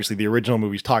 you know, obviously the original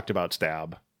movies talked about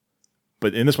Stab.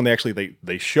 But in this one,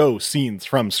 they show scenes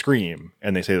from Scream,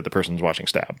 and they say that the person's watching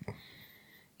Stab.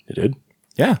 They did?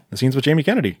 Yeah, the scenes with Jamie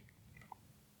Kennedy.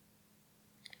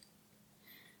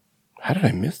 How did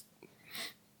I miss?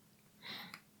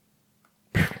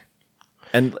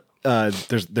 And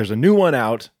there's a new one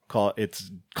out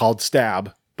called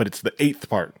Stab, but it's the 8th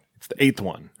part. It's the 8th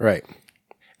one. Right.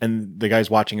 And the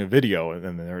guy's watching a video,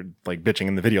 and they're like bitching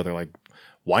in the video. They're like,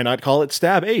 "Why not call it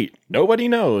Stab 8? Nobody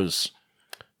knows."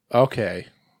 Okay,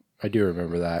 I do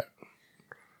remember that.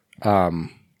 Yeah,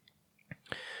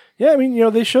 I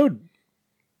mean, they showed,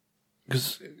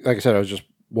 because like I said, I was just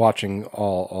watching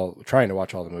trying to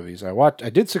watch all the movies. I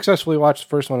did successfully watch the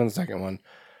first one and the second one.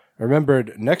 I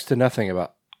remembered next to nothing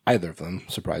about either of them,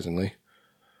 surprisingly.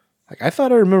 Like, I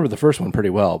thought I remembered the first one pretty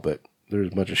well, but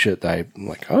there's a bunch of shit that I'm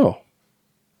like, oh,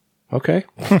 okay.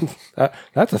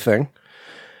 That's a thing.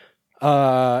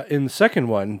 In the second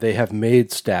one, they have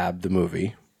made Stab the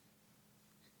movie.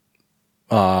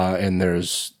 And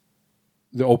there's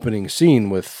the opening scene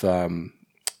with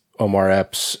Omar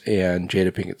Epps and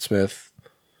Jada Pinkett Smith,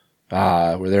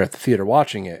 where they're at the theater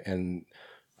watching it, and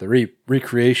the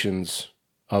recreations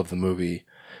of the movie.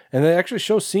 And they actually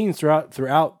show scenes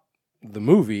throughout the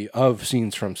movie of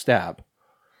scenes from Stab.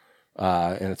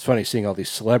 And it's funny seeing all these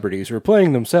celebrities who are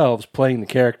playing themselves, playing the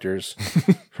characters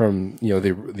from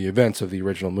the events of the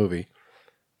original movie.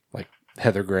 Like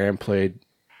Heather Graham played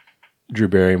Drew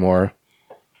Barrymore.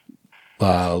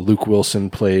 Luke Wilson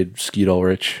played Skeet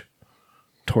Ulrich.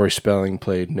 Tori Spelling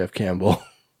played Neve Campbell.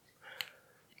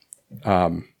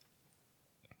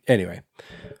 Anyway,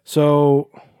 so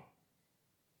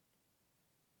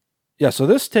so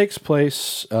this takes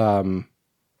place, present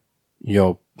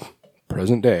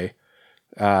day.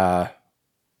 Was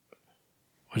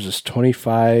this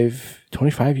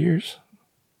 25 years?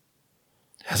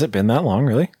 Has it been that long,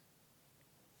 really?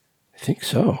 I think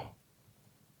so.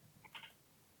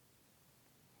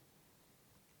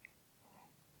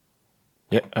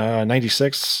 Yeah,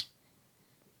 96.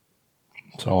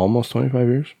 So almost 25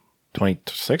 years?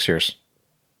 26 years.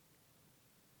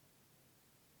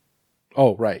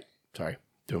 Oh, right. Sorry.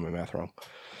 Doing my math wrong.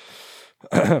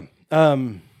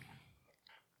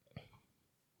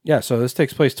 So this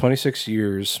takes place 26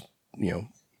 years,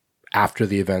 after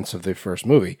the events of the first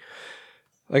movie.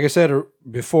 Like I said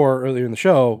before, earlier in the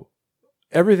show,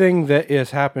 everything that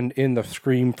has happened in the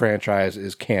Scream franchise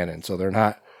is canon. So they're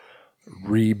not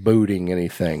rebooting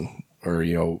anything or,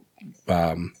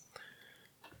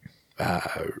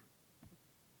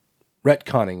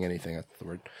 retconning anything. That's the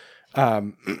word.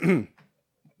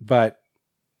 But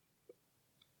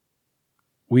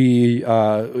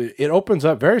it opens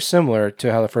up very similar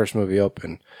to how the first movie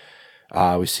opened.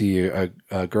 We see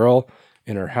a girl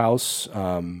in her house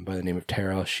by the name of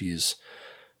Tara. She's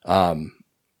alone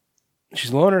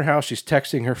in her house. She's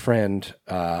texting her friend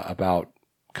about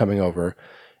coming over,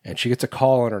 and she gets a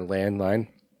call on her landline,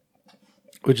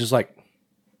 which is like,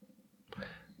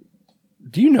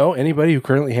 do you know anybody who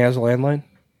currently has a landline?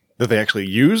 That they actually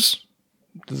use?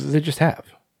 They just have.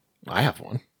 I have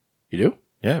one. You do?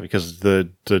 Yeah, because the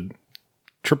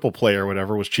triple play or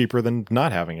whatever was cheaper than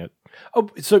not having it. Oh,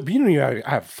 so you don't even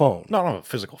have a phone. No, a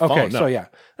physical phone. Okay, no. so yeah,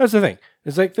 that's the thing.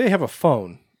 It's like they have a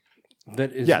phone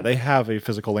that is... Yeah, they have a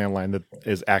physical landline that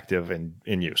is active and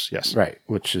in use, yes. Right,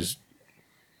 which is...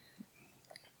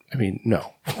 I mean,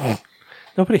 no.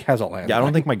 Nobody has a landline. Yeah, I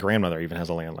don't think my grandmother even has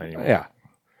a landline anymore. Yeah.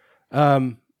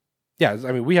 Yeah,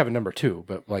 I mean, we have a number 2,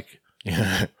 but like...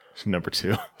 Yeah, number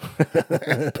 2.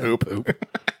 Poop.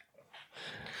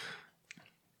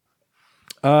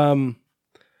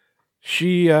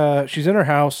 She's in her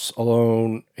house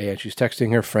alone, and she's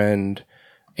texting her friend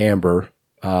Amber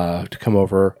to come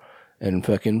over and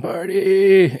fucking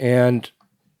party. And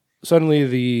suddenly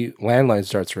the landline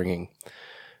starts ringing.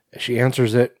 She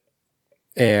answers it,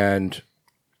 and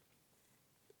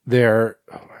I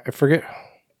forget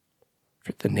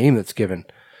the name that's given.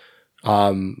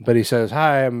 But he says,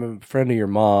 "Hi, I'm a friend of your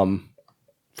mom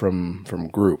from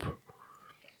group."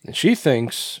 And she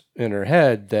thinks in her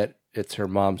head that it's her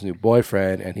mom's new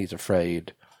boyfriend, and he's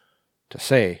afraid to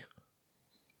say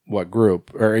what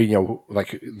group, or,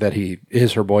 like that he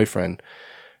is her boyfriend.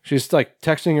 She's like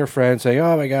texting her friend saying,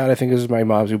 "Oh my God, I think this is my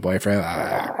mom's new boyfriend."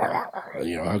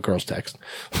 How girls text.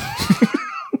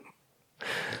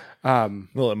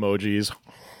 Little emojis.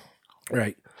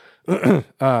 Right.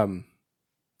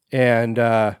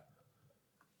 And,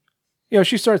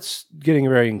 she starts getting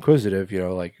very inquisitive,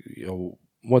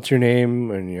 what's your name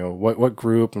and, what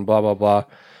group and blah, blah, blah.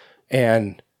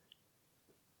 And,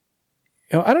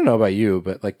 I don't know about you,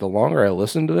 but like the longer I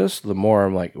listen to this, the more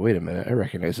I'm like, wait a minute, I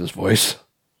recognize this voice.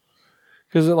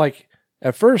 Because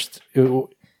at first it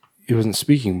wasn't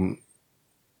speaking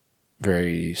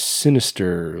very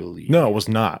sinisterly. No, it was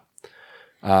not.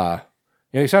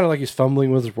 He sounded like he's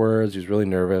fumbling with his words. He's really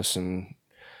nervous, and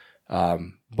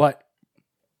but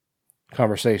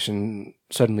conversation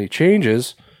suddenly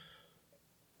changes,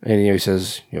 and he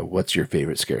says, "What's your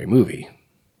favorite scary movie?"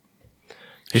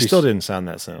 He still didn't sound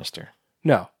that sinister.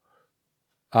 No.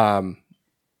 And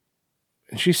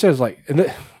she says,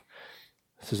 this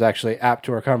is actually apt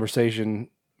to our conversation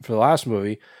for the last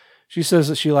movie. She says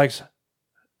that she likes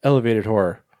elevated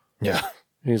horror. Yeah.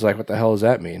 And he's like, what the hell does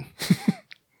that mean?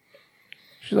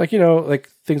 She's like, you know, like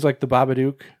things like the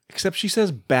Babadook. Except she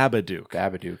says Babadook.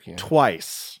 Babadook, yeah.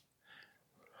 Twice.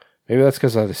 Maybe that's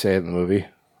because they say it in the movie.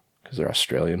 Because they're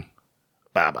Australian.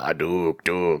 Babadook,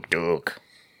 dook.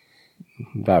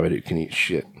 Babadook can eat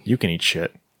shit. You can eat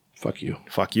shit. Fuck you.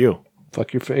 Fuck you.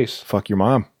 Fuck your face. Fuck your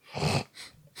mom.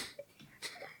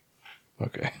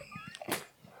 Okay.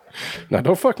 Now,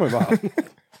 don't fuck my mom.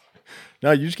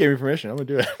 No, you just gave me permission. I'm going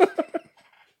to do it.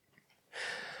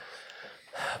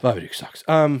 Babadook sucks.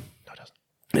 No, it doesn't.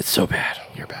 It's so bad.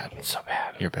 You're bad. It's so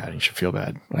bad. You're bad. You should feel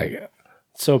bad. Like,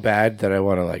 it's so bad that I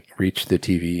want to, like, reach the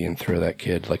TV and throw that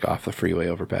kid, like, off the freeway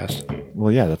overpass.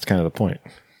 Well, yeah, that's kind of the point.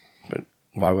 But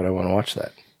why would I want to watch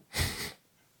that?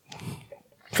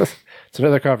 It's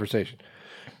another conversation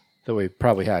that we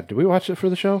probably had. Did we watch it for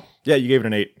the show? Yeah, you gave it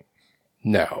an 8.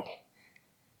 No.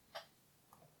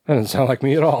 That doesn't sound like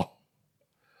me at all.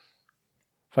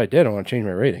 If I did, I want to change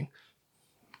my rating.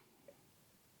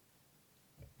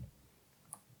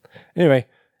 Anyway,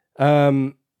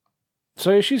 so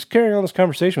she's carrying on this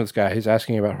conversation with this guy. He's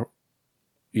asking about,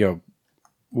 you know,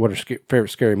 what her favorite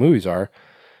scary movies are.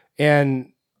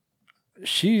 And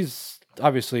she's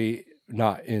obviously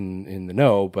not in the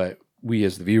know, but we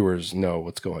as the viewers know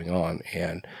what's going on.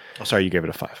 And oh, sorry, you gave it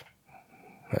a 5.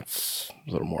 That's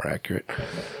a little more accurate.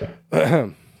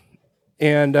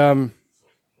 And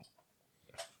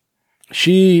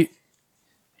she,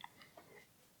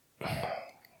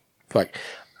 like,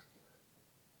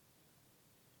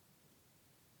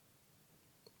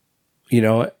 you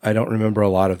know, I don't remember a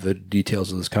lot of the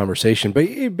details of this conversation, but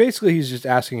basically he's just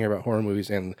asking her about horror movies,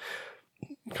 and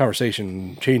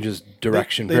conversation changes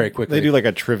direction very quickly. They do like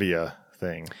a trivia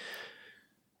thing.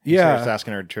 He starts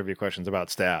asking her trivia questions about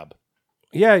Stab.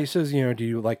 Yeah, he says, you know, do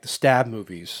you like the Stab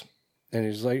movies?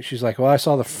 And she's like, well, I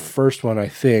saw the first one, I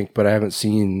think, but I haven't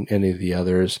seen any of the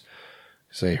others.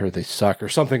 So I heard they suck or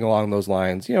something along those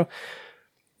lines. You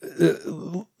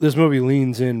know, this movie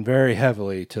leans in very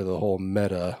heavily to the whole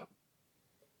meta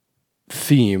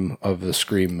theme of the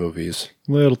Scream movies.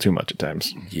 A little too much at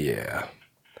times. Yeah.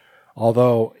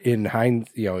 Although in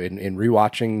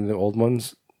rewatching the old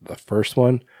ones, the first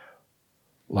one,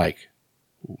 like,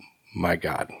 my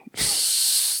God,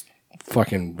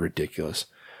 fucking ridiculous.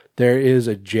 There is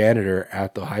a janitor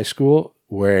at the high school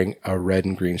wearing a red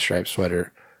and green striped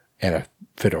sweater and a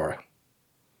fedora.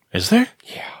 Is there?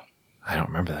 Yeah. I don't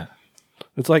remember that.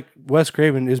 It's like Wes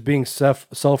Craven is being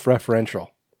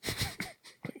self-referential.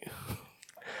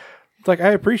 It's like, I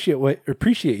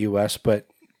appreciate you, Wes, but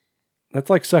that's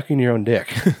like sucking your own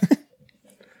dick.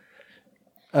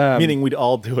 Meaning we'd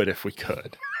all do it if we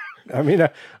could. I mean, I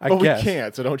but guess. We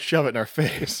can't, so don't shove it in our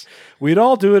face. We'd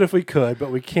all do it if we could,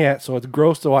 but we can't, so it's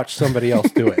gross to watch somebody else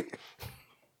do it.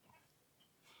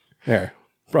 There.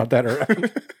 Brought that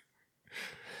around.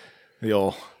 The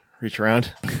old reach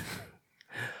around.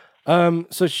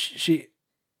 So she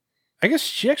I guess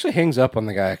she actually hangs up on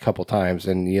the guy a couple times,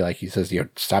 and he says, you know,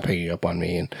 stop hanging up on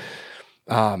me.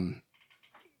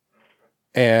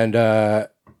 And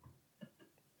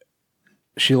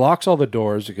she locks all the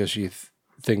doors because she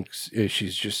thinks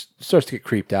she's just starts to get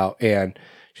creeped out, and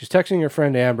she's texting her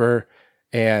friend Amber,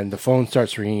 and the phone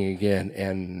starts ringing again,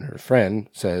 and her friend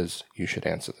says, you should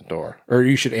answer the door, or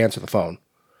you should answer the phone.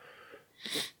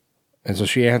 And so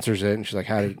she answers it, and she's like,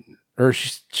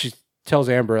 she tells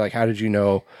Amber, like, how did you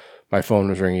know my phone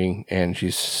was ringing? And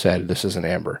she said, this isn't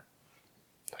Amber.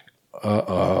 Like,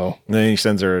 uh-oh. And then he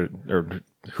sends her, or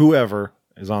whoever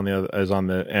is on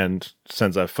the end,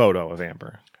 sends a photo of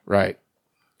Amber. Right.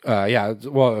 Yeah.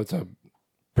 Well, it's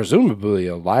presumably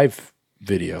a live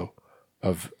video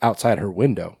of outside her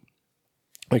window,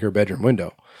 like her bedroom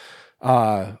window,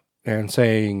 and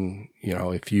saying, you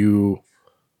know, if you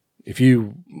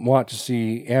want to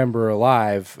see Amber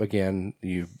alive again,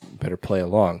 you better play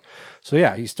along. So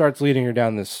yeah, he starts leading her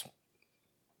down this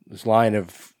line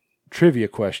of trivia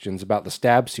questions about the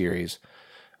Stab series.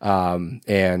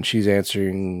 And she's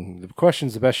answering the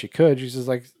questions the best she could. She says,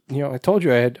 like, you know, I told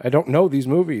you I don't know these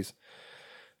movies.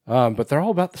 But they're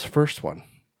all about this first one,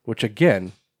 which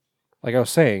again, like I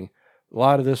was saying, a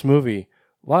lot of this movie,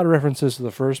 a lot of references to the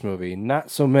first movie,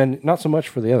 not so much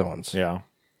for the other ones. Yeah.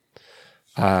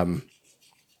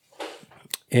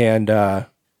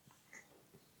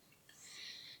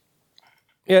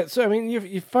 Yeah, so I mean,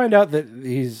 you find out that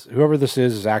whoever this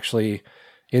is actually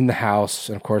in the house,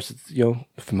 and of course, it's, you know,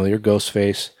 the familiar ghost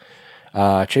face,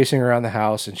 chasing around the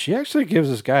house, and she actually gives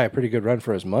this guy a pretty good run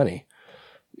for his money.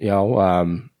 You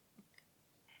know,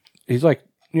 he's like,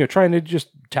 you know, trying to just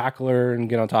tackle her and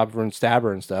get on top of her and stab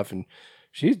her and stuff, and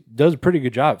she does a pretty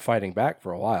good job fighting back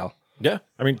for a while. Yeah.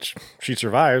 I mean, she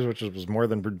survives, which was more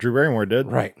than Drew Barrymore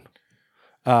did. Right.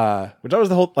 Which that was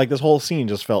the whole, like, this whole scene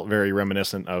just felt very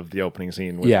reminiscent of the opening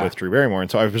scene with Drew Barrymore. And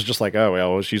so I was just like, oh,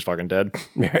 well, she's fucking dead.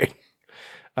 Right.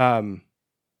 But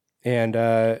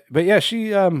yeah,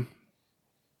 she's a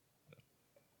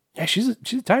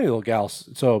tiny little gal.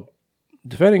 So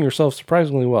defending herself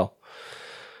surprisingly well.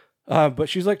 But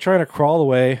she's like trying to crawl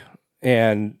away,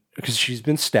 and because she's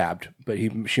been stabbed, but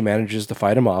she manages to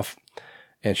fight him off,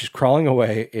 and she's crawling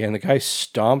away, and the guy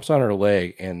stomps on her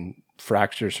leg and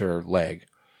fractures her leg.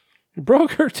 He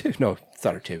broke her tibia. No, it's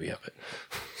not her tibia, but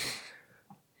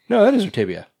no, that is her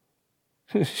tibia.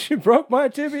 She broke my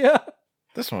tibia.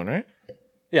 This one, right?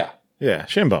 Yeah. Yeah,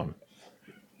 shin bone.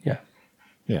 Yeah.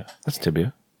 Yeah, that's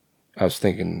tibia. I was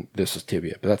thinking this is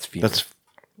tibia, but that's femur.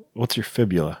 What's your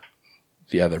fibula?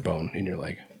 The other bone in your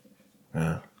leg.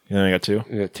 Yeah. You know, I got two?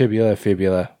 You got tibia,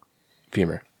 fibula,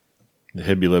 femur. The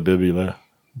hibula, bibula.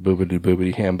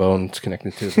 Boobity ham bone. It's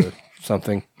connected to the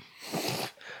something.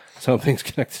 Something's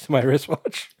connected to my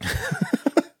wristwatch.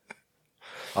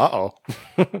 Uh-oh.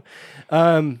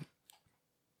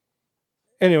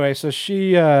 Anyway, so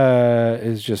she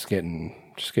is just getting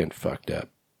fucked up.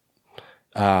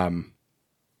 And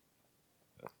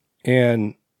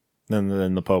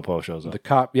then the popo shows up. The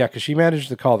cop, yeah, because she managed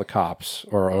to call the cops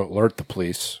or alert the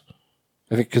police.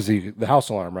 I think because the house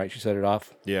alarm, right? She set it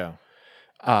off. Yeah.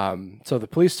 So the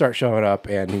police start showing up,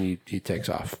 and he takes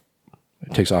off.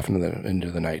 Takes off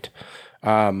into the night.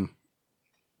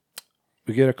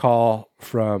 We get a call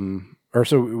from, or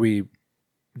so we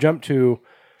jump to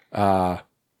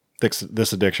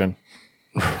this addiction.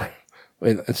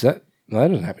 Wait, is that? No, that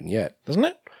doesn't happen yet, doesn't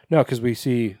it? No, because we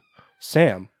see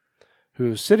Sam,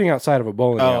 who's sitting outside of a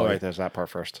bowling alley. Oh, right. There's that part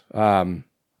first. Sam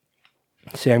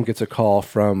gets a call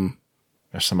from.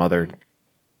 There's some other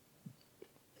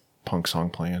punk song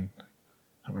playing. I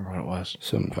don't remember what it was.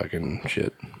 Some fucking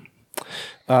shit.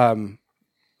 Sam's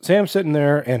sitting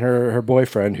there, and her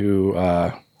boyfriend, who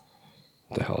what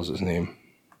the hell is his name?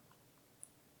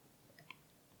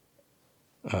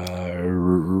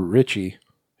 Richie.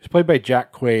 He's played by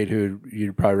Jack Quaid, who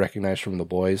you'd probably recognize from The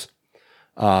Boys.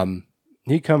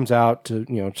 He comes out to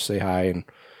to say hi,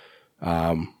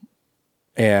 and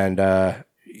in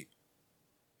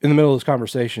the middle of this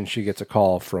conversation, she gets a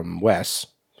call from Wes,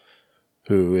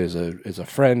 who is a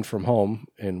friend from home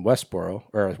in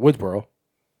Woodsboro.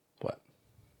 What?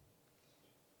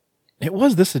 It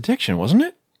was This Addiction, wasn't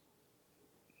it?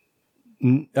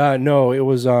 No, it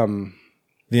was The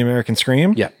American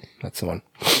Scream? Yeah, that's the one.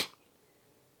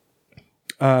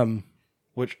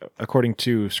 Which, according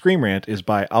to Scream Rant, is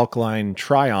by Alkaline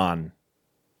Tryon.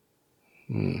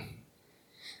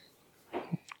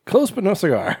 Close but no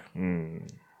cigar.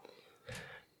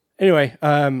 Anyway,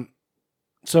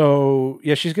 so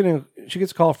yeah, she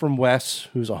gets a call from Wes,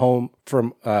 who's a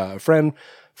friend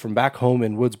from back home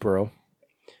in Woodsboro,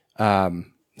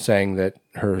 saying that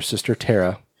her sister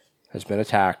Tara has been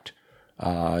attacked,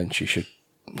 and she should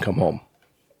come home.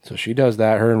 So she does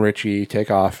that. Her and Richie take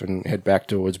off and head back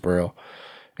to Woodsboro.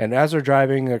 And as they're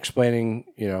driving, they're explaining,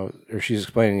 she's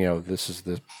explaining, this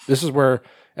is where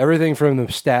everything from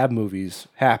the stab movies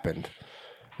happened.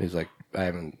 He's like,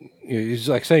 he's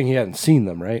like saying he hadn't seen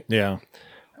them, right? Yeah.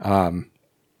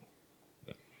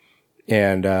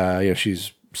 She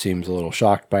seems a little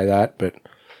shocked by that, but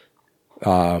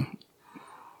I'm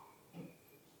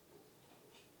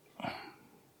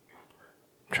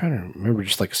trying to remember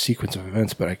just like a sequence of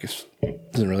events, but I guess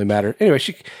it doesn't really matter. Anyway,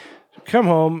 she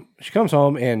comes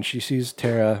home and she sees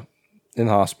Tara in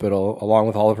the hospital along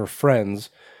with all of her friends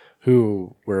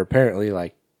who were apparently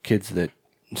like kids that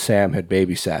Sam had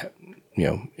babysat,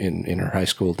 in her high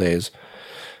school days.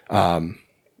 So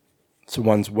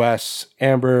one's Wes,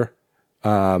 Amber,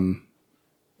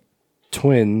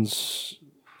 twins.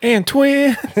 And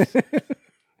twins!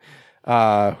 What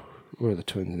are the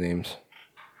twins' names?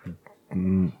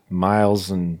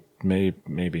 Miles and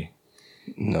maybe.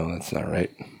 No, that's not right.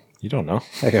 You don't know.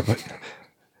 I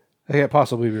can't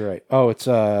possibly be right. Oh, it's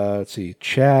let's see,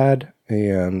 Chad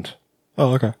and.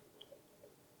 Oh, okay.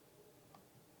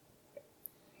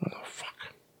 What the fuck?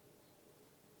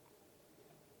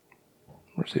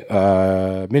 Where's he?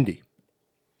 Mindy.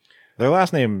 Their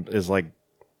last name is like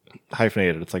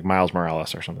hyphenated. It's like Miles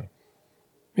Morales or something.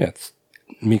 Yeah, it's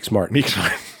Meeks Martin.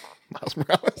 Miles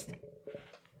Morales.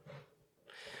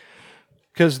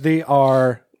 Because they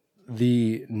are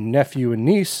the nephew and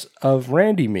niece of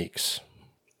Randy Meeks,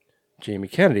 Jamie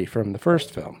Kennedy from the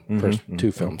first film, first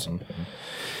two films.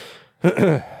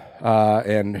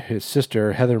 And his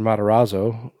sister, Heather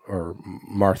Matarazzo, or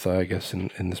Martha, I guess,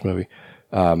 in this movie,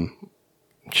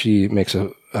 she makes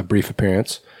a brief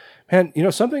appearance. And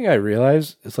something I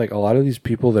realized is like a lot of these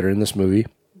people that are in this movie,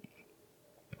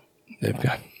 they've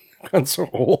gotten so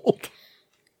old.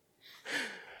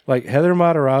 Like Heather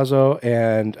Matarazzo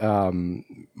and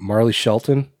Marley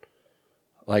Shelton,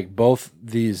 like both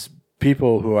these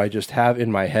people who I just have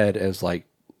in my head as like,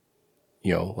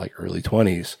 like early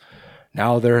 20s.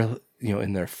 Now they're,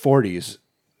 in their 40s,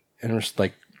 and it's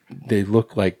like they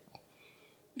look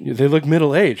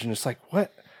middle-aged, and it's like,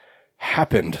 what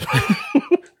happened?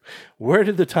 Where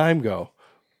did the time go?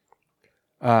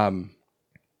 Anyway,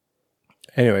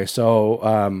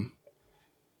 so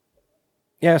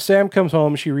Sam comes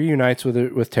home. She reunites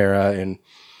with Tara, and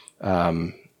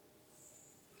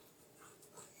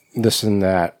this and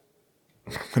that,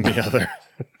 and the other.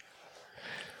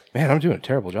 Man, I'm doing a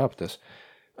terrible job at this.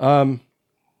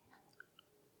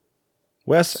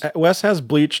 Wes has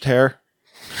bleached hair.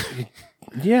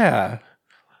 Yeah.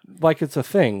 Like it's a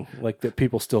thing, like that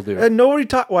people still do. And nobody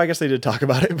well, I guess they did talk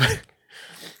about it, but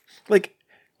like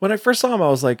when I first saw him, I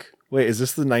was like, wait, is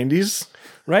this the 90s?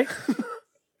 Right?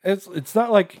 It's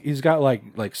not like he's got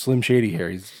like Slim Shady hair.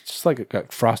 He's just like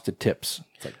got frosted tips.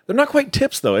 It's like, they're not quite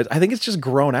tips though. I think it's just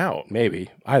grown out. Maybe.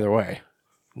 Either way.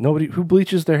 Nobody who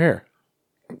bleaches their hair.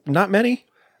 Not many.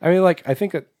 I mean, like, I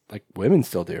think that like women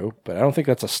still do, but I don't think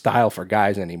that's a style for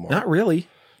guys anymore. Not really.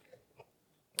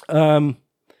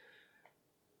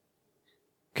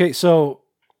 Okay, so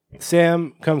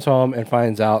Sam comes home and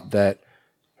finds out that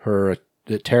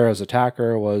Tara's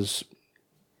attacker was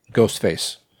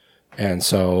Ghostface. And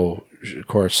so, of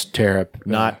course, Tara...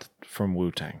 Not from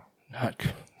Wu-Tang.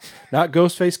 Not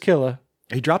Ghostface Killer.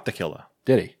 He dropped the killer.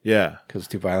 Did he? Yeah. Because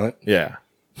it's too violent? Yeah.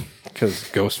 Because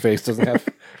Ghostface doesn't have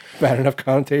bad enough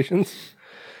connotations?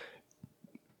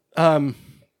 Yeah,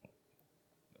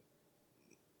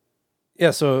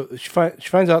 so she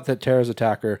finds out that Tara's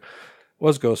attacker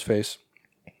was Ghostface.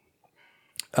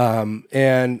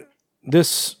 And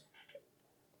this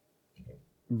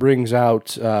brings out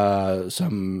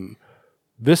some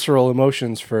visceral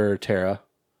emotions for Tara,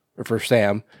 or for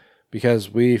Sam, because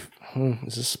is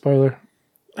this a spoiler?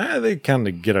 They kind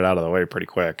of get it out of the way pretty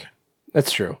quick.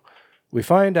 That's true. We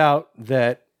find out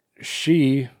that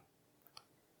can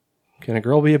a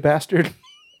girl be a bastard?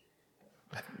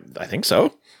 I think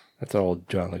so. That's an old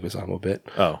John Leguizamo bit.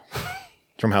 Oh.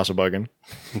 From House of Buggin'.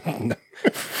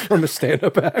 From a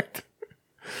stand-up act.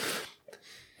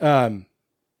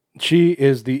 She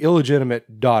is the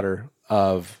illegitimate daughter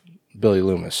of Billy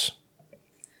Loomis.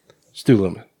 Stu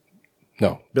Loomis.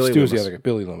 No, Billy Stu's Loomis. the other guy.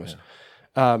 Billy Loomis.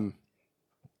 Yeah. And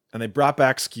they brought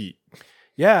back Skeet.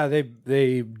 Yeah,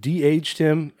 they de-aged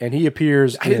him, and he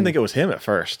appears. I didn't think it was him at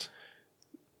first.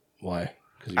 Why?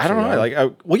 I don't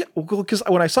know. Because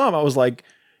when I saw him, I was like,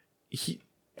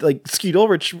 Skeet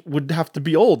Ulrich would have to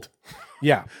be old.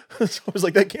 Yeah. So I was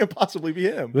like, that can't possibly be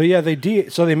him. But yeah,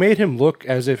 so they made him look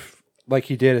as if like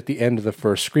he did at the end of the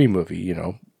first Scream movie.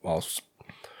 All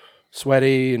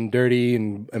sweaty and dirty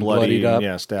and bloodied up.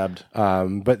 Yeah, stabbed.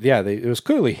 But yeah, it was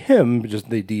clearly him. Just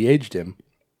they de-aged him.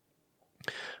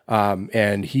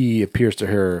 And he appears to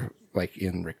her like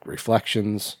in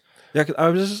reflections. Yeah, 'cause I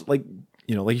was just like,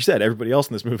 like you said, everybody else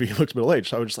in this movie looks middle-aged.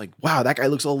 So I was just like, wow, that guy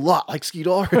looks a lot like Skeet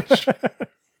Ulrich.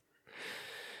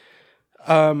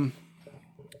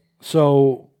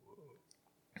 So,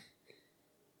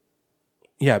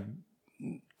 yeah.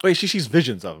 Wait, she sees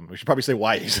visions of him. We should probably say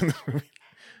why he's in this movie.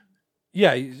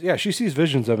 Yeah, she sees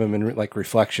visions of him in like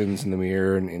reflections in the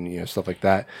mirror and stuff like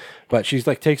that. But she's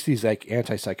like takes these like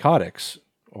antipsychotics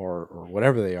or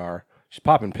whatever they are. She's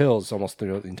popping pills almost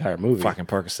through the entire movie. Fucking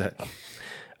Percocet.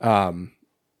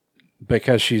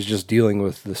 Because she's just dealing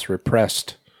with this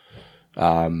repressed,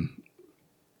 damage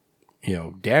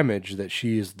that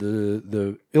she's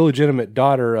the illegitimate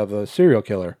daughter of a serial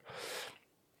killer.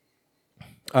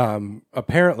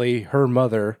 Apparently her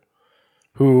mother,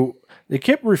 who they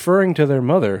kept referring to their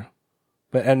mother,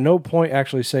 but at no point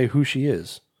actually say who she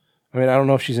is. I mean, I don't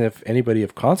know if she's anybody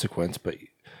of consequence, but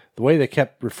the way they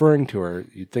kept referring to her,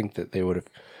 you'd think that they would have.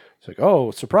 It's like,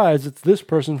 oh, surprise! It's this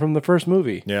person from the first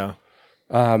movie. Yeah.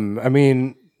 I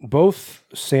mean, both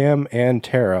Sam and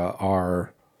Tara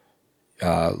are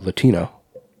Latino.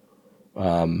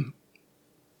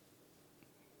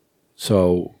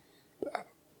 So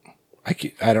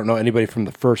I don't know anybody from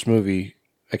the first movie.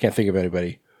 I can't think of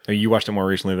anybody. You watched it more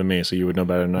recently than me, so you would know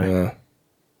better than I.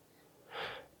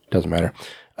 Doesn't matter.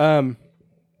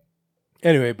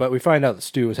 Anyway, but we find out that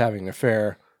Stu was having an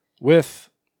affair with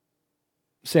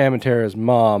Sam and Tara's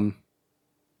mom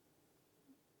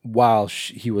while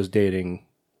he was dating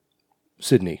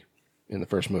Sydney in the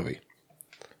first movie.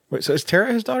 Wait, so is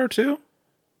Tara his daughter too?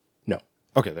 No.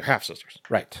 Okay, they're half sisters.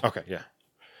 Right. Okay, yeah.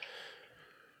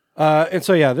 And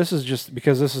so, yeah, this is just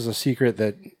because this is a secret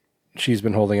that she's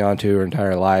been holding on to her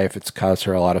entire life. It's caused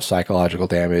her a lot of psychological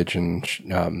damage, and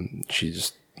she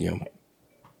just,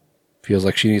 feels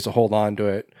like she needs to hold on to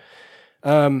it.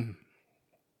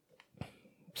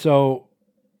 So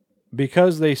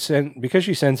because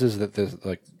she senses that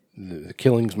the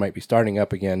killings might be starting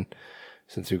up again,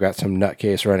 since we've got some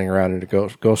nutcase running around in a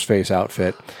ghost face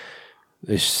outfit,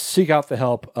 they seek out the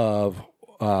help of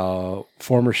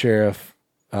former sheriff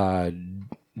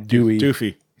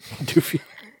Doofy.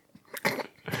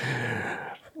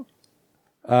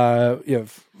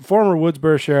 Former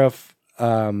Woodsboro sheriff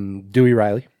Dewey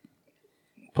Riley,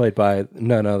 played by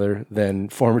none other than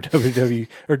former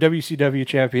WCW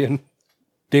champion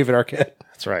David Arquette.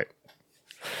 That's right.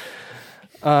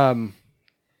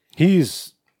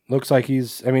 He's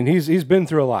been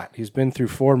through a lot. He's been through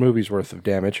 4 movies worth of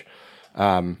damage.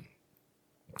 And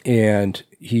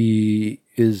he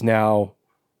is now,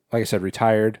 like I said,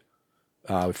 retired.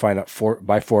 We find out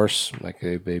by force, like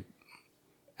they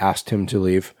asked him to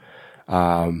leave.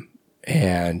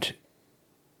 And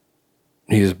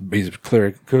he's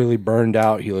clearly burned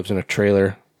out. He lives in a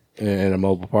trailer in a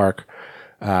mobile park.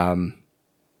 I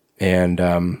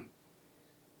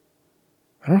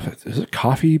don't know is it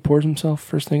coffee he pours himself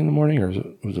first thing in the morning, or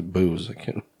was it booze?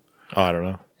 I don't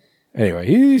know. Anyway,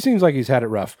 he seems like he's had it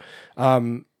rough.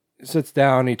 Sits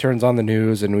down, he turns on the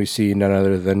news, and we see none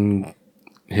other than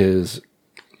his,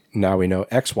 now we know,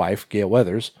 ex-wife, Gail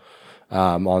Weathers,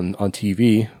 on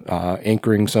TV,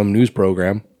 anchoring some news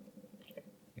program.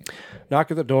 Knock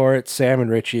at the door, it's Sam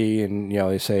and Richie, and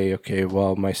they say, okay,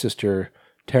 well, my sister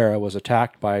Tara was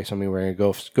attacked by somebody wearing a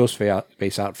ghost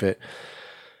face outfit.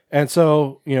 And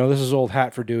so, this is old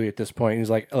hat for Dewey at this point. He's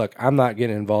like, look, I'm not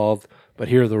getting involved, but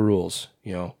here are the rules.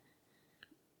 How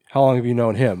long have you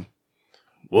known him?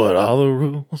 What are the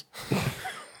rules?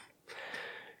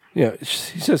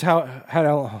 He says, how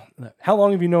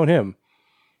long have you known him?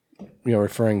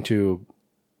 Referring to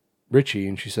Richie,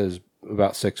 and she says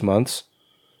about 6 months.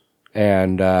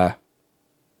 And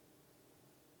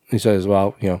he says,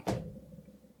 well,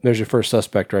 there's your first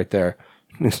suspect right there.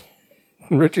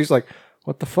 Richie's like,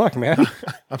 what the fuck, man?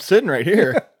 I'm sitting right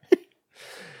here.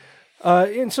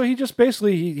 And so he just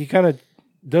basically, he kind of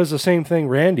does the same thing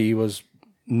Randy was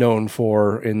known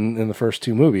for in the first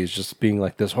 2 movies, just being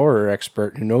like this horror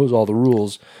expert who knows all the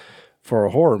rules for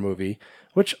a horror movie,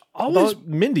 which always...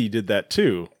 Mindy did that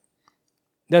too.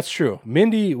 That's true.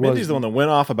 Mindy's the one that went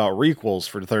off about requels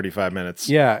for 35 minutes.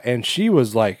 Yeah, and she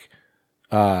was like...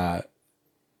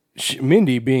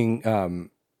 Mindy being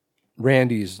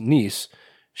Randy's niece,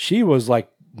 she was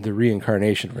like the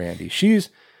reincarnation of Randy. She's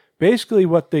basically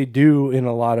what they do in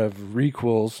a lot of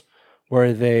requels,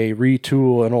 where they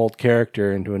retool an old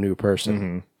character into a new person.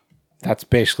 Mm-hmm. That's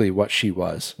basically what she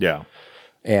was. Yeah.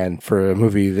 And for a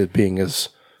movie that being as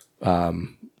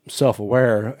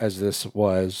self-aware as this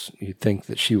was, you'd think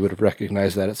that she would have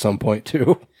recognized that at some point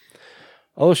too.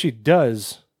 Although she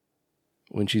does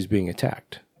when she's being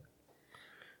attacked.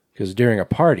 Because during a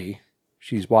party,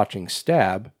 she's watching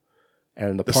Stab,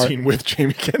 and the part, scene with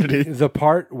Jamie Kennedy, the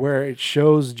part where it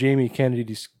shows Jamie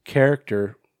Kennedy's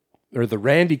character, or the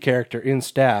Randy character in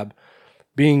Stab,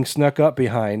 being snuck up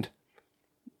behind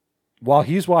while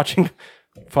he's watching.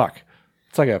 Fuck,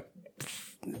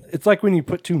 it's like when you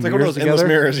put two mirrors like one of those together. Endless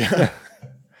mirrors, yeah.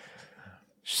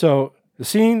 So the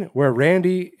scene where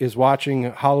Randy is watching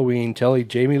Halloween, telling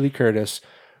Jamie Lee Curtis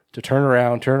to turn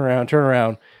around.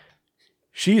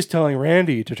 She's telling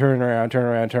Randy to turn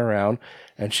around,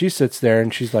 and she sits there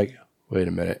and she's like, wait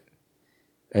a minute.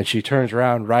 And she turns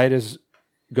around right as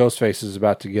Ghostface is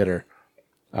about to get her.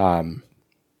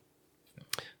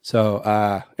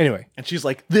 Anyway. And she's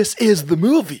like, this is the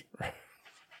movie.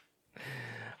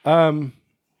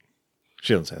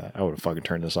 She doesn't say that. I would have fucking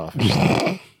turned this off.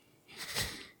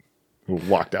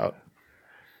 Walked out.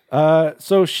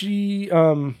 So she...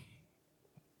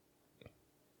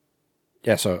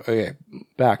 Yeah, so okay,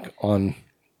 back on.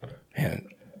 Man,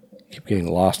 I keep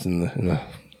getting lost in the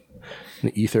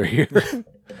ether here.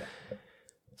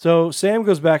 So Sam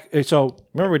goes back. So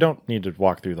remember, we don't need to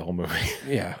walk through the whole movie.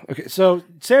 Yeah. Okay. So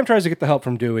Sam tries to get the help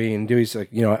from Dewey, and Dewey's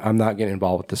like, I'm not getting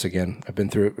involved with this again. I've been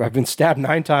through it. I've been stabbed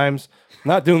 9 times. I'm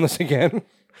not doing this again.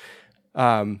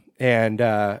 So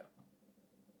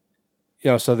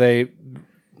they,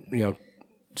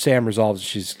 Sam resolves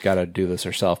she's got to do this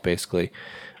herself, basically.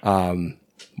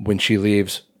 When she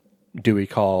leaves, Dewey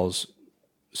calls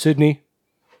Sydney.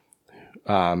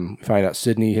 We find out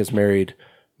Sydney has married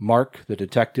Mark, the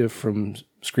detective from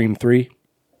Scream 3.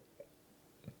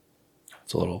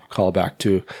 It's a little callback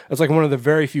to... It's like one of the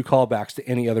very few callbacks to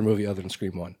any other movie other than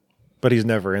Scream 1. But he's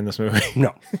never in this movie.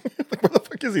 No. Like, where the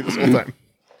fuck is he this whole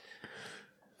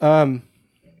time?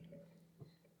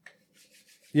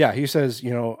 Yeah, he says,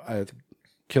 the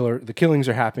killings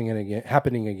are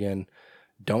happening again.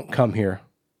 Don't come here.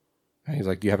 And he's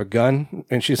like, do you have a gun?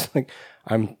 And she's like,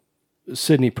 I'm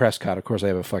Sidney Prescott. Of course I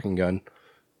have a fucking gun.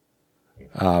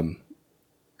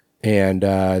 And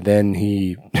then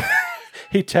he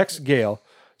he texts Gail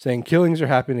saying, killings are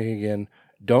happening again.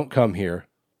 Don't come here.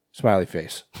 Smiley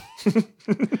face.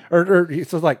 or he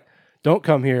says like, don't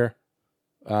come here.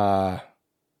 I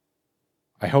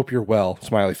hope you're well.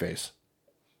 Smiley face.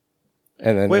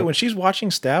 And then wait, when she's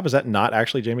watching Stab, is that not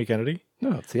actually Jamie Kennedy?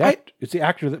 No, it's the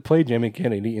actor that played Jamie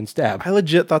Kennedy in Stab. I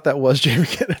legit thought that was Jamie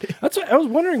Kennedy. That's what, I was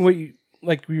wondering what you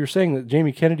were saying that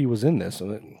Jamie Kennedy was in this.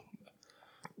 And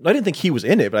I didn't think he was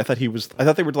in it, but I thought he was. I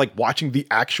thought they were like watching the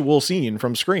actual scene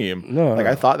from Scream. No, like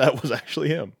I thought that was actually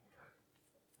him.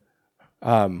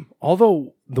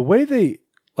 Although the way they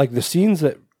like the scenes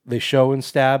that they show in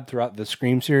Stab throughout the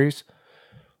Scream series,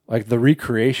 like the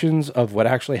recreations of what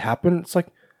actually happened, it's like,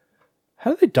 how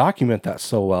do they document that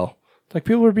so well? It's like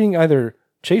people were being either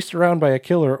chased around by a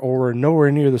killer or were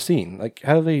nowhere near the scene. Like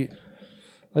how do they?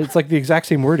 It's like the exact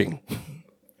same wording.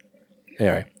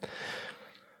 Anyway.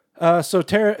 So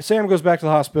Sam goes back to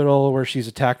the hospital where she's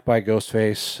attacked by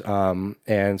Ghostface.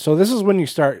 And so this is when you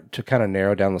start to kind of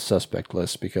narrow down the suspect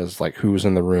list because like who's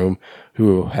in the room,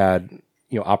 who had,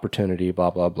 opportunity,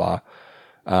 blah, blah, blah.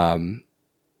 And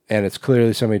it's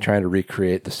clearly somebody trying to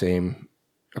recreate the same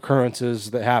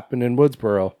occurrences that happened in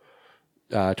Woodsboro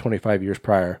 25 years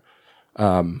prior.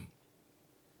 Yeah.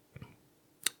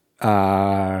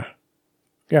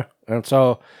 And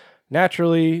so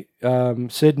naturally,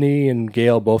 Sydney and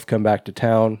Gail both come back to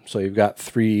town. So you've got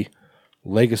 3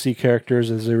 legacy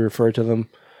characters, as they refer to them,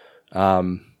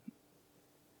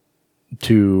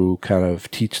 to kind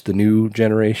of teach the new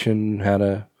generation how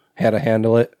to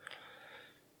handle it.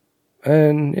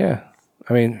 And yeah,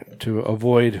 I mean, to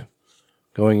avoid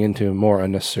going into more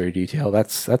unnecessary detail,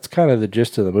 that's kind of the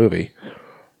gist of the movie.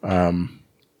 And,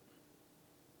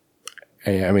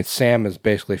 I mean, Sam is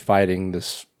basically fighting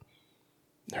this.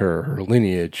 Her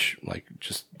lineage, like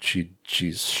just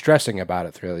she's stressing about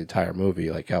it throughout the entire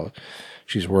movie, like how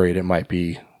she's worried it might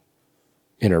be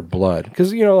in her blood,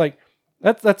 because like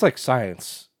that's like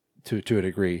science to a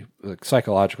degree, like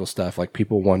psychological stuff. Like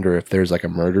people wonder if there's like a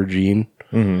murder gene,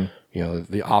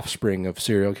 the offspring of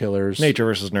serial killers, nature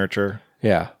versus nurture.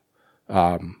 Yeah,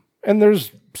 and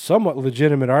there's somewhat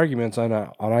legitimate arguments on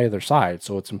either side,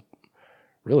 so it's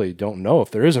really don't know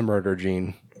if there is a murder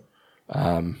gene.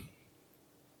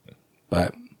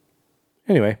 But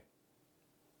anyway,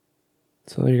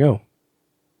 so there you go.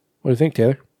 What do you think,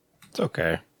 Taylor? It's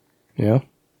okay. Yeah.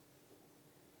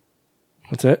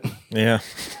 That's it. Yeah.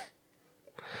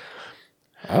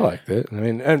 I liked it.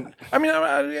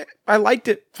 I liked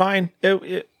it fine.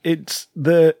 It's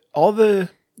all the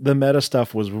meta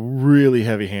stuff was really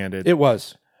heavy-handed. It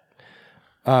was.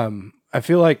 I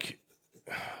feel like,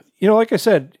 like I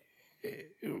said,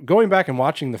 going back and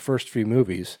watching the first 3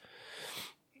 movies.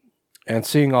 And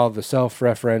seeing all the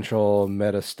self-referential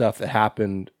meta stuff that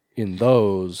happened in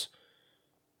those,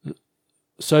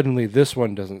 suddenly this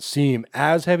one doesn't seem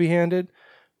as heavy-handed,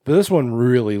 but this one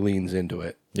really leans into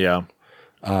it. Yeah.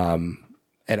 And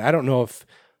I don't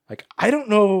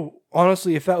know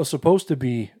honestly, if that was supposed to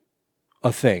be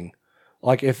a thing.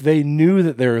 Like if they knew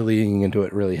that they were leaning into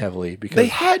it really heavily, because they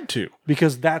had to,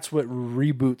 because that's what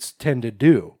reboots tend to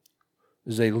do,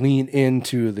 is they lean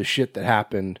into the shit that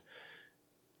happened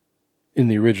in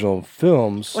the original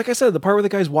films. Like I said, the part where the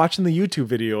guy's watching the YouTube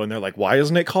video and they're like, why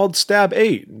isn't it called Stab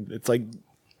 8? It's like,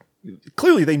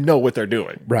 clearly they know what they're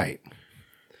doing. Right.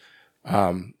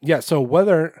 Yeah, so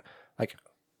whether, like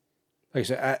I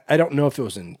said, I don't know if it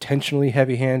was intentionally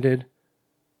heavy-handed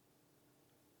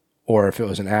or if it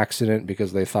was an accident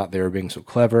because they thought they were being so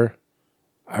clever.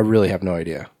 I really have no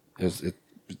idea.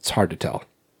 It's hard to tell.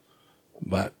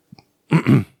 But,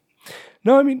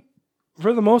 no, I mean,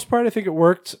 for the most part, I think it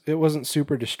worked. It wasn't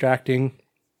super distracting,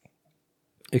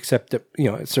 except at,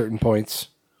 at certain points.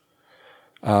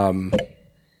 Yeah,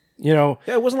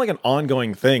 it wasn't like an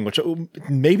ongoing thing, which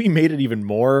maybe made it even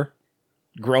more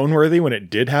groan-worthy when it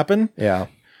did happen. Yeah.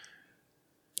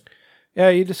 Yeah,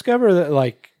 you discover that,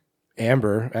 like,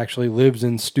 Amber actually lives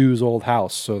in Stu's old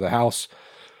house. So the house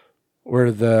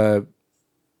where the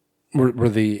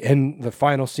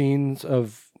final scenes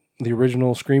of the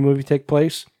original Scream movie take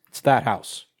place, it's that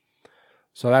house.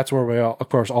 So that's where we all, of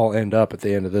course, all end up at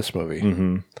the end of this movie.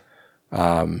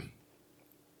 Mm-hmm.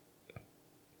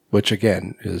 Which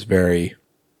again is very,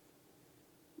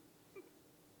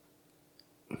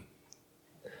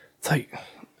 it's like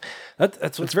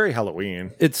It's very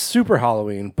Halloween. It's super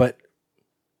Halloween, but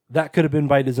that could have been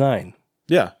by design.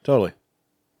 Yeah, totally.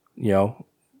 You know,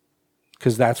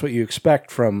 because that's what you expect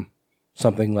from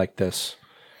something like this.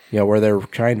 You know, where they're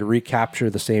trying to recapture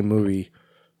the same movie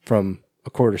from a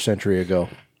quarter century ago.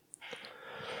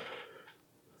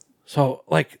 So,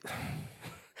 like,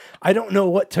 I don't know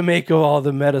what to make of all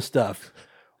the meta stuff.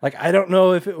 Like, I don't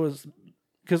know if it was...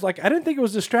 Because, like, I didn't think it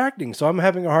was distracting, so I'm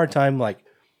having a hard time, like,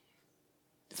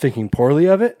 thinking poorly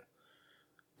of it.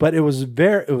 But it was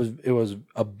it was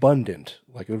abundant.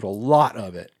 Like, there was a lot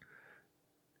of it.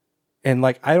 And,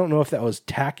 like, I don't know if that was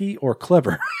tacky or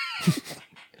clever.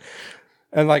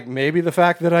 And, like, maybe the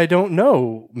fact that I don't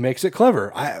know makes it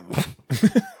clever. I'm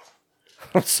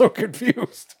so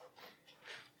confused.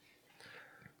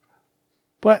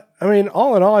 But, I mean,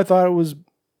 all in all, I thought it was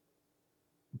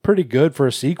pretty good for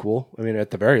a sequel. I mean,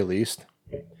 at the very least.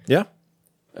 Yeah.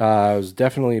 It was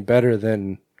definitely better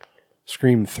than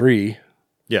Scream 3.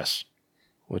 Yes.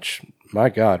 Which, my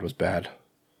God, was bad.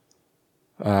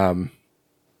 And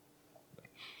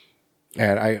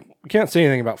I can't say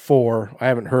anything about 4. I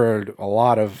haven't heard a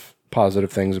lot of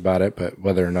positive things about it, but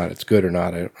whether or not it's good or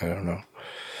not, I don't know.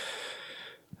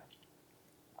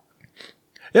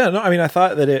 Yeah, no, I mean, I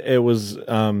thought that it was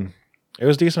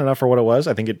decent enough for what it was.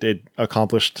 I think it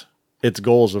accomplished its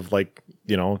goals of, like,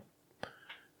 you know,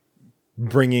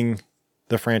 bringing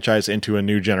the franchise into a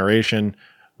new generation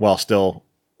while still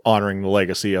honoring the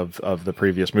legacy of the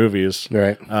previous movies.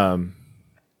 Right.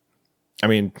 I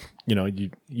mean, you know,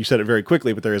 you said it very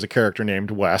quickly, but there is a character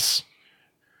named Wes,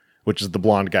 which is the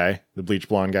blonde guy, the bleach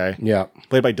blonde guy. Yeah.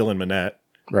 Played by Dylan Minnette.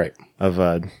 Right. Of,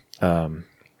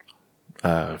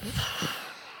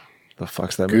 the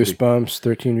fuck's that movie? Goosebumps,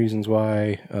 13 Reasons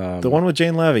Why. The one with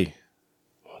Jane Levy.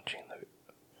 Oh, Jane Levy.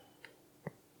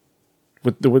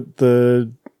 With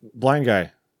the blind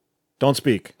guy. Don't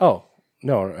Speak. Oh,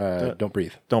 no, Don't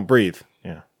Breathe. Don't Breathe.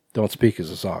 Yeah. Don't Speak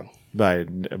is a song. By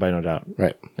no doubt.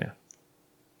 Right. Yeah.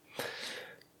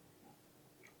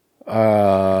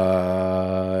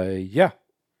 Yeah.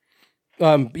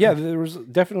 Yeah, there was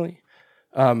definitely...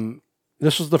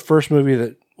 this was the first movie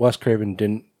that Wes Craven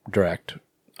didn't direct.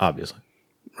 Obviously.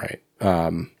 Right. Yeah,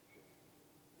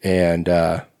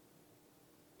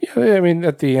 I mean,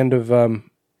 at the end of...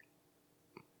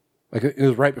 like, it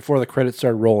was right before the credits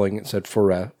started rolling. It said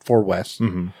for Wes,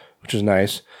 which is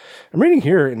nice. I'm reading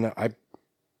here, and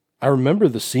I remember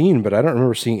the scene, but I don't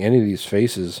remember seeing any of these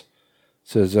faces. It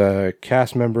says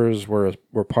cast members were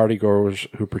partygoers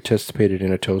who participated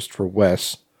in a toast for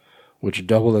Wes, which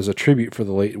doubled as a tribute for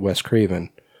the late Wes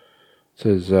Craven. It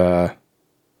says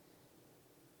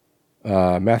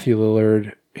Matthew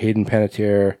Lillard, Hayden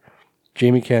Panettiere,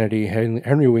 Jamie Kennedy,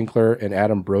 Henry Winkler, and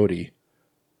Adam Brody.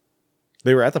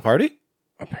 They were at the party?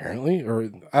 Apparently.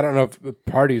 Or I don't know if the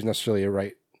party is necessarily a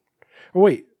right. Oh,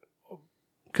 wait.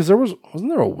 Because wasn't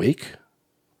there a wake?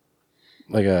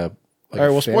 Like a... All right,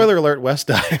 well, spoiler alert, Wes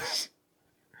dies.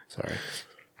 Sorry.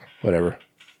 Whatever.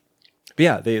 But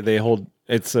yeah, they hold...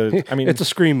 It's a... I mean... It's a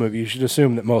Scream movie. You should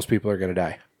assume that most people are going to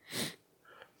die.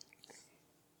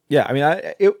 Yeah, I mean,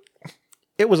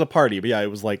 it was a party, but yeah, it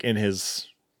was like in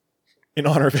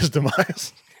honor of his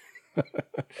demise.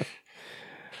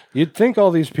 You'd think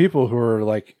all these people who are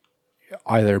like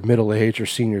either middle-aged or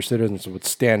senior citizens would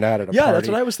stand out at a party. Yeah, that's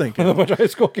what I was thinking. With a bunch of high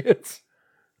school kids.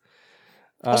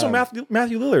 Also, Matthew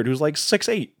Lillard, who's like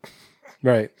 6'8".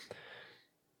 Right.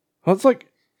 Well, it's like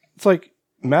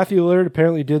Matthew Lillard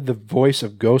apparently did the voice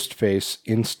of Ghostface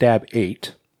in Stab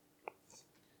 8.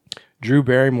 Drew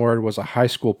Barrymore was a high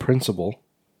school principal.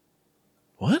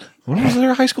 What? When was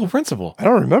there a high school principal? I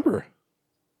don't remember.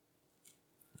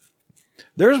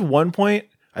 There's one point,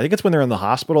 I think it's when they're in the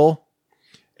hospital,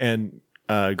 and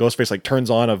Ghostface like turns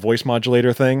on a voice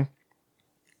modulator thing,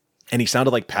 and he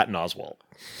sounded like Patton Oswalt.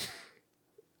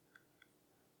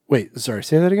 Wait, sorry,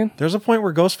 say that again? There's a point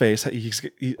where Ghostface,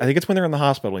 I think it's when they're in the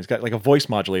hospital, he's got like a voice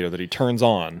modulator that he turns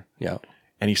on. Yeah.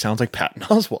 And he sounds like Patton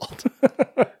Oswalt.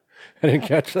 I didn't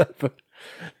catch that, but...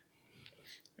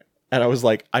 And I was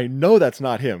like, I know that's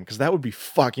not him, because that would be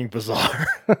fucking bizarre.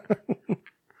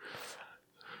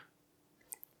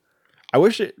 I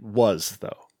wish it was,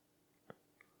 though.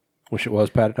 Wish it was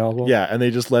Patton Oswalt? Yeah, and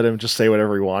they just let him just say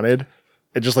whatever he wanted.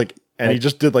 It just like... And he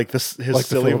just did like this, his like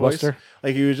silly voice.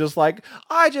 Like he was just like,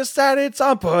 I just said it's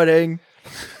on pudding.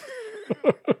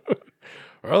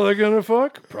 Are they gonna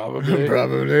fuck? Probably.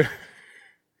 Probably.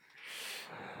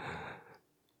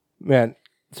 Man,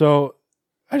 so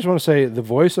I just want to say the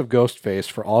voice of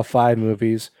Ghostface for all 5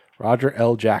 movies, Roger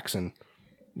L. Jackson.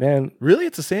 Man. Really?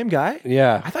 It's the same guy?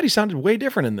 Yeah. I thought he sounded way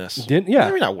different in this. Yeah.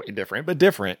 Maybe not way different, but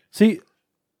different. See,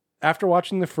 after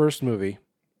watching the first movie,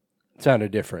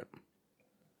 sounded different.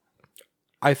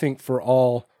 I think for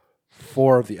all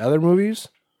 4 of the other movies,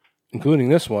 including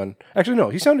this one, actually no,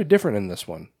 he sounded different in this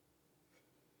one.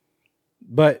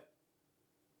 But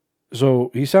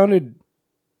so he sounded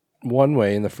one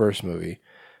way in the first movie.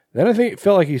 Then I think it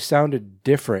felt like he sounded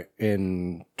different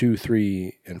in 2,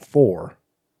 3, and 4.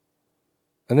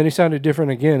 And then he sounded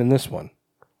different again in this one.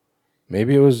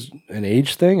 Maybe it was an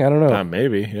age thing. I don't know.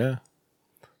 Maybe, yeah.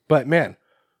 But man,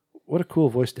 what a cool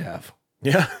voice to have.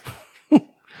 Yeah.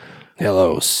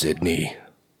 Hello, Sydney.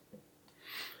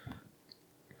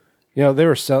 You know, they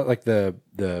were like the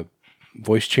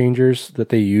voice changers that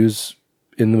they use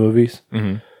in the movies.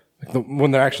 Mm-hmm. Like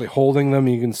when they're actually holding them,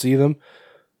 you can see them.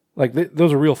 Like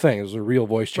those are real things. Those are real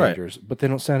voice changers, but they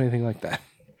don't sound anything like that.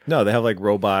 No, they have like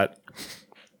robot.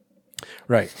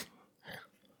 Right.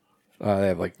 They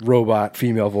have like robot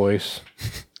female voice.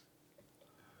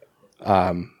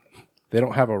 They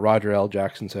don't have a Roger L.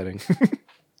 Jackson setting.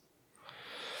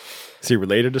 Is he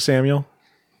related to Samuel?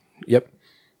 Yep.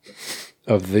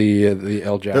 Of the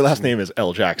L. Jackson. Their last name is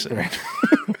L. Jackson. Right.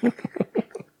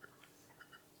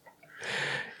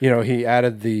 You know, he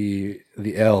added the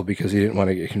L because he didn't want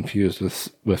to get confused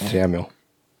with Samuel.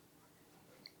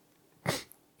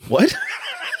 What?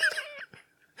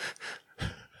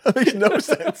 That makes no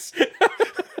sense.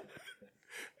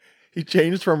 He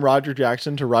changed from Roger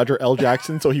Jackson to Roger L.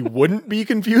 Jackson so he wouldn't be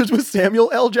confused with Samuel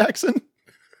L. Jackson.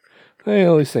 Hey,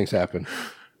 all these things happen.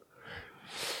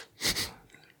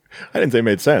 I didn't say it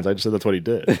made sense. I just said that's what he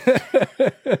did.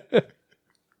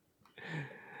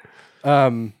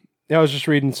 Yeah, I was just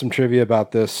reading some trivia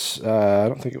about this. I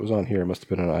don't think it was on here. It must have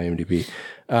been on IMDb.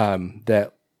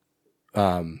 That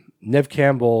Neve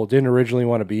Campbell didn't originally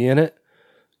want to be in it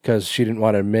because she didn't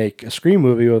want to make a Scream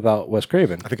movie without Wes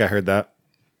Craven. I think I heard that.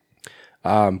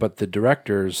 But the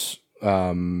directors,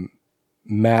 Matt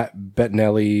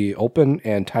Bettinelli-Olpin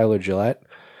and Tyler Gillette,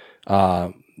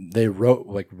 they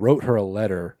wrote her a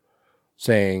letter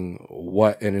saying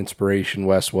what an inspiration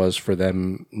Wes was for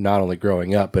them, not only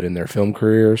growing up, but in their film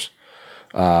careers.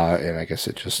 And I guess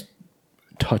it just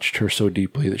touched her so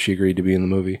deeply that she agreed to be in the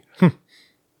movie.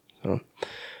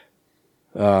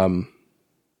 So,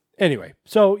 anyway,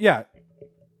 so yeah,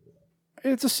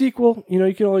 it's a sequel. You know,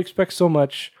 you can only expect so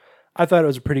much. I thought it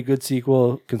was a pretty good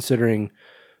sequel considering,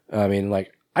 I mean,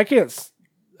 like, I can't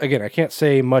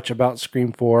say much about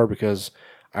Scream 4 because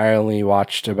I only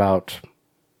watched about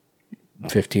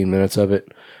 15 minutes of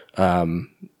it.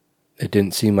 It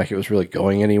didn't seem like it was really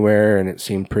going anywhere, and it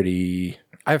seemed pretty...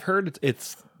 I've heard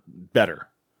it's better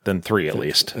than 3, at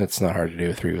least. It's not hard to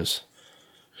do. 3 was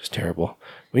just terrible.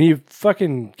 When you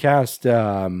fucking cast...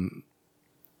 what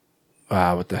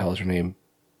the hell is her name?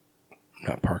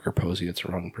 Not Parker Posey. It's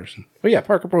the wrong person. Oh, yeah,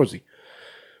 Parker Posey.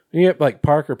 You get, like,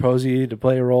 Parker Posey to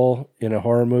play a role in a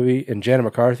horror movie, and Jenna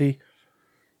McCarthy,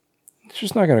 it's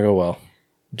just not going to go well.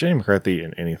 Jenny McCarthy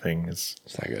in anything is...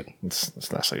 It's not good.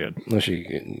 It's not so good. Unless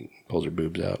she pulls her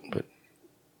boobs out, but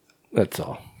that's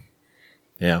all.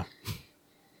 Yeah.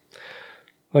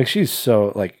 Like, she's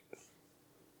so, like...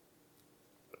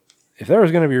 If there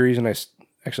was going to be a reason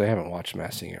Actually, I haven't watched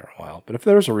Masked Singer in a while, but if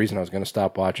there was a reason I was going to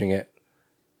stop watching it,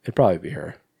 it'd probably be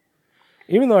her.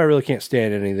 Even though I really can't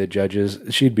stand any of the judges,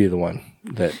 she'd be the one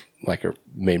that, like,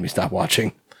 made me stop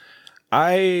watching.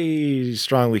 I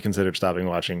strongly considered stopping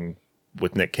watching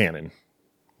with Nick Cannon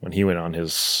when he went on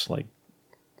his like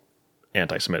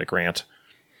anti-Semitic rant.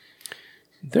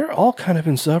 They're all kind of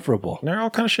insufferable. They're all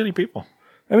kind of shitty people.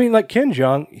 I mean, like Ken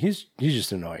Jeong, he's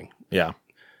just annoying. Yeah.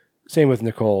 Same with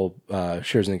Nicole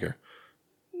Scherzinger.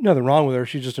 Nothing wrong with her.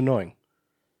 She's just annoying.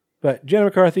 But Jenna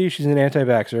McCarthy, she's an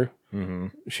anti-vaxxer. Mm-hmm.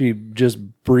 She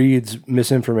just breeds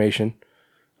misinformation.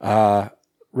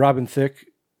 Robin Thicke,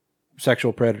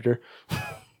 sexual predator.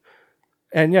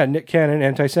 And yeah, Nick Cannon,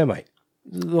 anti-Semite.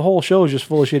 The whole show is just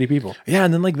full of shitty people. Yeah,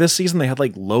 and then like this season they had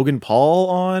like Logan Paul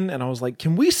on, and I was like,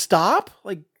 can we stop?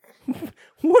 Like,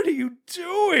 what are you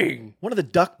doing? One of the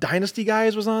Duck Dynasty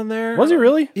guys was on there. Was he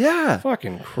really? Yeah.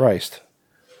 Fucking Christ.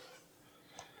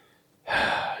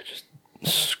 Just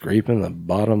scraping the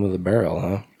bottom of the barrel,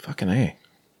 huh? Fucking A.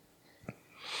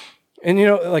 And you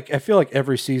know, like I feel like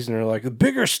every season they're like the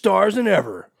bigger stars than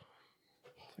ever.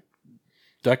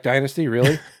 Duck Dynasty,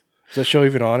 really? Is that show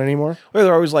even on anymore? Well,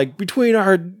 they're always like, between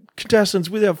our contestants,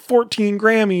 we have 14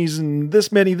 Grammys and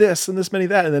this many this and this many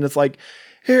that. And then it's like,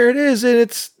 here it is. And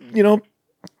it's, you know,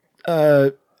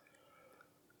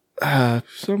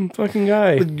 some fucking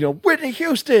guy. You know, Whitney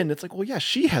Houston. It's like, well, yeah,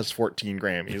 she has 14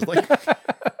 Grammys. Like,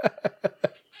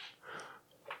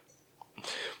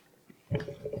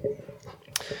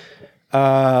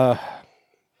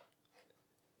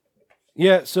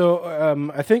 Yeah,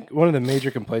 so I think one of the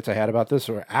major complaints I had about this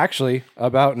were actually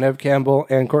about Neve Campbell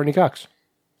and Courtney Cox.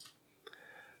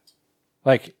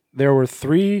 Like, there were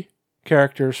 3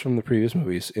 characters from the previous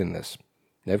movies in this.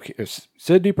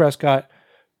 Sidney Prescott,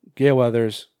 Gale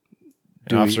Weathers,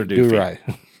 Officer Doofy. Right.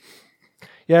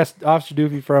 Yes, Officer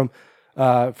Doofy from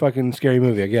fucking Scary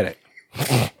Movie. I get it.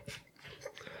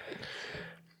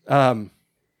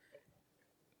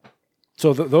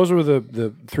 So those were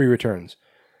the 3 returns.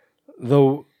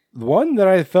 The one that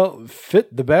I felt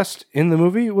fit the best in the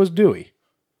movie was Dewey.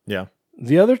 Yeah.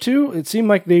 The other 2, it seemed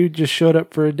like they just showed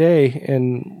up for a day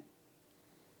and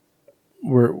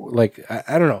were like,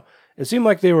 I don't know. It seemed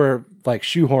like they were like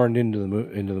shoehorned into the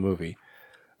movie.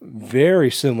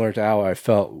 Very similar to how I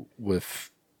felt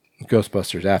with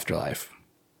Ghostbusters Afterlife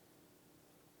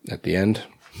at the end.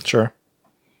 Sure.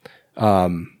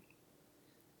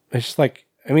 It's just like,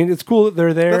 I mean, it's cool that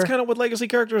they're there. That's kind of what legacy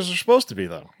characters are supposed to be,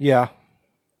 though. Yeah.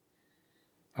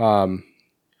 But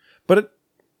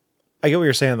I get what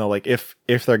you're saying, though. Like, if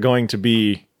they're going to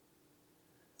be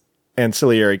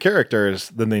ancillary characters,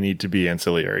 then they need to be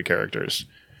ancillary characters.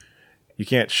 You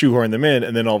can't shoehorn them in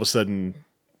and then all of a sudden,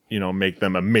 make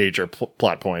them a major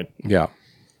plot point. Yeah.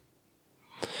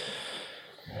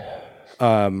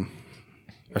 I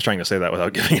was trying to say that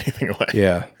without giving anything away.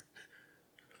 Yeah.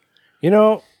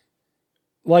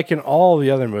 Like in all the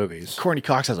other movies, Courtney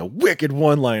Cox has a wicked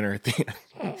one-liner at the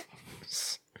end,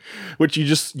 which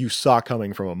you saw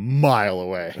coming from a mile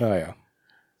away. Oh yeah.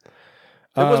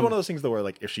 It was one of those things though, where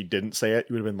like if she didn't say it,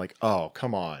 you would have been like, "Oh,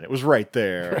 come on, it was right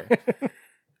there."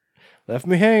 Left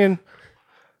me hanging.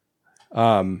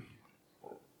 What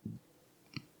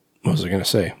was I gonna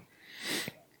say?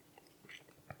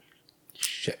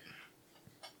 Shit.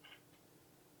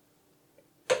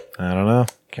 I don't know.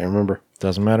 Can't remember.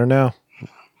 Doesn't matter now.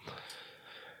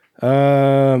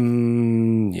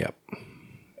 Yep.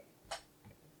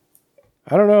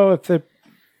 I don't know if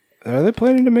are they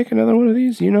planning to make another one of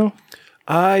these,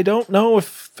 I don't know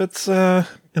if it's in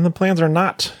the plans or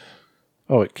not.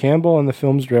 Oh, Campbell and the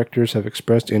film's directors have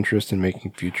expressed interest in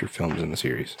making future films in the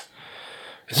series.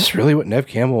 Is this really what Neve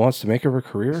Campbell wants to make of her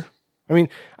career? I mean,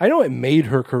 I know it made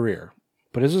her career,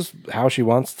 but is this how she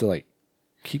wants to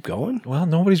keep going? Well,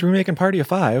 nobody's remaking Party of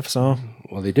 5, so.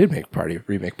 Well, they did remake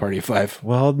Party of 5.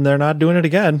 Well, they're not doing it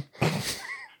again. I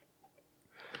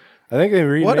think they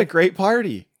remade. What a great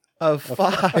Party of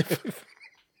 5.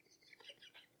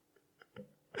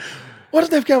 What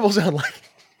does Neve Campbell sound like?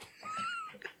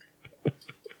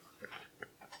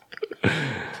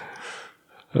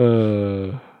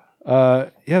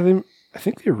 Yeah, I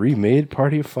think they remade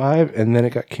Party of 5, and then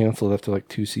it got canceled after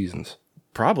 2 seasons.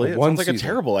 Probably. It sounds like a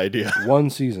terrible idea. 1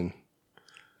 season.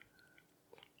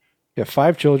 Yeah,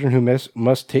 5 children who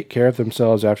must take care of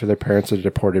themselves after their parents are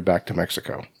deported back to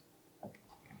Mexico.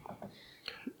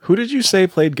 Who did you say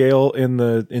played Gale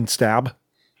in Stab?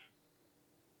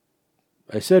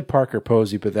 I said Parker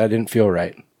Posey, but that didn't feel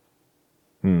right.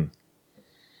 Was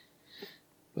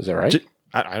that right?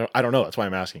 I don't know. That's why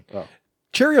I'm asking. Oh.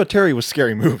 Cherry O'Terry was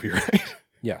Scary Movie, right?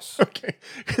 Yes. Okay.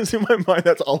 Because in my mind,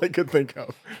 that's all I could think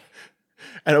of.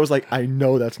 And I was like, I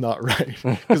know that's not right.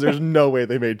 Because there's no way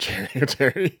they made Cherry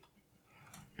O'Terry.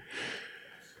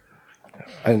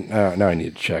 Now I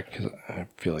need to check because I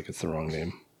feel like it's the wrong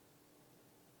name.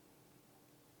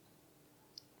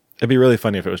 It'd be really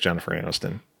funny if it was Jennifer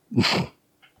Aniston.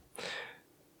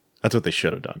 That's what they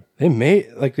should have done. They made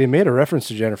a reference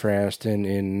to Jennifer Aniston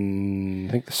in,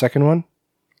 I think, the second one.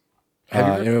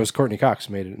 And it was Courtney Cox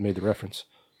made the reference.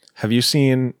 Have you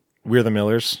seen We're the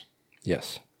Millers?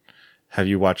 Yes. Have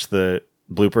you watched the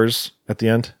bloopers at the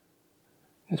end?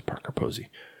 It's Parker Posey.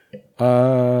 I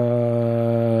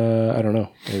don't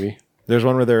know. Maybe. There's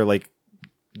one where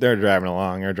they're driving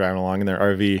along in their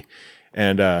RV,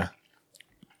 and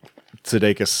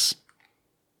Sudeikis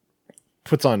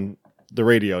puts on the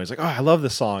radio. He's like, "Oh, I love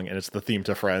this song," and it's the theme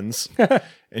to Friends.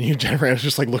 And Jennifer Aniston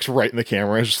just looks right in the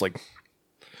camera. It's just like,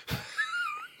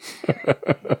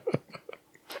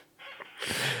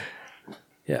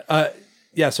 yeah,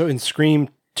 yeah. So in Scream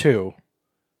 2,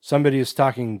 somebody is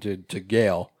talking to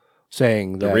Gale,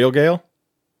 saying that the real Gale,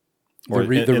 the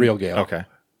real Gale. Okay.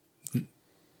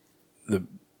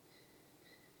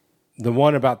 The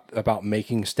one about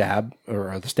making Stab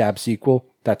or the Stab sequel,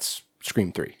 that's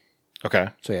Scream 3. Okay.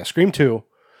 So yeah, Scream 2,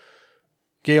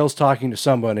 Gale's talking to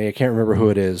somebody, I can't remember who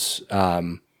it is,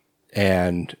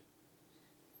 and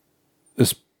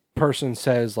this person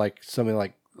says something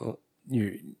like,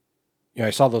 I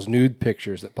saw those nude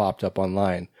pictures that popped up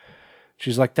online.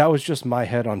 She's like, that was just my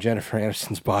head on Jennifer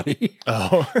Aniston's body.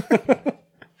 Oh.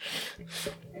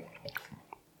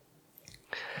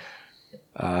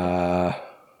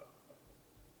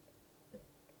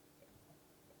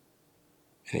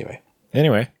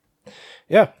 Anyway.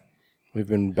 Yeah. We've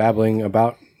been babbling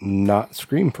about not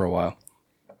Scream for a while.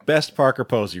 Best Parker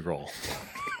Posey role.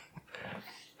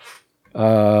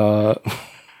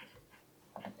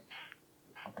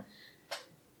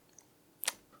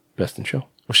 Best in Show.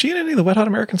 Was she in any of the Wet Hot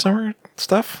American Summer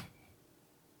stuff?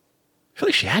 I feel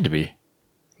like she had to be.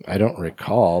 I don't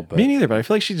recall, but me neither. But I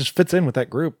feel like she just fits in with that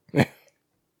group.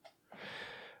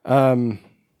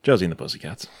 Josie and the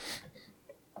Pussycats.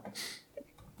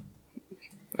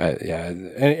 Yeah,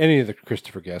 any of the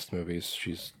Christopher Guest movies,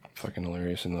 she's fucking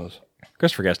hilarious in those.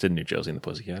 Christopher Guest didn't do Josie and the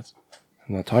Pussycats.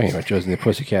 I'm not talking about Josie and the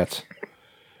Pussycats.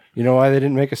 You know why they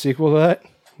didn't make a sequel to that?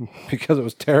 Because it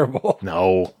was terrible.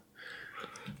 No.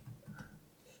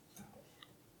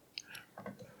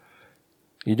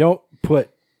 You don't put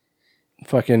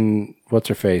fucking what's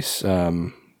her face?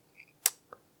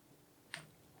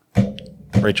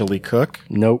 Rachel Lee Cook?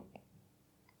 Nope.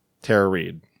 Tara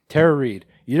Reid. Tara Reid.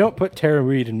 You don't put Tara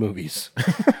Reid in movies.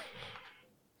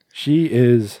 She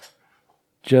is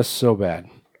just so bad.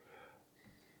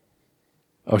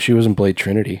 Oh, she was in Blade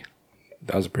Trinity.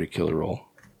 That was a pretty killer role.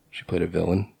 She played a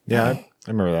villain. Yeah, I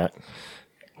remember that.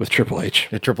 With Triple H.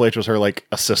 Yeah, Triple H was her like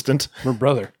assistant. Her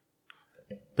brother.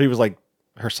 But he was like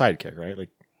her sidekick, right? Like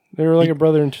they were like a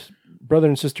brother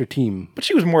and sister team. But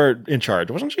she was more in charge,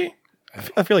 wasn't she?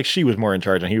 I feel like she was more in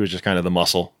charge and he was just kind of the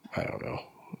muscle. I don't know.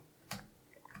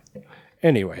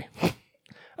 Anyway.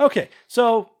 Okay.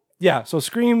 So, yeah. So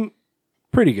Scream,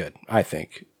 pretty good, I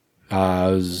think.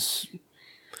 I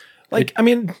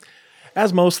mean,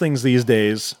 as most things these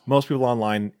days, most people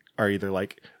online are either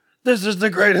like, this is the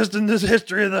greatest in this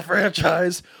history of the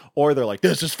franchise, or they're like,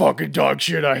 this is fucking dog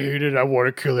shit. I hate it. I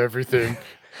want to kill everything.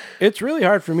 It's really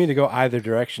hard for me to go either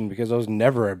direction because I was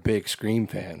never a big Scream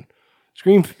fan.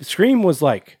 Scream was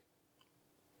like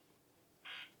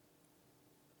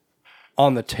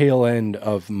on the tail end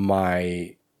of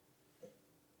my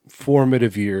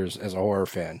formative years as a horror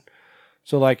fan.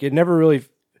 So like it never really,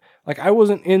 like I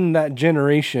wasn't in that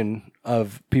generation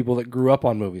of people that grew up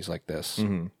on movies like this.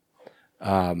 Mm-hmm.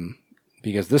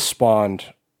 Because this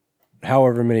spawned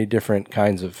however many different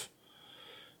kinds of,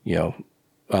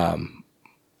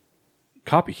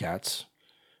 copycats.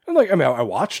 And like, I mean, I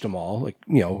watched them all. Like,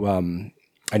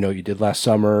 I Know You Did Last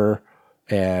Summer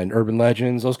and Urban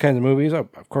Legends, those kinds of movies.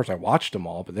 Of course, I watched them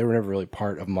all, but they were never really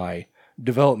part of my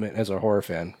development as a horror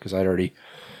fan because I'd already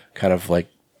kind of like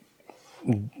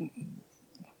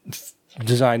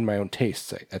designed my own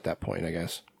tastes at that point, I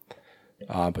guess.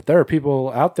 But there are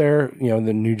people out there,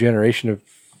 the new generation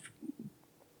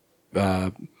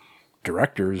of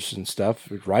directors and stuff,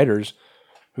 writers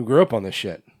who grew up on this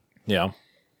shit. Yeah.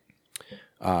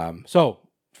 So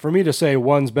for me to say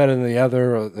one's better than the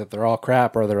other, or that they're all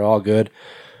crap or they're all good,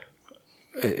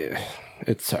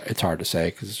 it's hard to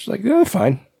say because it's like, they're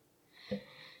fine.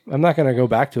 I'm not going to go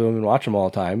back to them and watch them all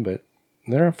the time, but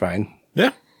they're fine.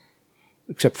 Yeah.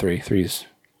 Except 3. 3's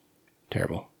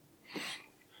terrible.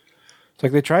 It's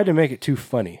like they tried to make it too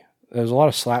funny. There's a lot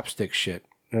of slapstick shit.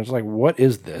 And it's like, what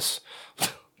is this?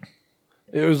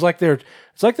 It's like they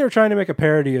were trying to make a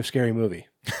parody of Scary Movie.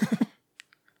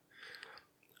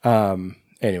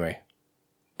 Anyway,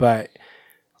 but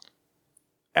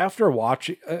after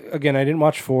watching, again, I didn't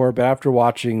watch 4, but after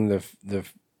watching the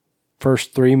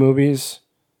first 3 movies,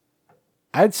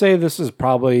 I'd say this is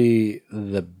probably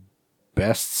the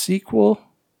best sequel.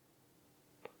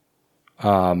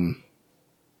 Because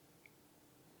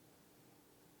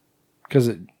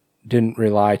it didn't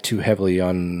rely too heavily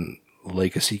on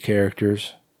legacy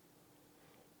characters.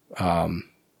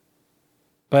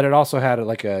 But it also had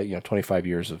like a 25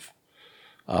 years of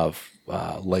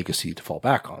legacy to fall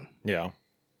back on. Yeah.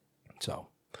 So,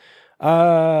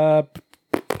 I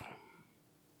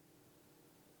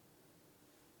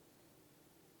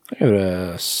give it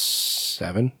a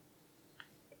 7.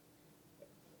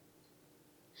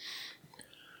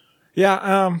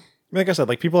 Yeah. Like I said,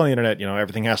 like people on the internet,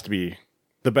 everything has to be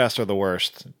the best or the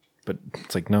worst. But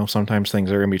it's like, no, sometimes things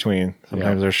are in between.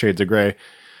 Sometimes there's shades of gray.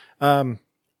 I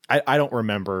don't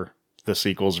remember the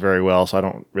sequels very well, so I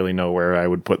don't really know where I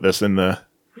would put this in the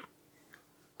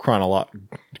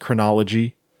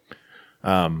chronology.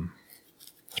 I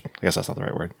guess that's not the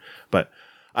right word, but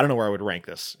I don't know where I would rank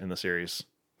this in the series.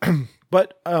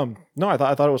 But no, I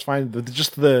thought it was fine.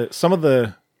 Just some of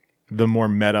the more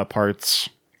meta parts,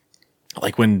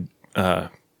 like when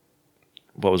what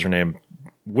was her name,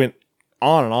 went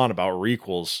on and on about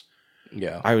requels.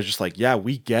 Yeah, I was just like, yeah,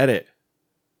 we get it.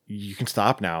 You can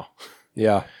stop now.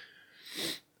 Yeah.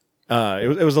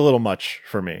 It was a little much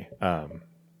for me.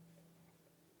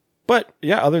 But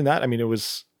yeah, other than that, I mean,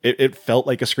 it felt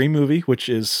like a Scream movie, which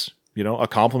is a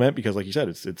compliment because, like you said,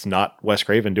 it's not Wes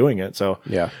Craven doing it. So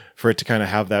yeah, for it to kind of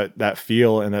have that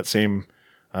feel and that same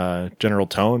general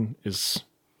tone is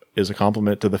a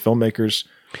compliment to the filmmakers.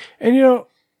 And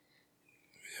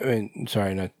I mean,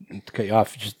 sorry not to cut you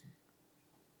off. Just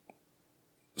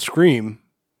Scream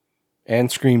and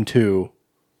Scream 2.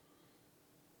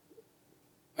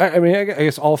 I mean, I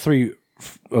guess all three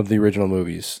of the original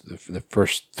movies, the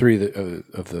first three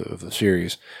of the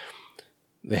series,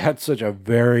 they had such a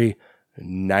very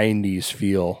 90s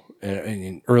feel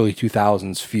and early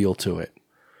 2000s feel to it.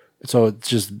 So it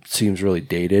just seems really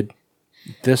dated.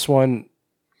 This one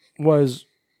was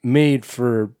made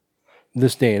for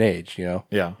this day and age,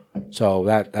 Yeah. So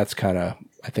that's kind of,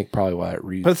 I think, probably why it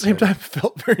reads. But at the same time, it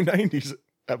felt very 90s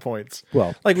at points.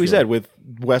 Well, like we said, with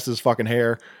Wes's fucking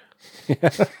hair. Yeah.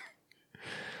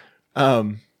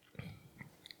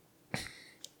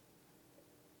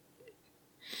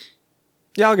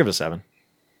 Yeah, I'll give it a 7.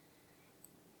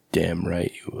 Damn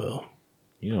right you will.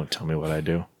 You don't tell me what I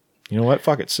do. You know what?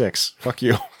 Fuck it, 6. Fuck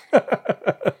you. You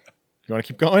want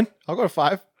to keep going? I'll go to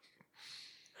 5.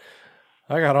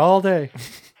 I got all day.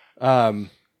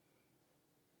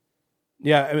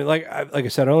 Yeah, I mean, like I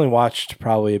said, I only watched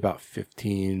probably about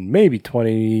 15, maybe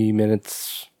 20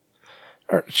 minutes.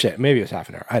 Or shit, maybe it was half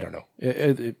an hour. I don't know.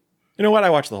 You know what? I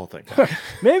watched the whole thing.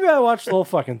 Maybe I watched the whole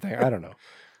fucking thing. I don't know.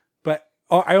 But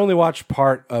I only watched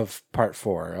part of part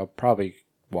 4. I'll probably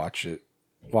watch the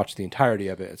entirety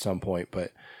of it at some point.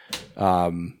 But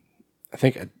I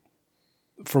think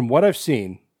from what I've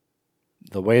seen,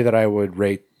 the way that I would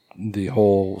rate the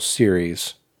whole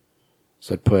series,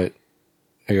 so I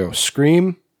go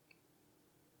Scream,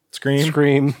 Scream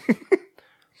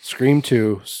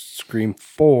 2, Scream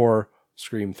 4,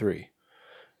 Scream 3.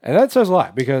 And that says a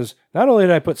lot because not only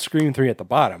did I put Scream 3 at the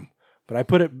bottom, but I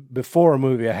put it before a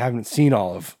movie I haven't seen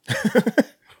all of.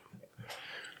 That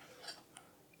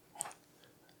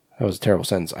was a terrible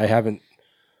sentence. I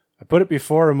put it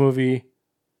before a movie.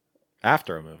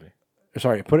 After a movie.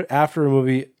 Sorry, I put it after a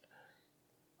movie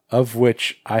of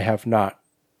which I have not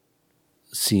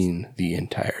seen the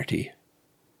entirety.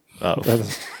 Oh.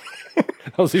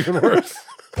 That was even worse.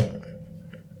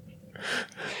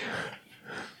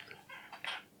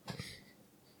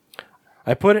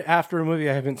 I put it after a movie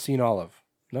I haven't seen all of.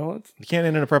 No, you can't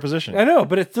end in a preposition. I know,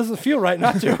 but it doesn't feel right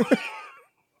not to.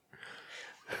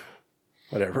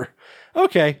 Whatever.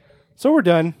 Okay, so we're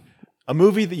done. A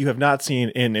movie that you have not seen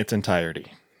in its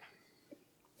entirety.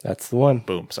 That's the one.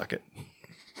 Boom, suck it.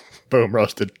 Boom,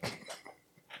 roasted.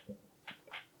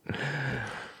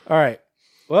 All right.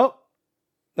 Well,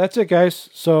 that's it, guys.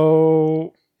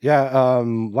 So, yeah,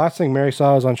 last thing Mary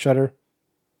saw is on Shudder.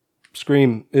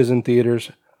 Scream is in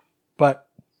theaters. But,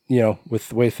 with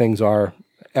the way things are,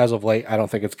 as of late, I don't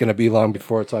think it's going to be long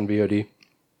before it's on VOD.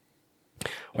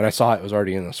 When I saw it, it was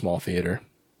already in a small theater.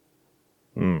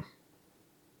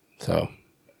 So.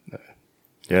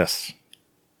 Yes.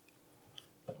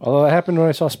 Although that happened when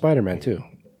I saw Spider-Man, too.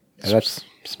 And that's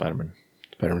Spider-Man.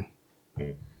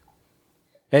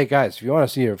 Hey, guys, if you want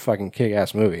to see a fucking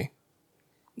kick-ass movie,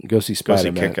 go see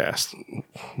Spider-Man. Go see Kick-Ass.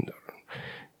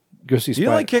 Go see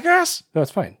Spider-Man. You like Kick-Ass? No,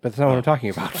 it's fine. But that's not what I'm talking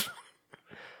about.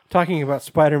 I'm talking about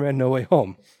Spider-Man No Way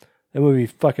Home. That movie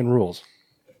fucking rules.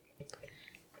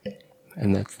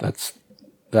 And that's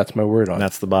my word on it.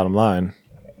 That's the bottom line.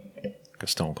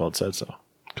 Because Stone Cold said so.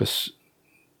 Because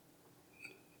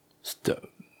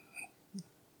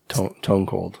Tone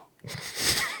Cold.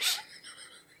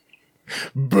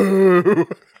 Boo!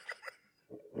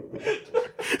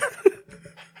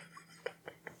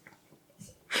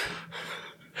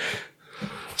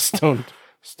 Stone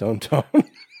Tone.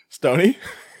 Stony?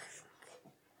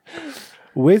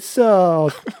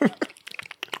 Whistle.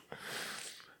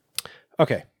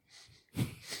 Okay.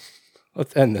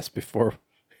 Let's end this before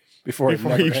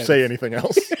you say anything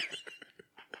else.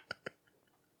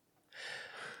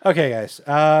 Okay, guys.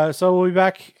 So we'll be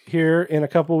back here in a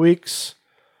couple weeks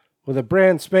with a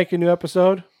brand spanking new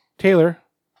episode. Taylor,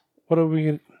 what are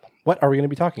we going to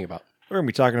be talking about? We're going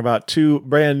to be talking about 2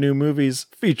 brand new movies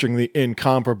featuring the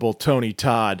incomparable Tony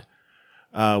Todd.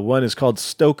 One is called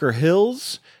Stoker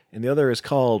Hills, and the other is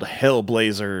called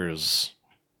Hellblazers.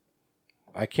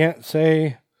 I can't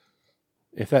say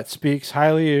if that speaks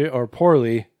highly or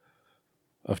poorly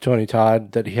of Tony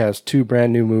Todd that he has 2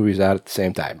 brand new movies out at the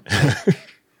same time.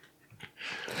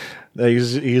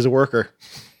 He's a worker.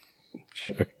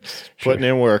 Sure. Putting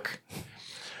in work.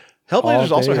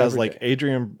 Hellblazers also has like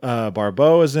Adrian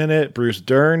Barbeau is in it, Bruce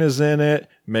Dern is in it,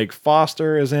 Meg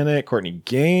Foster is in it, Courtney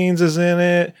Gaines is in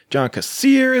it, John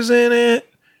Cassier is in it.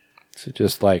 It's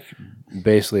just like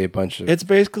basically a bunch of It's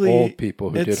basically old people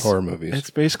who did horror movies. It's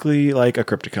basically like a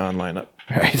Crypticon lineup.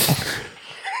 Right.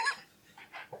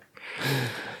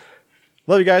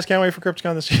 Love you guys. Can't wait for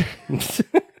Crypticon this year.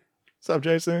 What's up,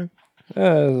 Jason?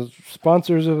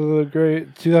 Sponsors of the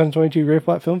great 2022 Grave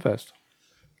Plot Film Fest.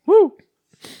 Woo!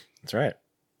 That's right.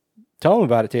 Tell them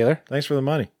about it, Taylor. Thanks for the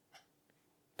money.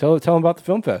 Tell them about the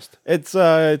film fest. It's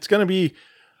going to be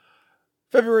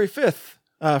February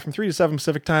 5th from 3 to 7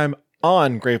 Pacific time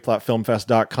on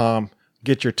graveplotfilmfest.com.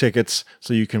 Get your tickets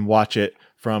so you can watch it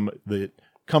from the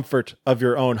comfort of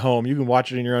your own home. You can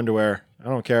watch it in your underwear. I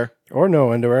don't care. Or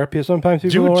no underwear, because sometimes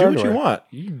people do wear what underwear. you want.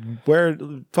 You wear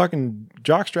a fucking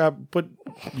jockstrap, put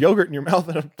yogurt in your mouth,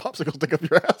 and a popsicle stick up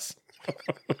your ass.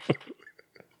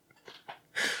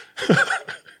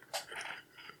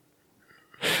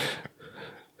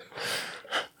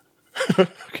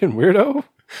 Fucking weirdo.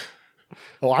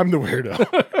 Oh, I'm the weirdo.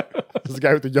 This is the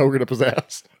guy with the yogurt up his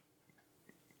ass.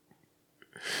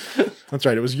 That's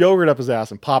right. It was yogurt up his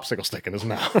ass and popsicle stick in his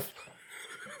mouth.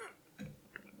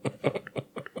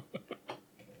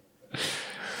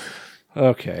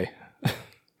 Okay.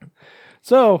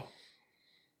 So,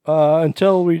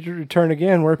 until we return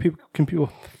again, where can people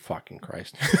fucking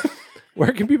Christ.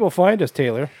 Where can people find us,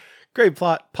 Taylor?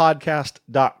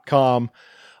 Graveplotpodcast.com.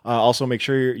 Also, make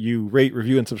sure you rate,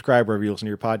 review, and subscribe wherever you listen to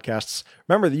your podcasts.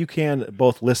 Remember that you can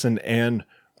both listen and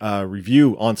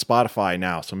review on Spotify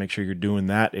now, so make sure you're doing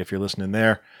that if you're listening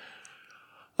there.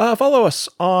 Follow us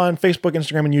on Facebook,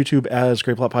 Instagram, and YouTube as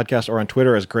Grave Plot Podcast, or on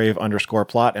Twitter as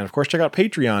Grave_Plot. And of course, check out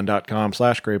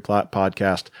patreon.com/GravePlot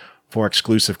Podcast for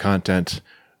exclusive content,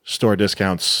 store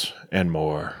discounts, and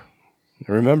more.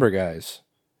 Remember, guys,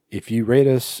 if you rate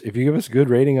us, if you give us a good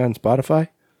rating on Spotify,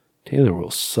 Taylor will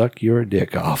suck your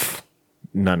dick off.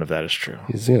 None of that is true.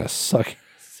 He's gonna suck.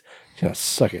 He's gonna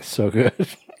suck it so good.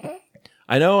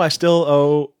 I know I still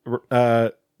owe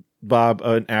Bob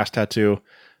an ass tattoo.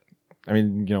 I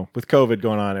mean, you know, with COVID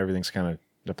going on, everything's kind of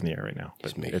up in the air right now.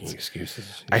 He's making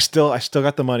excuses. I still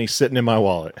got the money sitting in my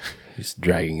wallet. He's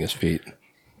dragging his feet.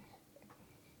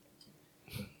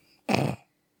 I'm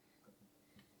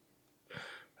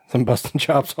busting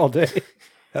chops all day.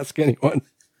 Ask anyone.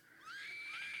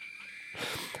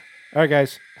 All right,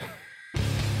 guys.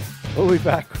 We'll be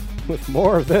back with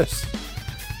more of this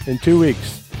in 2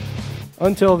 weeks.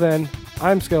 Until then,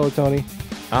 I'm Skeletoni.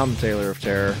 I'm Taylor of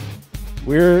Terror.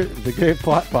 We're the Grave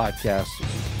Plot Podcast,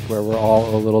 where we're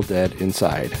all a little dead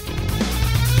inside.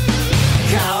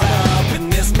 Caught up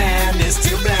in this madness,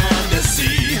 too blind to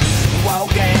see.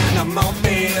 Walking among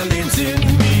feelings in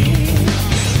me.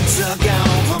 Took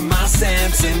over my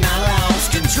sense and I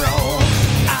lost control.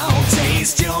 I'll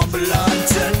taste your blood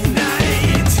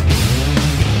tonight.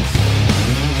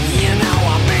 You know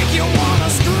I make you wanna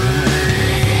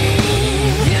scream.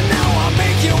 You know I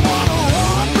make you wanna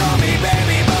run from me,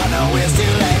 baby. But no, it's too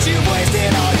late. You've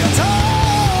wasted all your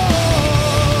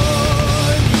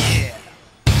time. Yeah.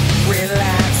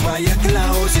 Relax while you're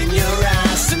closing your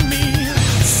eyes to me.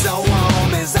 So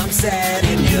warm as I'm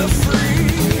setting you free.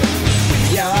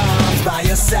 With your arms by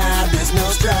your side, there's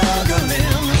no